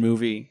Batman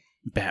movie.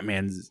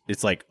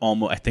 It's like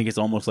I think it's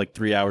almost like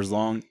 3 hours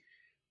long.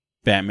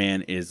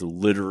 Batman is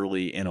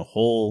literally in a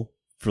hole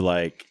for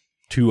like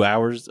 2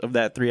 hours of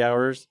that 3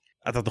 hours.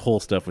 I thought the whole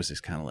stuff was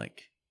just kind of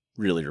like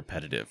really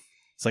repetitive.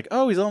 It's like,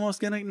 oh, he's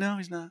almost gonna. No,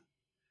 he's not.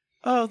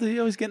 Oh,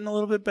 he's getting a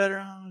little bit better.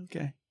 Oh,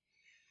 okay.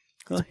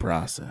 It's a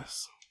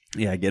process.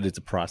 Yeah, I get it's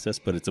a process,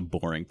 but it's a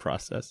boring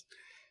process.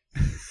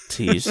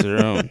 To each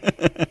their own.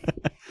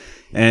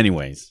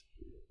 Anyways,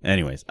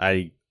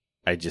 I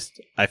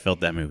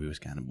felt that movie was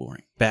kind of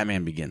boring.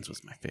 Batman Begins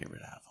was my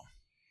favorite out of them.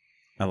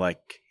 I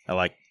like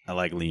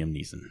Liam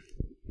Neeson.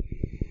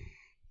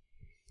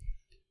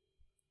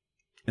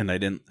 And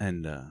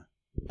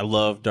I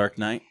love Dark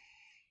Knight.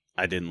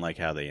 I didn't like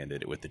how they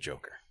ended it with the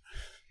Joker.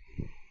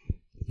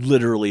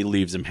 Literally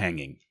leaves him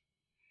hanging.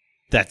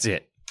 That's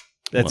it.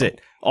 That's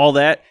it. All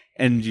that,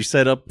 and you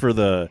set up for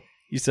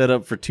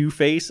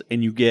Two-Face,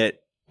 and you get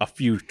a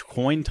few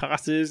coin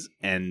tosses,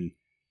 and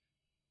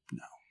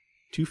no,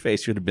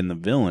 Two-Face should have been the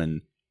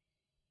villain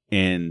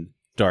in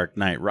Dark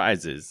Knight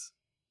Rises.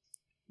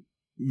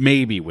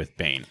 Maybe with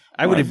Bane.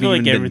 I feel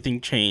like everything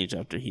changed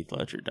after Heath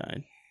Ledger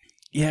died.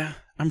 Yeah,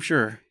 I'm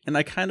sure. And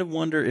I kind of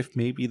wonder if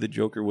maybe the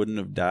Joker wouldn't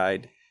have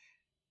died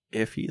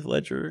if Heath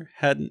Ledger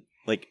hadn't.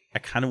 Like, I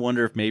kind of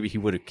wonder if maybe he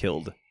would have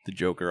killed the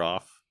Joker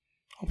off.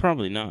 Oh,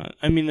 probably not.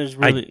 I mean, there's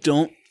really... I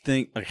don't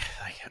think... all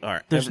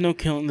right. There's no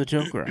killing the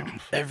Joker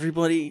off.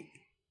 Everybody...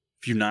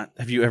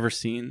 Have you ever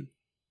seen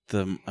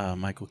the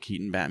Michael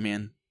Keaton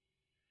Batman?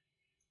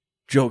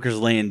 Joker's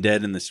laying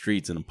dead in the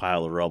streets in a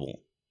pile of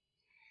rubble.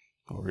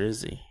 Or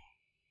is he?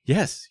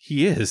 Yes,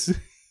 he is.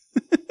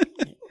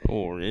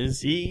 Or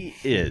is he?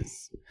 He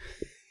is.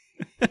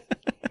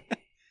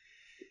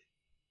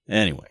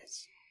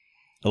 Anyways,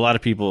 a lot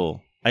of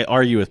people, I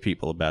argue with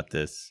people about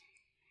this.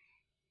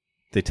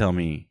 They tell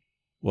me,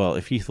 well,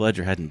 if Heath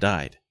Ledger hadn't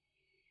died,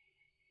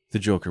 the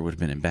Joker would have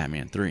been in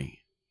Batman 3,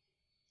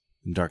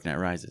 in Dark Knight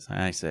Rises.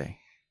 And I say,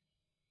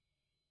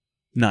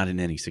 not in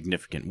any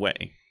significant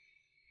way.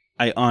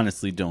 I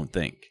honestly don't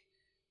think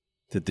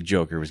that the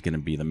Joker was going to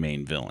be the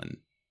main villain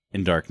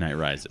in Dark Knight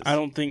Rises. I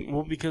don't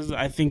think, because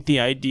I think the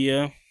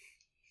idea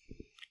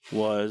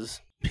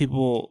was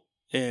people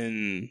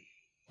in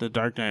the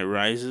Dark Knight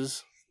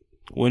Rises,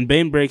 when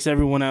Bane breaks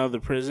everyone out of the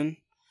prison,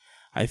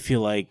 I feel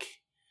like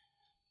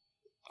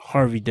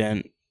Harvey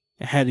Dent,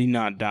 had he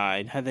not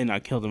died, had they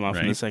not killed him off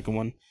in the second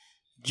one,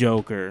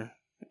 Joker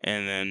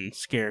and then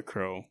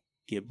Scarecrow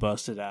get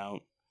busted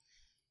out,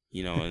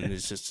 and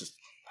it's just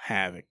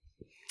havoc.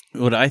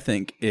 What I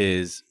think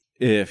is,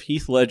 if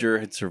Heath Ledger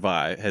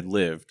had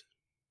lived,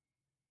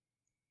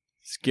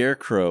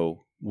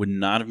 Scarecrow would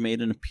not have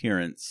made an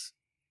appearance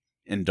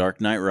in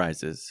Dark Knight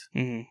Rises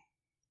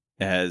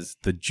as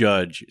the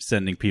judge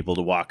sending people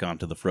to walk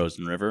onto the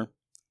frozen river.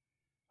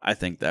 I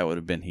think that would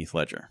have been Heath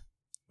Ledger.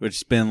 Which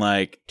has been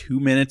like 2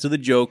 minutes of the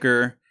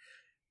Joker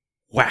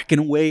whacking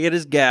away at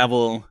his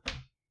gavel.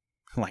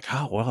 I'm like,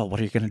 oh well,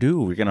 what are you gonna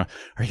do? Are you gonna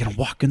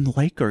walk in the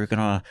lake, or are you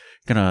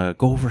gonna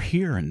go over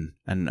here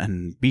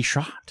and be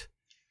shot?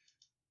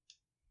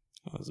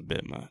 That was a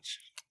bit much.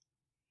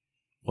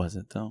 Was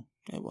it though?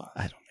 It was.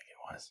 I don't think it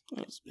was.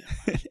 It was a bit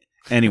much.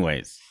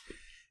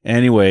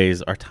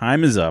 Anyways, our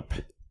time is up.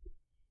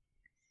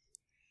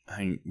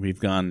 We've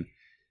gone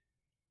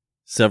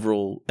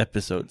several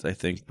episodes, I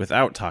think,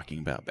 without talking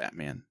about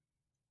Batman.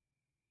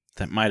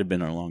 That might have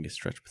been our longest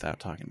stretch without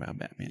talking about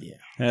Batman.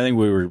 Yeah, I think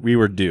we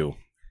were due.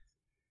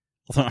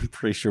 Although I'm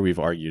pretty sure we've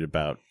argued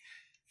about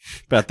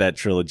that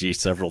trilogy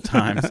several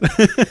times.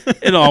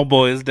 It all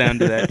boils down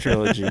to that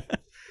trilogy.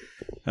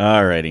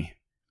 Alrighty.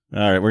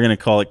 All right, we're going to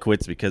call it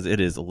quits because it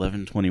is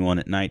 11:21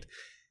 at night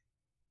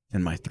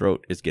and my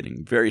throat is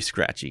getting very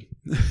scratchy.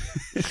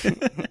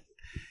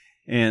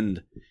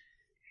 and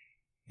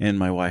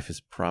my wife is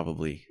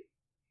probably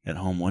at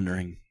home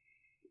wondering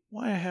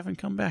why I haven't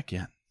come back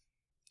yet.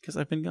 Because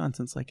I've been gone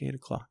since like 8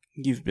 o'clock.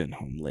 You've been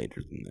home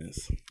later than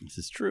this. This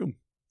is true.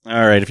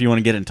 All right, if you want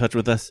to get in touch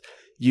with us,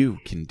 you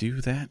can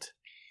do that.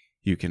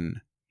 You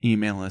can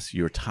email us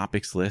your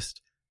topics list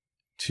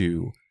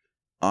to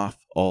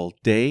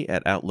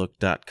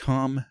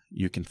offallday@outlook.com.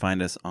 You can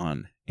find us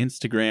on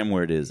Instagram,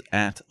 where it is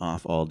at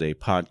Off All Day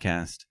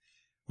Podcast.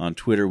 On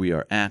Twitter, we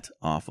are at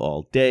Off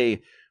All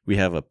Day. We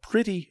have a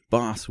pretty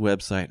boss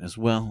website as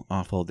well,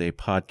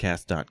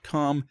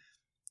 offalldaypodcast.com,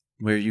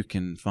 where you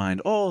can find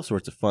all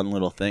sorts of fun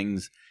little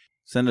things.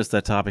 Send us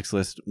that topics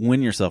list.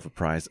 Win yourself a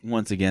prize.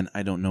 Once again,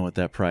 I don't know what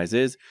that prize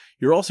is.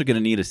 You're also going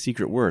to need a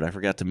secret word. I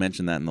forgot to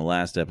mention that in the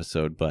last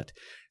episode, but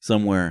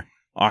somewhere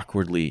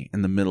awkwardly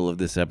in the middle of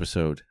this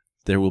episode,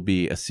 there will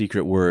be a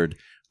secret word,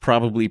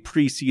 probably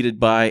preceded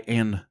by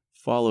and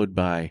followed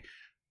by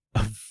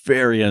a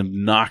very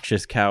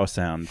obnoxious cow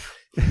sound.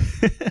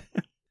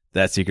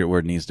 That secret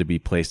word needs to be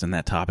placed in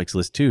that topics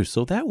list too,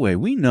 so that way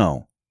we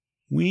know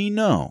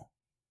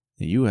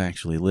that you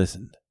actually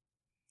listened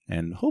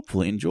and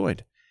hopefully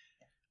enjoyed.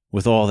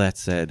 With all that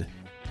said,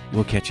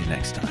 we'll catch you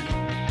next time.